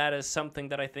tradition, and that is something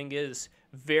that I think is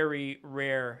very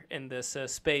rare in this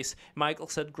space. Michael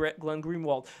said Glenn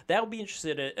Greenwald. That would be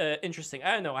interesting.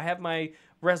 I don't know. I have my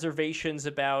reservations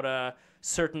about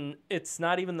certain. It's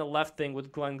not even the left thing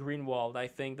with Glenn Greenwald. I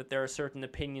think that there are certain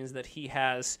opinions that he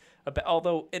has about,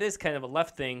 although it is kind of a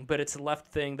left thing, but it's a left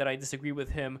thing that I disagree with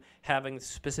him having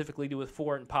specifically to do with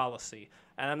foreign policy.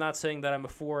 And I'm not saying that I'm a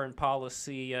foreign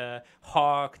policy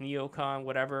hawk, neocon,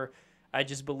 whatever. I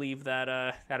just believe that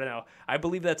I don't know. I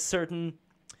believe that certain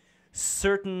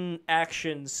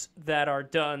actions that are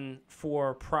done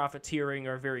for profiteering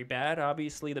are very bad,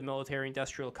 obviously the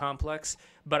military-industrial complex,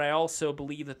 but I also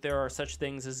believe that there are such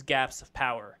things as gaps of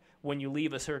power. When you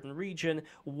leave a certain region,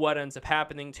 what ends up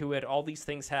happening to it, all these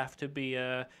things have to be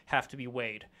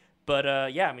weighed. But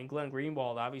Glenn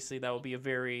Greenwald, obviously that would be a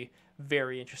very,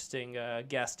 very interesting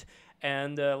guest.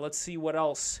 And let's see what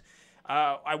else.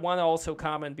 I want to also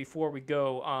comment before we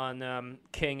go on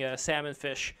King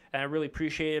Salmonfish, and I really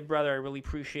appreciate it, brother. I really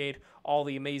appreciate all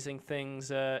the amazing things.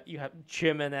 You have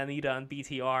Jim and Anita on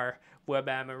BTR,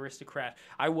 WebAm Aristocrat.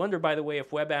 I wonder, by the way, if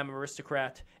WebAm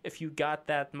Aristocrat, if you got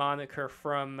that moniker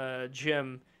from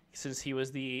Jim, since he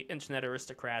was the Internet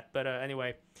Aristocrat. But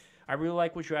anyway, I really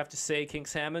like what you have to say, King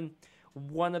Salmon.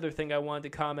 One other thing I wanted to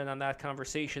comment on that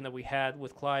conversation that we had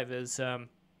with Clive is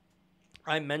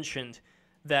I mentioned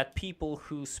that people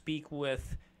who speak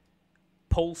with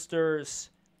pollsters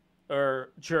or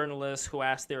journalists who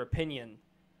ask their opinion,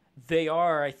 they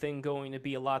are, I think, going to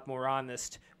be a lot more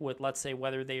honest with, let's say,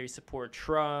 whether they support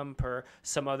Trump or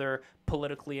some other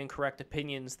politically incorrect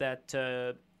opinions that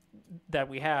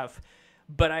we have.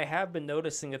 But I have been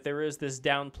noticing that there is this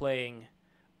downplaying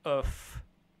of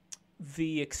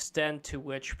the extent to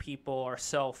which people are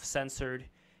self-censored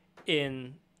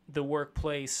in the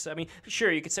workplace. I mean,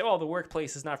 sure, you could say, oh, the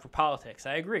workplace is not for politics.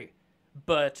 I agree.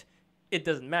 But it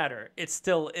doesn't matter. It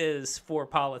still is for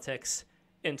politics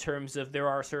in terms of there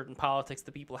are certain politics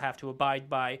that people have to abide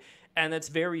by, and it's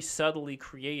very subtly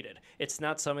created. It's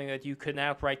not something that you can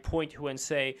outright point to and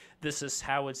say, this is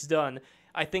how it's done.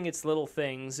 I think it's little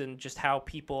things and just how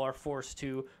people are forced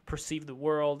to perceive the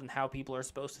world and how people are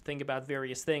supposed to think about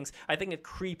various things. I think it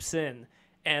creeps in,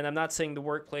 and I'm not saying the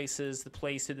workplace is the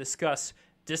place to discuss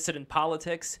dissident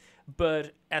politics,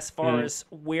 but as far as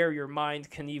where your mind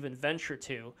can even venture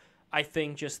to, I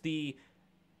think just the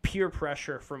peer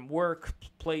pressure from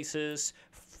workplaces,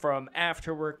 from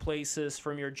after workplaces,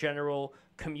 from your general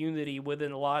community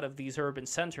within a lot of these urban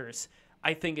centers,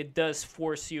 I think it does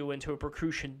force you into a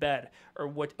percussion bed or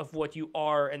what you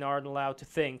are and aren't allowed to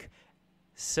think.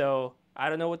 So I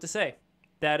don't know what to say.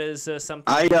 That is something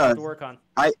I have to work on.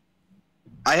 I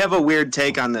have a weird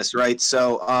take on this, right?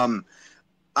 So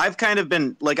I've kind of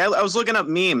been like I was looking up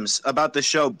memes about the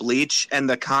show Bleach and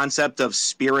the concept of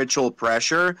spiritual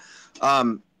pressure.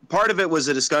 Part of it was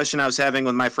a discussion I was having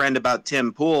with my friend about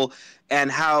Tim Pool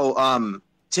and how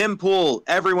Tim Pool,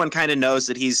 everyone kind of knows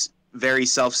that he's very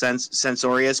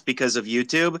self-censorious because of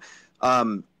YouTube.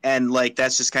 And like,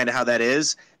 that's just kind of how that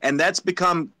is. And that's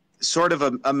become sort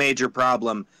of a major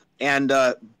problem. And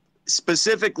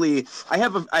specifically, I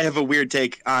have a weird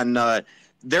take on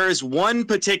there is one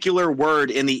particular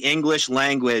word in the English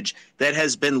language that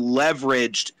has been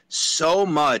leveraged so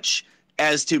much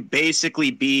as to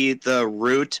basically be the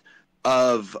root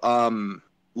of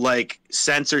like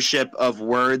censorship of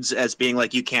words, as being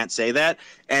like, you can't say that.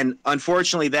 And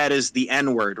unfortunately, that is the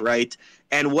N-word, right?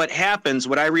 And what happens,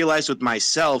 what I realized with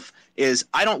myself is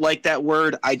I don't like that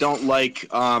word. I don't like,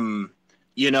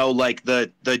 you know, like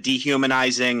the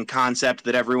dehumanizing concept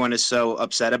that everyone is so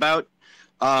upset about.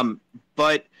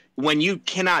 But when you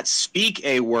cannot speak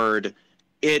a word,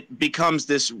 it becomes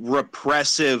this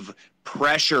repressive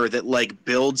pressure that like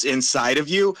builds inside of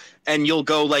you, and you'll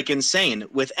go like insane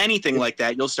with anything like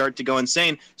that. You'll start to go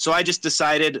insane. So I just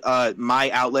decided my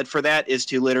outlet for that is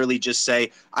to literally just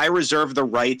say, I reserve the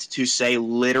right to say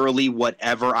literally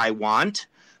whatever I want.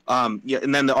 Yeah,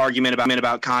 and then the argument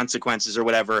about consequences or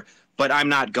whatever, but I'm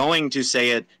not going to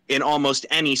say it in almost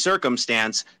any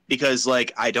circumstance because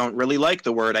like I don't really like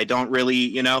the word. I don't really,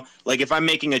 you know, like if I'm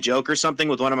making a joke or something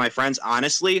with one of my friends,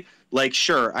 honestly, like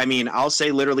sure, I mean, I'll say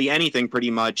literally anything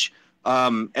pretty much,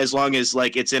 as long as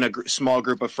like it's in a small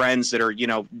group of friends that are, you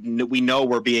know, we know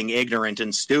we're being ignorant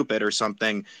and stupid or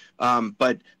something.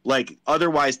 But like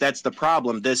otherwise, that's the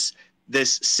problem. This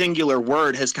singular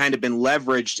word has kind of been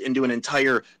leveraged into an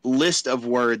entire list of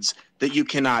words that you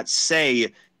cannot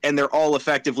say, and they're all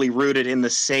effectively rooted in the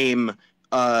same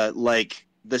like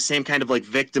the same kind of like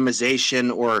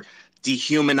victimization or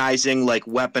dehumanizing, like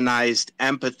weaponized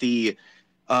empathy,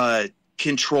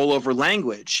 control over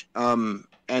language.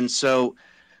 And so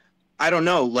I don't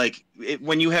know, like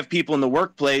when you have people in the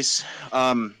workplace,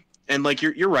 and like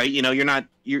you're right, you know,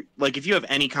 you're like if you have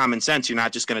any common sense, you're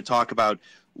not just going to talk about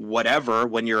whatever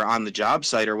when you're on the job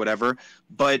site or whatever.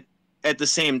 But at the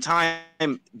same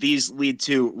time, these lead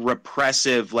to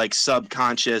repressive, like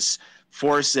subconscious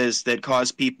forces that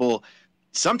cause people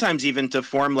sometimes even to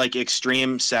form like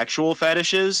extreme sexual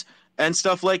fetishes and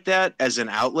stuff like that as an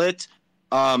outlet.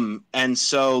 And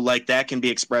so like that can be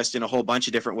expressed in a whole bunch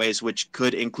of different ways, which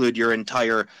could include your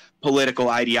entire political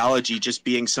ideology just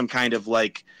being some kind of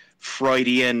like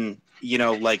Freudian, you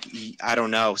know, like, I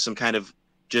don't know, some kind of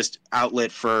just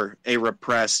outlet for a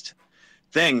repressed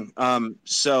thing.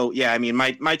 So yeah, I mean,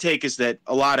 my take is that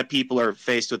a lot of people are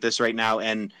faced with this right now,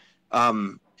 and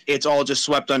it's all just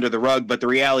swept under the rug. But the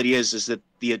reality is that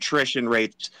the attrition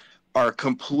rates are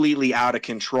completely out of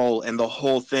control, and the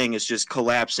whole thing is just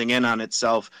collapsing in on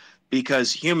itself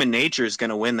because human nature is going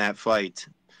to win that fight.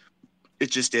 It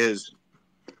just is.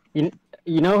 You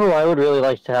know who I would really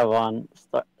like to have on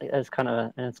as kind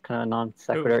of non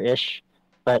sequitur-ish,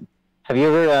 but have you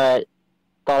ever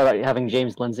thought about having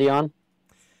James Lindsay on?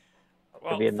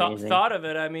 Well, thought of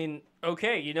it. I mean,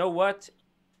 okay, you know what?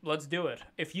 Let's do it.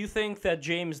 If you think that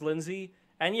James Lindsay,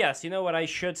 and yes, you know what? I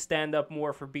should stand up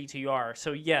more for BTR.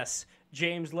 So yes,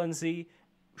 James Lindsay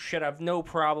should have no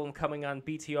problem coming on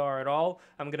BTR at all.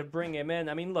 I'm going to bring him in.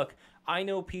 I mean, look, I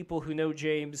know people who know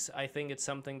James. I think it's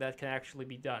something that can actually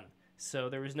be done. So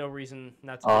there is no reason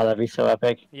not to. Oh, that'd be so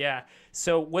epic. Yeah.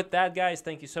 So with that, guys,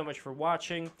 thank you so much for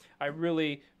watching. I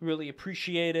really, really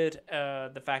appreciated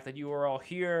the fact that you are all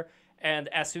here. And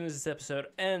as soon as this episode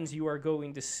ends, you are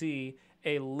going to see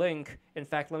a link. In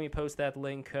fact, let me post that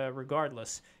link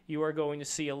regardless. You are going to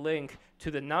see a link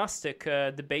to the Gnostic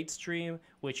debate stream,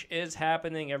 which is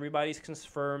happening. Everybody's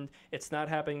confirmed. It's not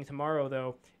happening tomorrow,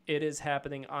 though. It is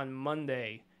happening on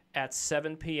Monday at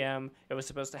 7 p.m. It was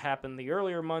supposed to happen the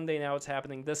earlier Monday. Now it's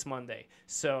happening this Monday.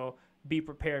 So be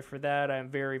prepared for that. I'm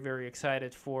very, very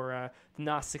excited for the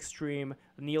Gnostic stream.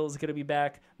 Neil is going to be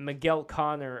back. Miguel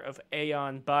Connor of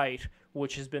Aeon Byte,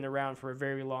 which has been around for a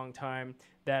very long time,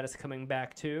 that is coming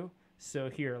back too.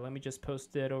 So here, let me just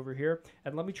post it over here.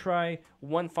 And let me try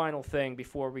one final thing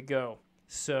before we go.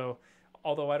 So,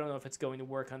 although I don't know if it's going to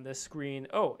work on this screen.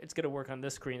 Oh, it's going to work on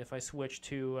this screen if I switch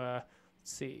to, let's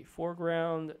see,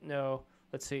 foreground. No,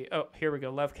 let's see. Oh, here we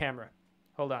go, left camera.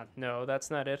 Hold on. No,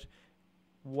 that's not it.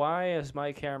 Why is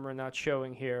my camera not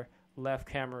showing here? Left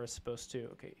camera is supposed to.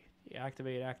 Okay,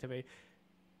 activate.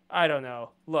 I don't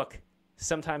know. Look,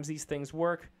 sometimes these things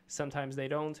work, sometimes they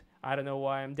don't. I don't know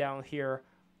why I'm down here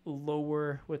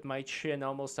lower with my chin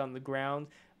almost on the ground.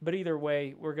 But either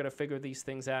way, we're going to figure these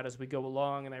things out as we go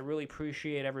along, and I really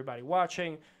appreciate everybody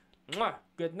watching. Mwah!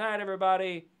 Good night,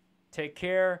 everybody. Take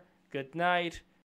care. Good night.